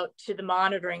reach out to the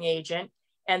monitoring agent,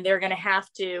 and they're going to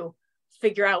have to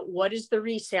figure out what is the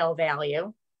resale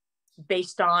value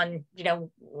based on, you know,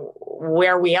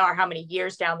 where we are, how many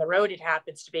years down the road it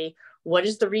happens to be, what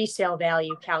is the resale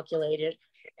value calculated?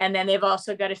 And then they've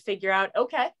also got to figure out,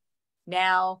 okay,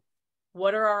 now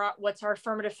what's our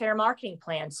affirmative fair marketing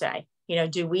plan say? You know,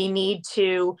 do we need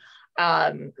to,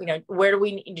 you know, do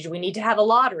we need to have a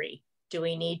lottery? Do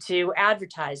we need to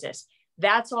advertise this?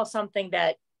 That's all something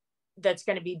that's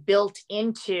going to be built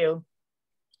into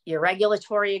your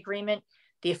regulatory agreement,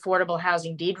 the affordable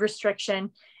housing deed restriction,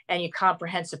 and your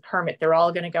comprehensive permit. They're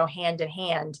all going to go hand in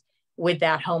hand with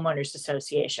that homeowners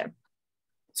association.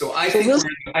 So I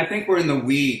think we're in the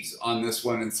weeds on this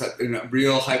one, in a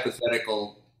real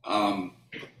hypothetical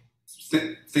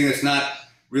thing that's not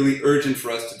really urgent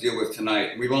for us to deal with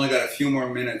tonight. We've only got a few more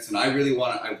minutes, and I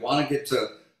want to get to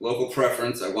local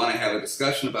preference. I want to have a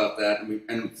discussion about that,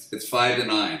 and it's 5 to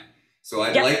 9. So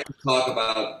I'd like to talk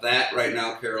about that right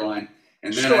now, Caroline,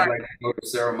 and then I'd like to go to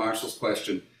Sarah Marshall's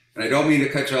question. And I don't mean to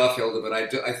cut you off, Hilda, but I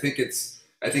think it's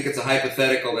a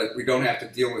hypothetical that we don't have to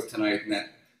deal with tonight, and that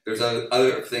there's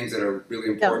other things that are really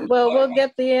Yeah, important. well, we'll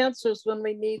get the answers when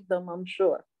we need them, I'm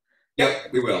sure.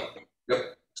 Yep, we will.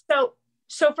 Yep.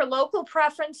 So for local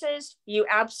preferences, you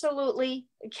absolutely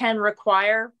can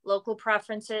require local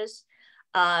preferences.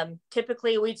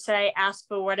 Typically, we'd say ask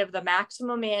for whatever the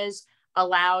maximum is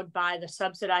allowed by the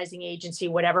subsidizing agency,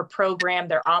 whatever program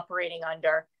they're operating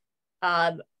under.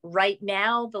 Right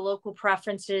now, the local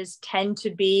preferences tend to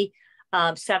be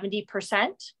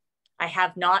 70%. I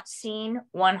have not seen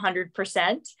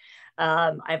 100%.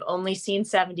 I've only seen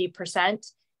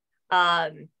 70%.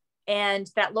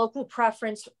 And that local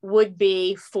preference would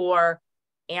be for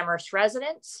Amherst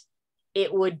residents.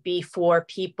 It would be for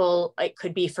people, it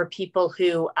could be for people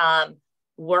who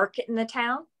work in the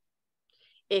town.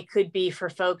 It could be for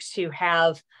folks who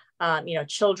have,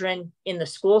 children in the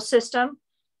school system.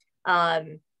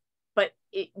 But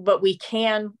we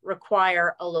can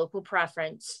require a local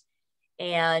preference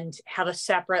and have a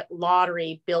separate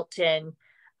lottery built in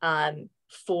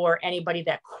for anybody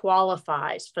that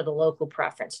qualifies for the local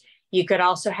preference. You could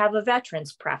also have a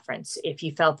veterans preference if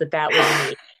you felt that that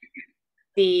was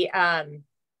needed.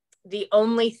 The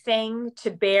only thing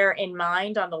to bear in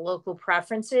mind on the local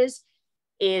preferences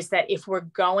is that if we're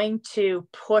going to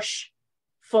push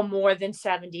for more than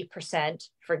 70%,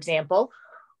 for example,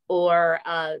 or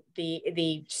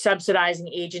the subsidizing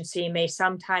agency may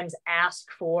sometimes ask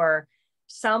for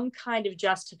some kind of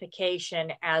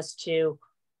justification as to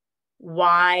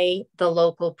why the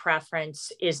local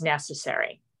preference is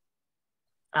necessary.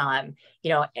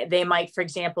 They might, for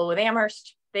example, with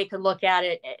Amherst, they could look at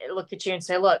it, look at you and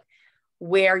say, look,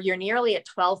 where you're nearly at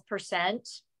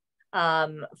 12%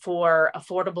 for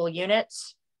affordable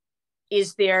units,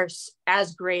 is there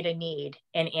as great a need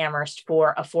in Amherst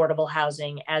for affordable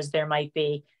housing as there might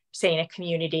be, say, in a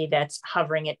community that's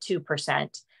hovering at 2%.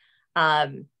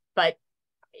 But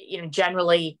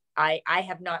generally, I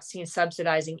have not seen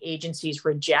subsidizing agencies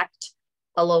reject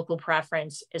a local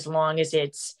preference as long as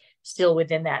it's still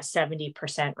within that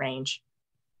 70% range.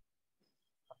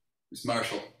 Ms.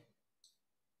 Marshall.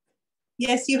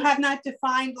 Yes, you have not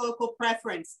defined local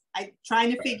preference. I'm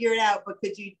trying to figure it out, but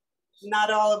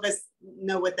not all of us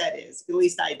know what that is, at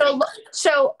least I don't.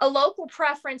 So a local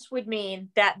preference would mean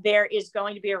that there is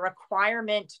going to be a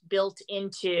requirement built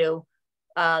into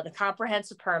the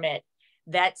comprehensive permit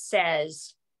that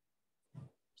says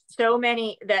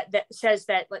that says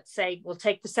that, let's say, we'll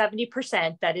take the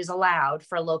 70% that is allowed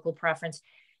for a local preference.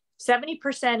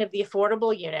 70% of the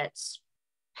affordable units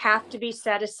have to be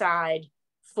set aside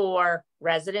for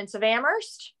residents of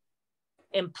Amherst,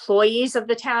 employees of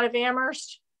the town of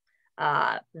Amherst,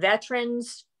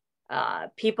 veterans,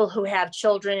 people who have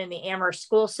children in the Amherst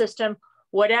school system,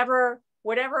 whatever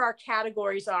our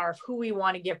categories are of who we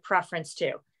want to give preference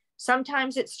to.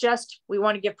 Sometimes it's just we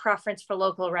want to give preference for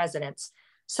local residents.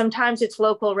 Sometimes it's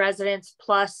local residents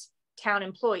plus town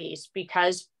employees,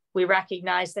 because we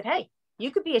recognize that, hey, you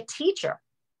could be a teacher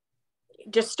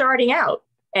just starting out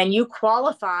and you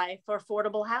qualify for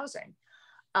affordable housing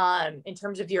in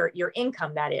terms of your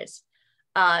income, that is.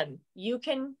 You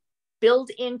can build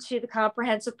into the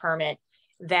comprehensive permit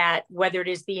that whether it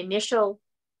is the initial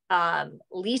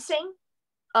leasing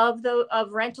of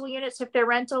rental units, if they're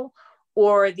rental,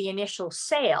 or the initial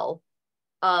sale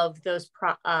of those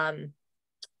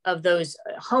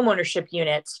homeownership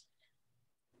units,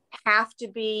 have to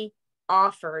be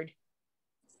offered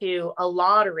to a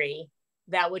lottery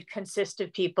that would consist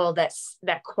of people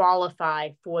that qualify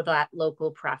for that local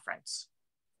preference.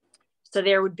 So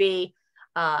there would be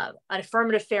an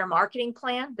affirmative fair marketing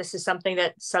plan. This is something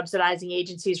that subsidizing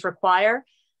agencies require,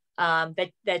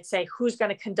 that say who's going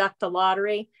to conduct the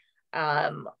lottery,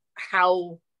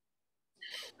 how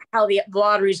the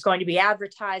lottery is going to be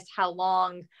advertised, how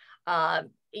long a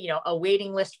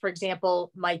waiting list, for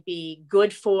example, might be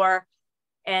good for.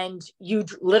 And you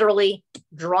literally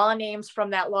draw names from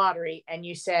that lottery and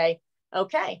you say,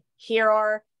 okay,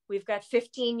 we've got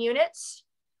 15 units.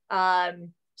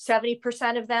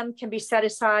 70% of them can be set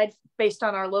aside based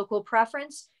on our local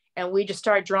preference. And we just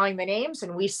start drawing the names,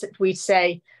 and we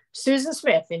say Susan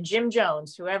Smith and Jim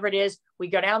Jones, whoever it is, we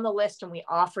go down the list and we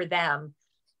offer them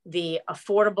the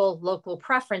affordable local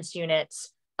preference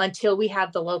units until we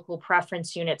have the local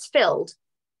preference units filled.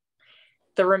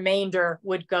 The remainder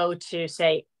would go to,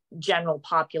 say, general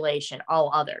population,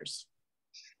 all others.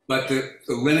 But the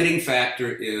limiting factor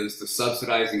is the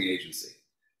subsidizing agency.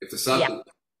 If the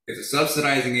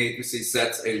subsidizing agency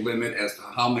sets a limit as to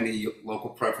how many local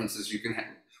preferences you can have,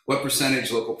 what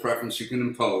percentage local preference you can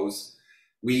impose,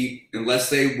 unless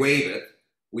they waive it,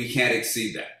 we can't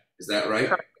exceed that. Is that right?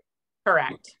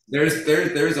 Correct.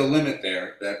 There's a limit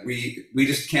there that we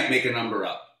just can't make a number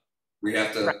up. We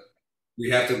have to Right. we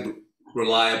have to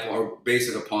rely upon or base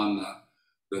it upon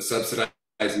the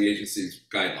subsidizing agency's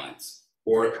guidelines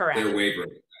or Correct. their waiver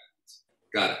guidelines.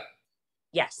 Got it.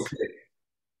 Yes. Okay.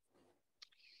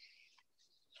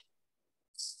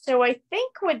 So I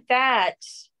think with that,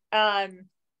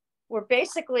 we're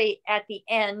basically at the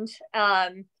end.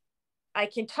 I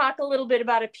can talk a little bit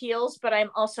about appeals, but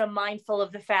I'm also mindful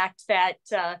of the fact that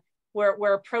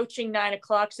we're approaching 9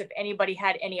 o'clock. So if anybody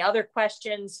had any other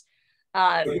questions.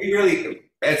 We really,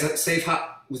 as a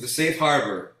with the safe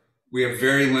harbor, we have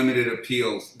very limited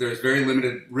appeals. There's very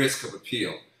limited risk of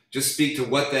appeal. Just speak to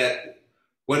what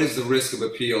is the risk of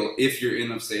appeal if you're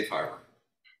in a safe harbor?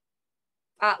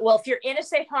 Well, if you're in a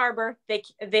safe harbor,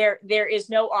 there is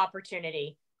no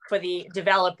opportunity for the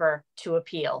developer to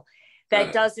appeal.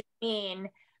 That doesn't mean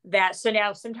that, so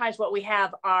now sometimes what we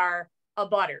have are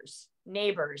abutters,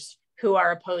 neighbors who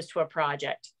are opposed to a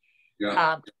project.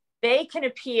 Yeah. They can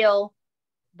appeal,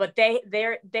 but they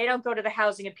don't go to the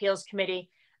Housing Appeals Committee.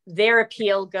 Their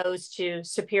appeal goes to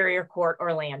Superior Court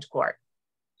or Land Court.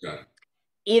 Yeah.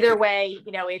 Either way,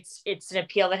 you know, it's an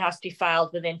appeal that has to be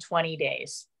filed within 20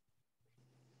 days.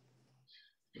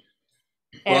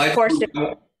 And Well, of course,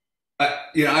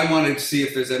 I wanted to see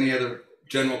if there's any other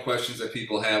general questions that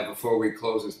people have before we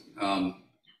close this.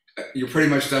 You're pretty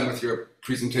much done with your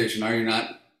presentation, are you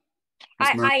not?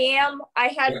 I am. I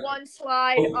had one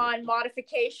slide Oh. on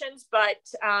modifications, but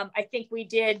I think we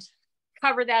did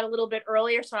cover that a little bit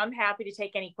earlier, so I'm happy to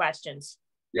take any questions.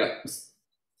 Yeah.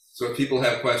 So if people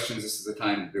have questions, this is the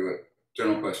time to do it.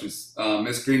 General questions.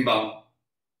 Ms. Greenbaum.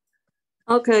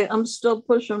 Okay, I'm still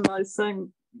pushing my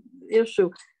same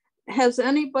issue. Has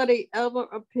anybody ever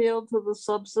appealed to the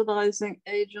subsidizing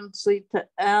agency to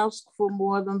ask for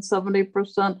more than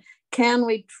 70%? Can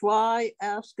we try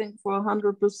asking for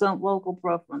 100% local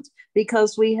preference?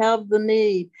 Because we have the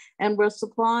need and we're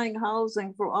supplying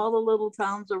housing for all the little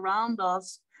towns around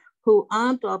us who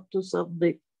aren't up to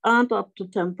 70, aren't up to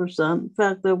 10%. In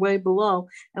fact, they're way below.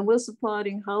 And we're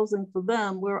supplying housing for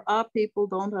them where our people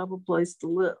don't have a place to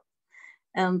live.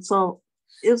 And so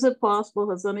is it possible?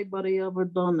 Has anybody ever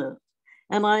done it?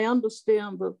 And I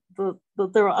understand that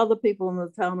there are other people in the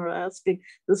town who are asking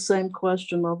the same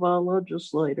question of our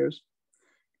legislators,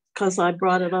 because I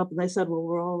brought it up and they said, well,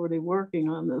 we're already working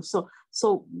on this.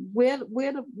 So where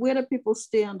do people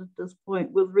stand at this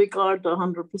point with regard to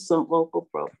 100% local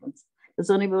preference? Does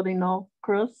anybody know,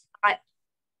 Chris?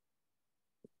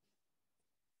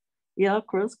 Yeah,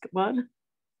 Chris, what?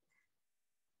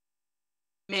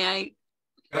 May I?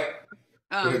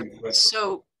 Go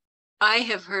So I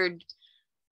have heard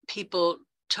people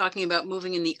talking about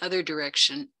moving in the other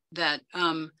direction, that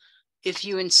if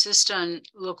you insist on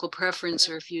local preference,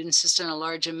 or if you insist on a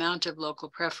large amount of local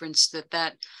preference,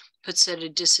 that puts at a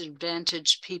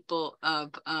disadvantage people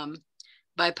of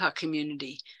BIPOC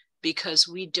community, because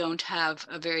we don't have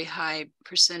a very high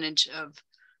percentage of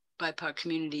BIPOC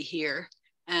community here.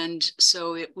 And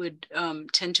so it would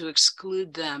tend to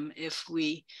exclude them if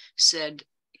we said,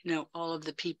 you know, all of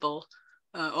the people,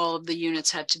 all of the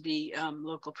units had to be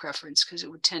local preference, because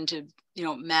it would tend to, you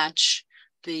know, match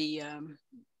the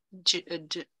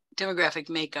demographic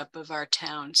makeup of our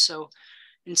town. So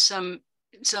in some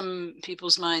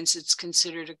people's minds, it's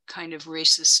considered a kind of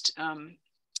racist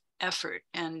effort.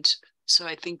 And so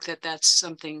I think that that's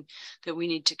something that we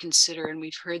need to consider. And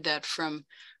we've heard that from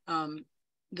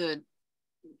the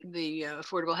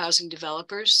affordable housing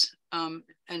developers, and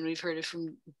we've heard it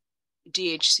from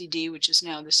DHCD, which is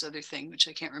now this other thing, which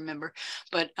I can't remember.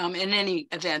 But in any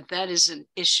event, that is an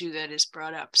issue that is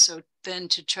brought up. So then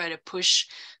to try to push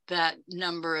that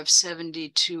number of 70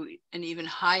 to an even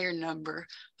higher number,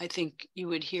 I think you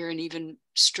would hear an even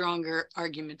stronger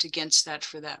argument against that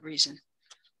for that reason.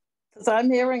 Because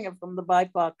I'm hearing it from the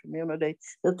BIPOC community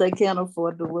that they can't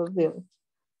afford to live here.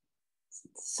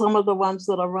 Some of the ones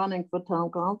that are running for town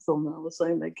council now are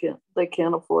saying they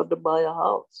can't afford to buy a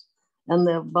house, and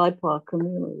they're BIPOC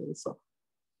communities. So,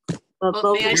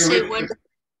 well, may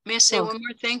I say one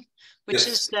more thing, which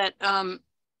is that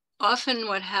often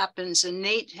what happens, and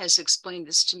Nate has explained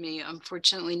this to me.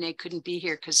 Unfortunately, Nate couldn't be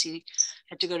here because he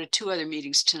had to go to 2 other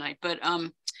meetings tonight. But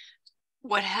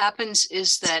what happens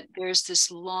is that there's this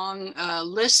long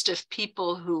list of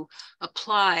people who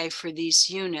apply for these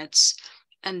units,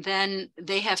 and then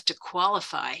they have to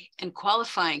qualify, and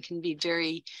qualifying can be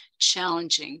very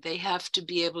challenging. They have to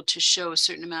be able to show a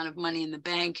certain amount of money in the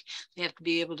bank. They have to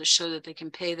be able to show that they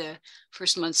can pay the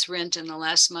first month's rent and the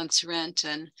last month's rent.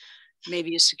 And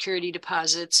maybe a security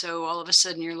deposit. So all of a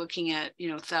sudden you're looking at,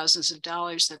 thousands of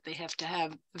dollars that they have to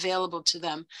have available to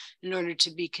them in order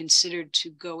to be considered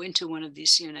to go into one of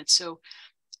these units. So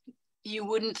you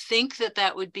wouldn't think that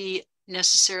that would be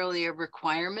necessarily a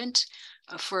requirement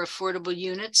for affordable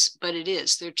units, but it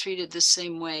is. They're treated the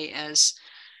same way as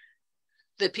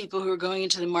the people who are going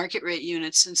into the market rate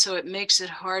units. And so it makes it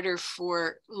harder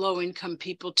for low income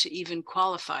people to even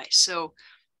qualify. So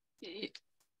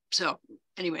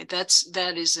anyway,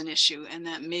 that is an issue, and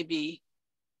that may be,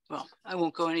 well, I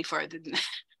won't go any farther than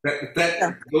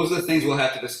that. Those are the things we'll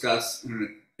have to discuss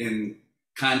in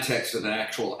context of the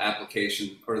actual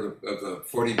application or of the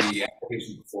 40B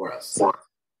application before us.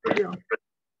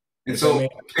 And so,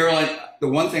 Caroline, the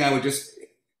one thing I would just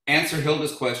answer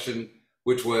Hilda's question,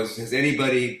 which was, has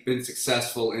anybody been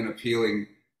successful in appealing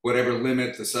whatever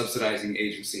limit the subsidizing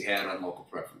agency had on local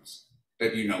preference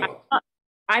that you know of?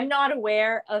 I'm not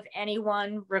aware of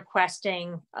anyone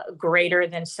requesting greater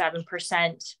than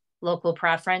 7% local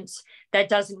preference. That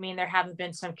doesn't mean there haven't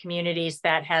been some communities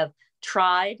that have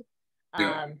tried,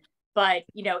 Yeah. but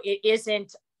it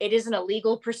isn't a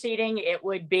legal proceeding. It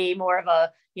would be more of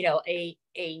a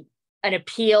an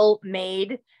appeal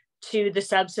made to the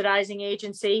subsidizing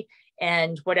agency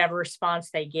and whatever response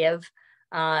they give.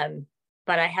 But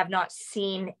I have not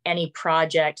seen any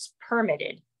projects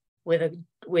permitted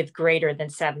with greater than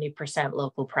 70%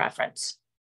 local preference.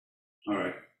 All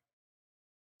right.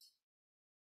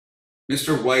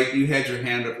 Mr. White, you had your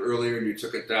hand up earlier and you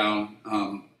took it down.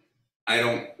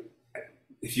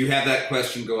 If you have that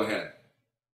question, go ahead.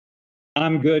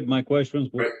 I'm good. My question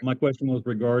was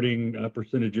regarding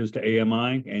percentages to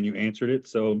AMI, and you answered it.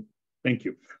 So thank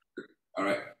you. All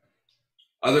right.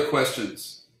 Other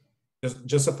questions?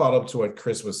 Just a follow up to what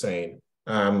Chris was saying.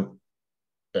 And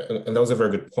that was a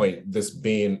very good point. This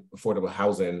being affordable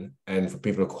housing and for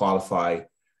people to qualify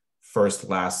first,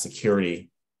 last security,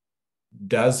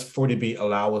 does 40B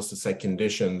allow us to set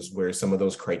conditions where some of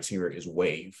those criteria is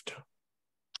waived?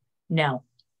 No,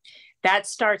 that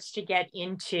starts to get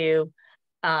into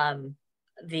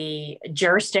the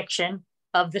jurisdiction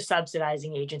of the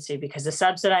subsidizing agency, because the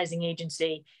subsidizing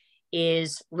agency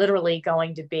is literally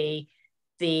going to be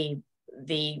the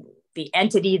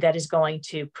entity that is going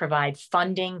to provide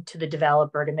funding to the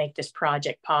developer to make this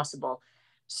project possible.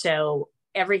 So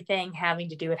everything having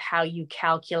to do with how you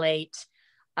calculate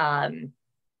the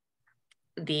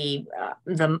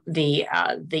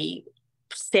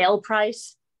sale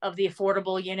price of the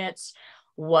affordable units,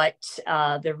 what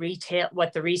the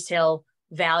resale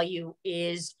value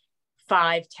is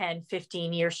 5, 10,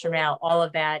 15 years from now, all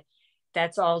of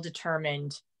that's all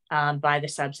determined by the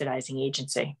subsidizing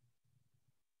agency.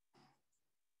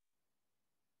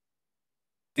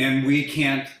 And we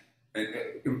can't,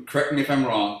 correct me if I'm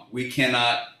wrong, we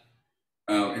cannot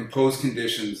impose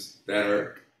conditions that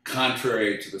are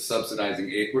contrary to the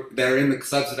that are in the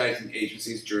subsidizing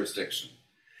agency's jurisdiction.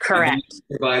 Correct.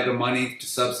 Provide the money to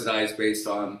subsidize based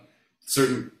on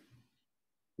certain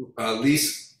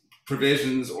lease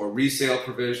provisions or resale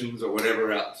provisions or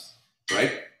whatever else,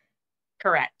 right?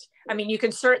 Correct. I mean, you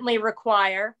can certainly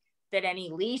require that any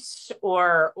lease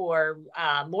or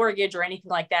mortgage or anything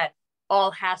like that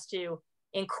all has to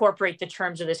incorporate the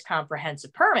terms of this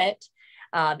comprehensive permit.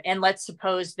 And let's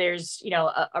suppose there's,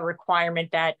 a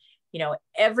requirement that,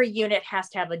 every unit has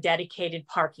to have a dedicated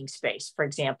parking space, for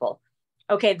example.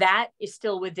 Okay, that is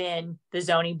still within the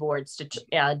zoning board's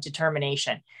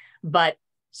determination. But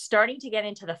starting to get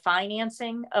into the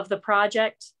financing of the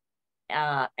project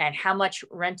and how much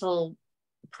rental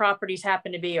properties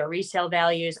happen to be, or resale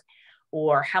values,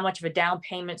 or how much of a down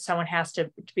payment someone has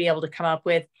to be able to come up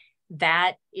with,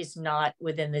 that is not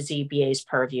within the ZBA's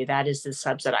purview. That is the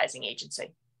subsidizing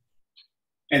agency.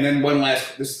 And then one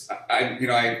last, I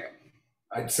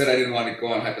said I didn't want to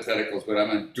go on hypotheticals, but I'm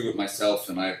going to do it myself,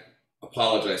 and I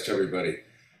apologize to everybody.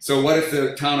 So what if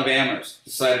the town of Amherst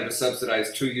decided to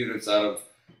subsidize 2 units out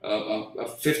of a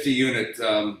 50-unit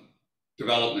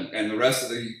development, and the rest of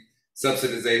the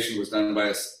subsidization was done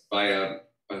by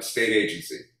a state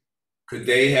agency? Could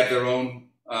they have their own,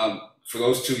 for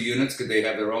those 2 units, could they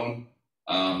have their own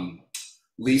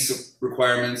lease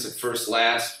requirements of first,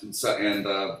 last, and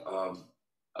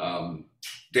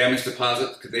damage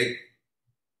deposit? Could they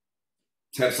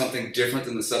have something different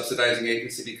than the subsidizing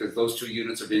agency because those 2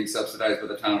 units are being subsidized by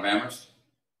the town of Amherst?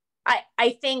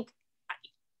 I think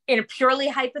in a purely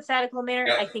hypothetical manner,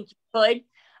 I think you could.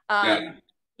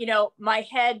 My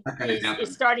head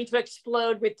is starting to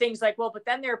explode with things like, well, but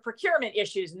then there are procurement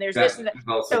issues and there's this and that.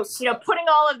 So, putting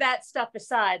all of that stuff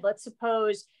aside, let's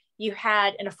suppose you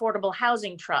had an affordable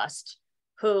housing trust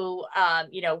who,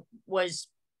 was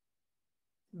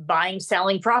buying,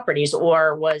 selling properties,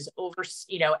 or was over,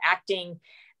 acting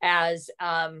as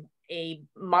a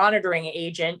monitoring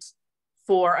agent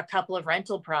for a couple of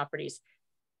rental properties.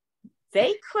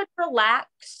 They could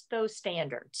relax those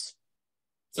standards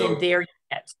in their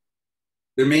units.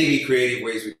 There may be creative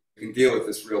ways we can deal with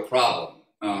this real problem,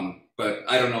 but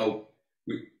I don't know.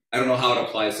 I don't know how it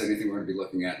applies to anything we're going to be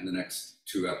looking at in the next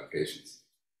 2 applications.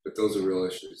 But those are real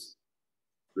issues.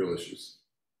 Real issues.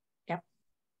 Yep.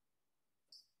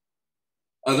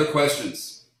 Other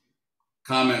questions?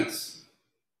 Comments?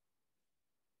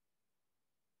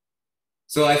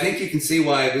 So I think you can see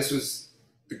why this was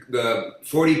the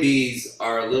 40Bs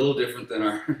are a little different than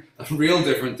our real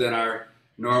different than our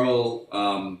normal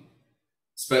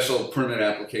special permit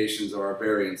applications or our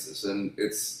variances, and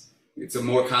it's a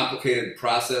more complicated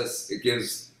process. It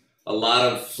gives a lot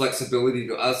of flexibility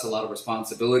to us, a lot of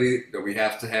responsibility that we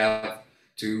have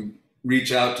to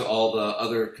reach out to all the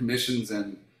other commissions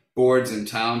and boards in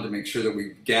town to make sure that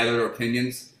we gather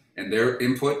opinions and their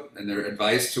input and their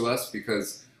advice to us,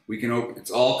 because we can it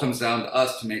all comes down to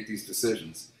us to make these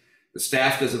decisions. The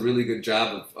staff does a really good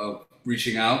job of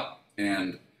reaching out,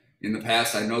 and in the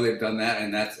past I know they've done that,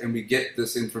 and we get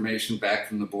this information back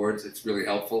from the boards. It's really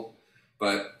helpful.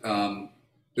 But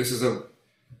this is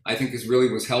I think this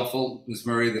really was helpful, Ms.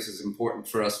 Murray. This is important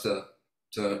for us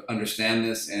to understand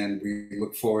this, and we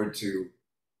look forward to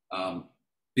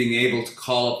being able to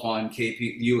call upon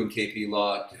you and KP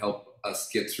Law to help us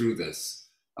get through this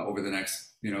over the next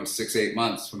 6-8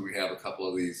 months when we have a couple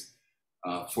of these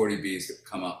 40Bs that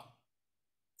come up.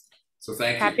 So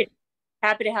thank you.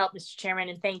 Happy to help, Mr. Chairman,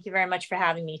 and thank you very much for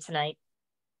having me tonight.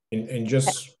 And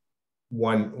just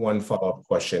one follow-up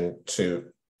question to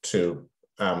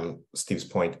Steve's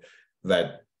point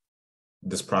that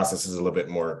this process is a little bit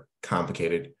more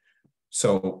complicated.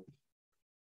 So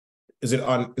is it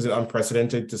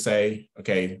unprecedented to say,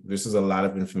 okay, this is a lot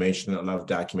of information, a lot of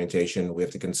documentation, we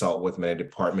have to consult with many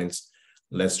departments,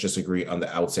 let's just agree on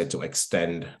the outset to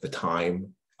extend the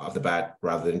time off the bat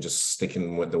rather than just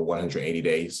sticking with the 180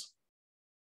 days?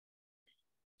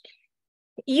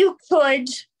 You could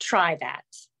try that.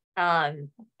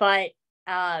 But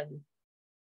a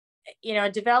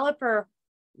developer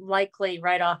likely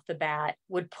right off the bat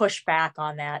would push back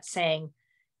on that, saying,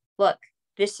 look,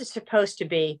 this is supposed to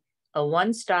be a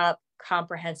one-stop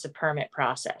comprehensive permit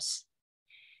process.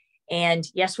 And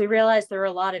yes, we realize there are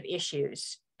a lot of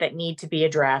issues that need to be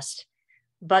addressed,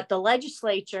 but the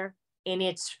legislature, in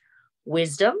its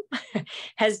wisdom,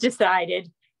 has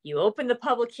decided you open the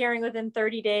public hearing within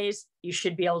 30 days, you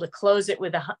should be able to close it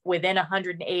within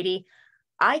 180.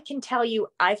 I can tell you,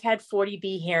 I've had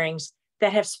 40B hearings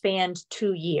that have spanned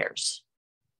 2 years.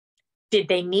 Did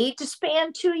they need to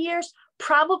span 2 years?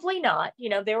 Probably not.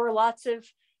 There were lots of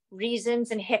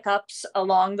reasons and hiccups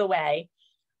along the way.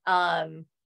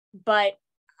 But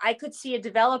I could see a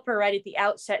developer right at the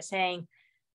outset saying,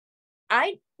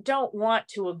 I don't want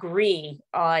to agree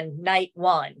on night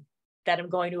one that I'm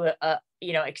going to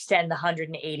extend the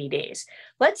 180 days.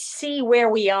 Let's see where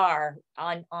we are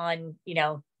on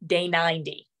day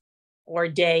 90 or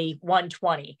day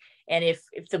 120. And if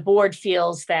the board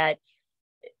feels that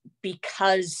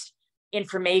because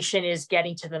information is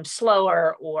getting to them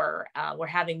slower, or we're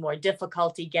having more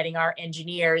difficulty getting our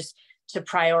engineers to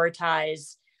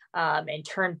prioritize and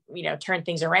turn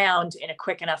things around in a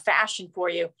quick enough fashion for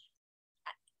you,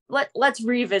 let's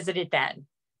revisit it then.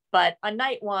 But on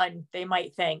night one, they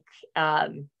might think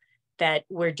that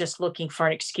we're just looking for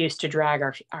an excuse to drag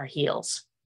our heels.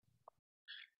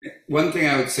 One thing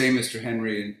I would say, Mr.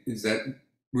 Henry, is that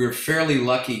we're fairly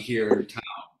lucky here in town,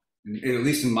 at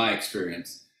least in my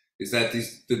experience, is that the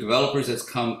developers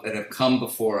that have come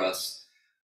before us,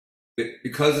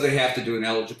 because they have to do an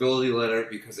eligibility letter,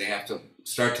 because they have to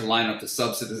start to line up the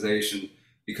subsidization,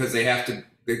 because they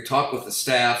talk with the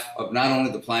staff of not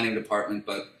only the planning department,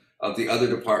 but of the other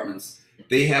departments.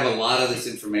 They have a lot of this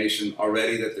information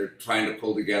already that they're trying to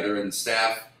pull together, and the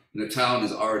staff in the town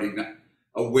is already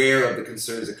aware of the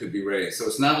concerns that could be raised. So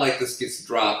it's not like this gets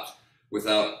dropped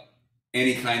without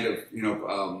any kind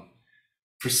of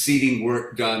preceding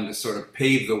work done to sort of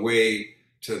pave the way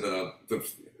to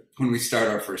when we start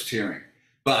our first hearing.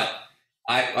 But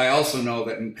I also know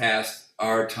that in the past,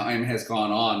 our time has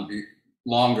gone on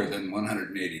longer than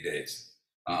 180 days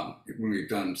when we've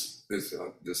done this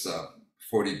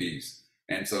 40Bs.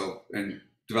 And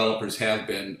developers have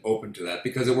been open to that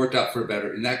because it worked out for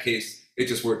better. In that case, it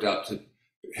just worked out to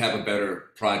have a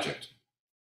better project,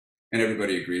 and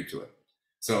everybody agreed to it.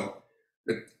 So,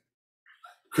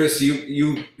 Chris,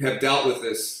 you have dealt with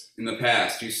this in the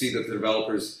past. You see that the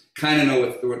developers kind of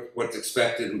know what's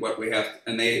expected and what we have,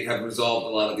 and they have resolved a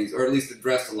lot of these, or at least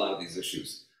addressed a lot of these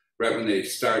issues right when they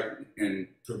start and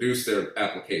produce their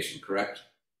application, correct?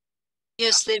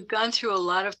 Yes, they've gone through a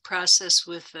lot of process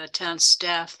with town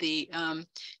staff, the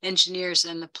engineers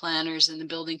and the planners and the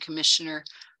building commissioner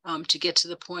to get to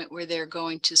the point where they're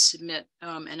going to submit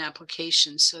an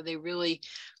application. So they really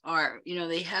are,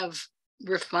 they have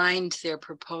refined their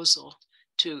proposal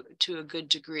to a good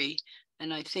degree.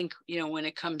 And I think, when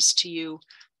it comes to you,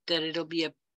 that it'll be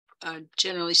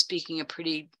generally speaking, a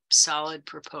pretty solid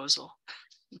proposal.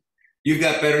 You've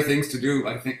got better things to do,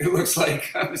 I think it looks like,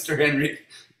 Mr. Henry.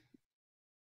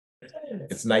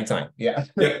 It's nighttime. Yeah.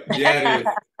 Yeah, it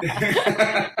is.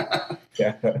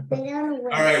 Yeah.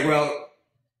 All right. Well,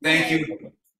 thank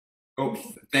you. Oh,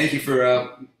 thank you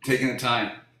for taking the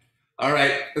time. All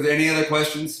right. Are there any other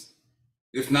questions?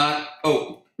 If not,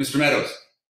 Mr. Meadows,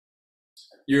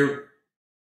 you're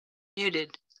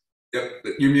Muted. Yep,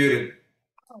 you're muted.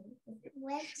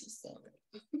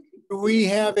 Do we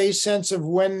have a sense of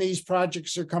when these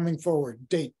projects are coming forward,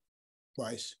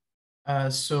 date-wise?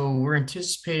 So we're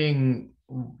anticipating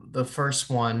the first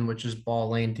one, which is Ball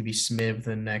Lane, to be submitted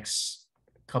within the next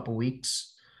couple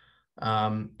weeks.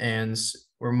 And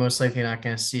we're most likely not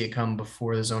going to see it come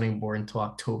before the zoning board until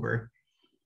October.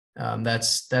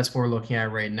 That's what we're looking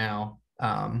at right now.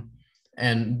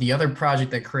 And the other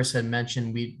project that Chris had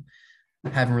mentioned, we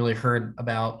haven't really heard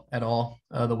about at all.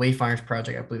 The Wayfinders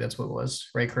project, I believe that's what it was,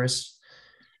 right, Chris?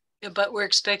 Yeah, but we're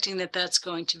expecting that that's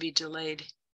going to be delayed.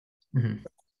 Mm-hmm.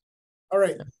 All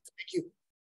right, thank you.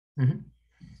 Mm-hmm.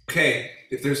 Okay,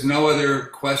 if there's no other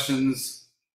questions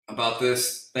about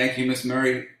this, thank you, Ms.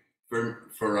 Murray, for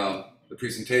the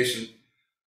presentation.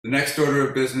 The next order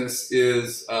of business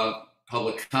is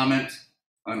public comment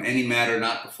on any matter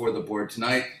not before the board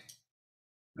tonight.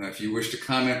 If you wish to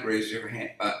comment, raise your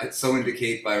hand. So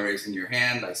indicate by raising your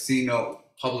hand. I see no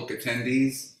public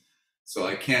attendees, so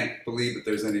I can't believe that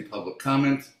there's any public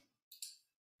comment.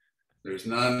 There's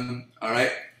none. All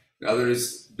right.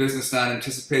 Others, business not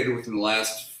anticipated within the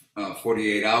last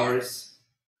 48 hours.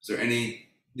 Is there any?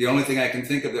 The only thing I can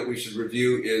think of that we should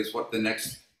review is what the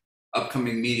next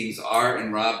upcoming meetings are.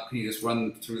 And Rob, can you just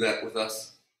run through that with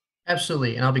us?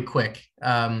 Absolutely, and I'll be quick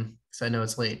because I know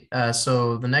it's late.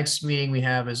 So the next meeting we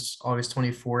have is August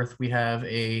 24th. We have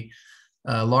a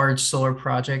large solar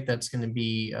project that's going to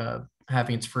be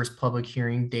having its first public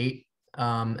hearing date.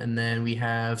 And then we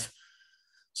have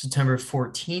September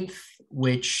 14th,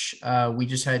 which we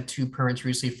just had 2 permits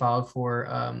recently filed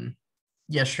for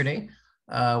yesterday.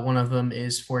 One of them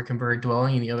is for a converted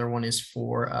dwelling, and the other one is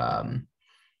for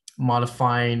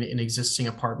modifying an existing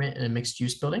apartment in a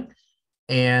mixed-use building.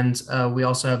 And we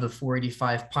also have the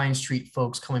 485 Pine Street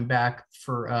folks coming back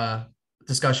for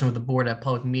discussion with the board at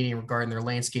public meeting regarding their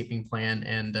landscaping plan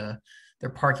and their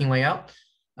parking layout.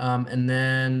 And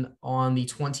then on the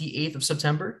 28th of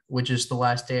September, which is the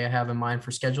last day I have in mind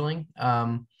for scheduling,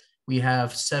 we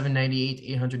have 798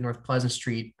 800 North Pleasant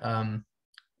Street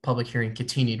public hearing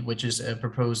continued, which is a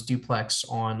proposed duplex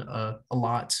on a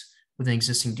lot with an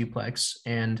existing duplex.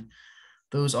 And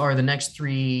those are the next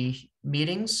 3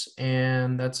 meetings,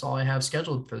 and that's all I have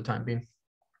scheduled for the time being.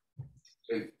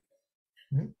 Okay.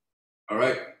 Mm-hmm. All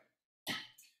right.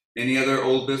 Any other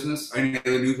old business? Any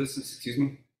other new business? Excuse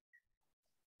me.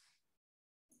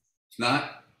 If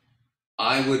not,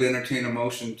 I would entertain a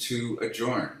motion to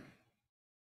adjourn.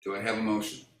 Do I have a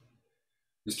motion?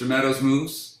 Mr. Meadows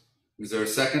moves. Is there a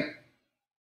second?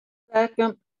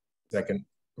 Second. Second.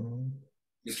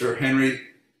 Mr. Henry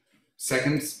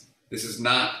seconds. This is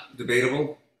not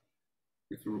debatable.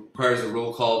 It requires a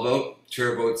roll call vote.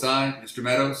 Chair votes aye. Mr.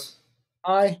 Meadows?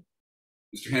 Aye.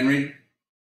 Mr. Henry?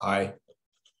 Aye.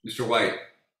 Mr. White?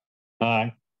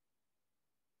 Aye.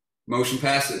 Motion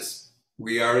passes.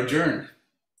 We are adjourned.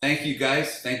 Thank you,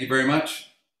 guys. Thank you very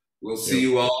much. We'll see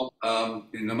you all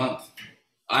in a month.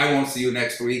 I won't see you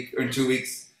next week or in 2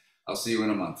 weeks. I'll see you in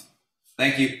a month.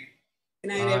 Thank you. Good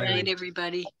night, Good everyone. night,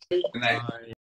 everybody. Good night.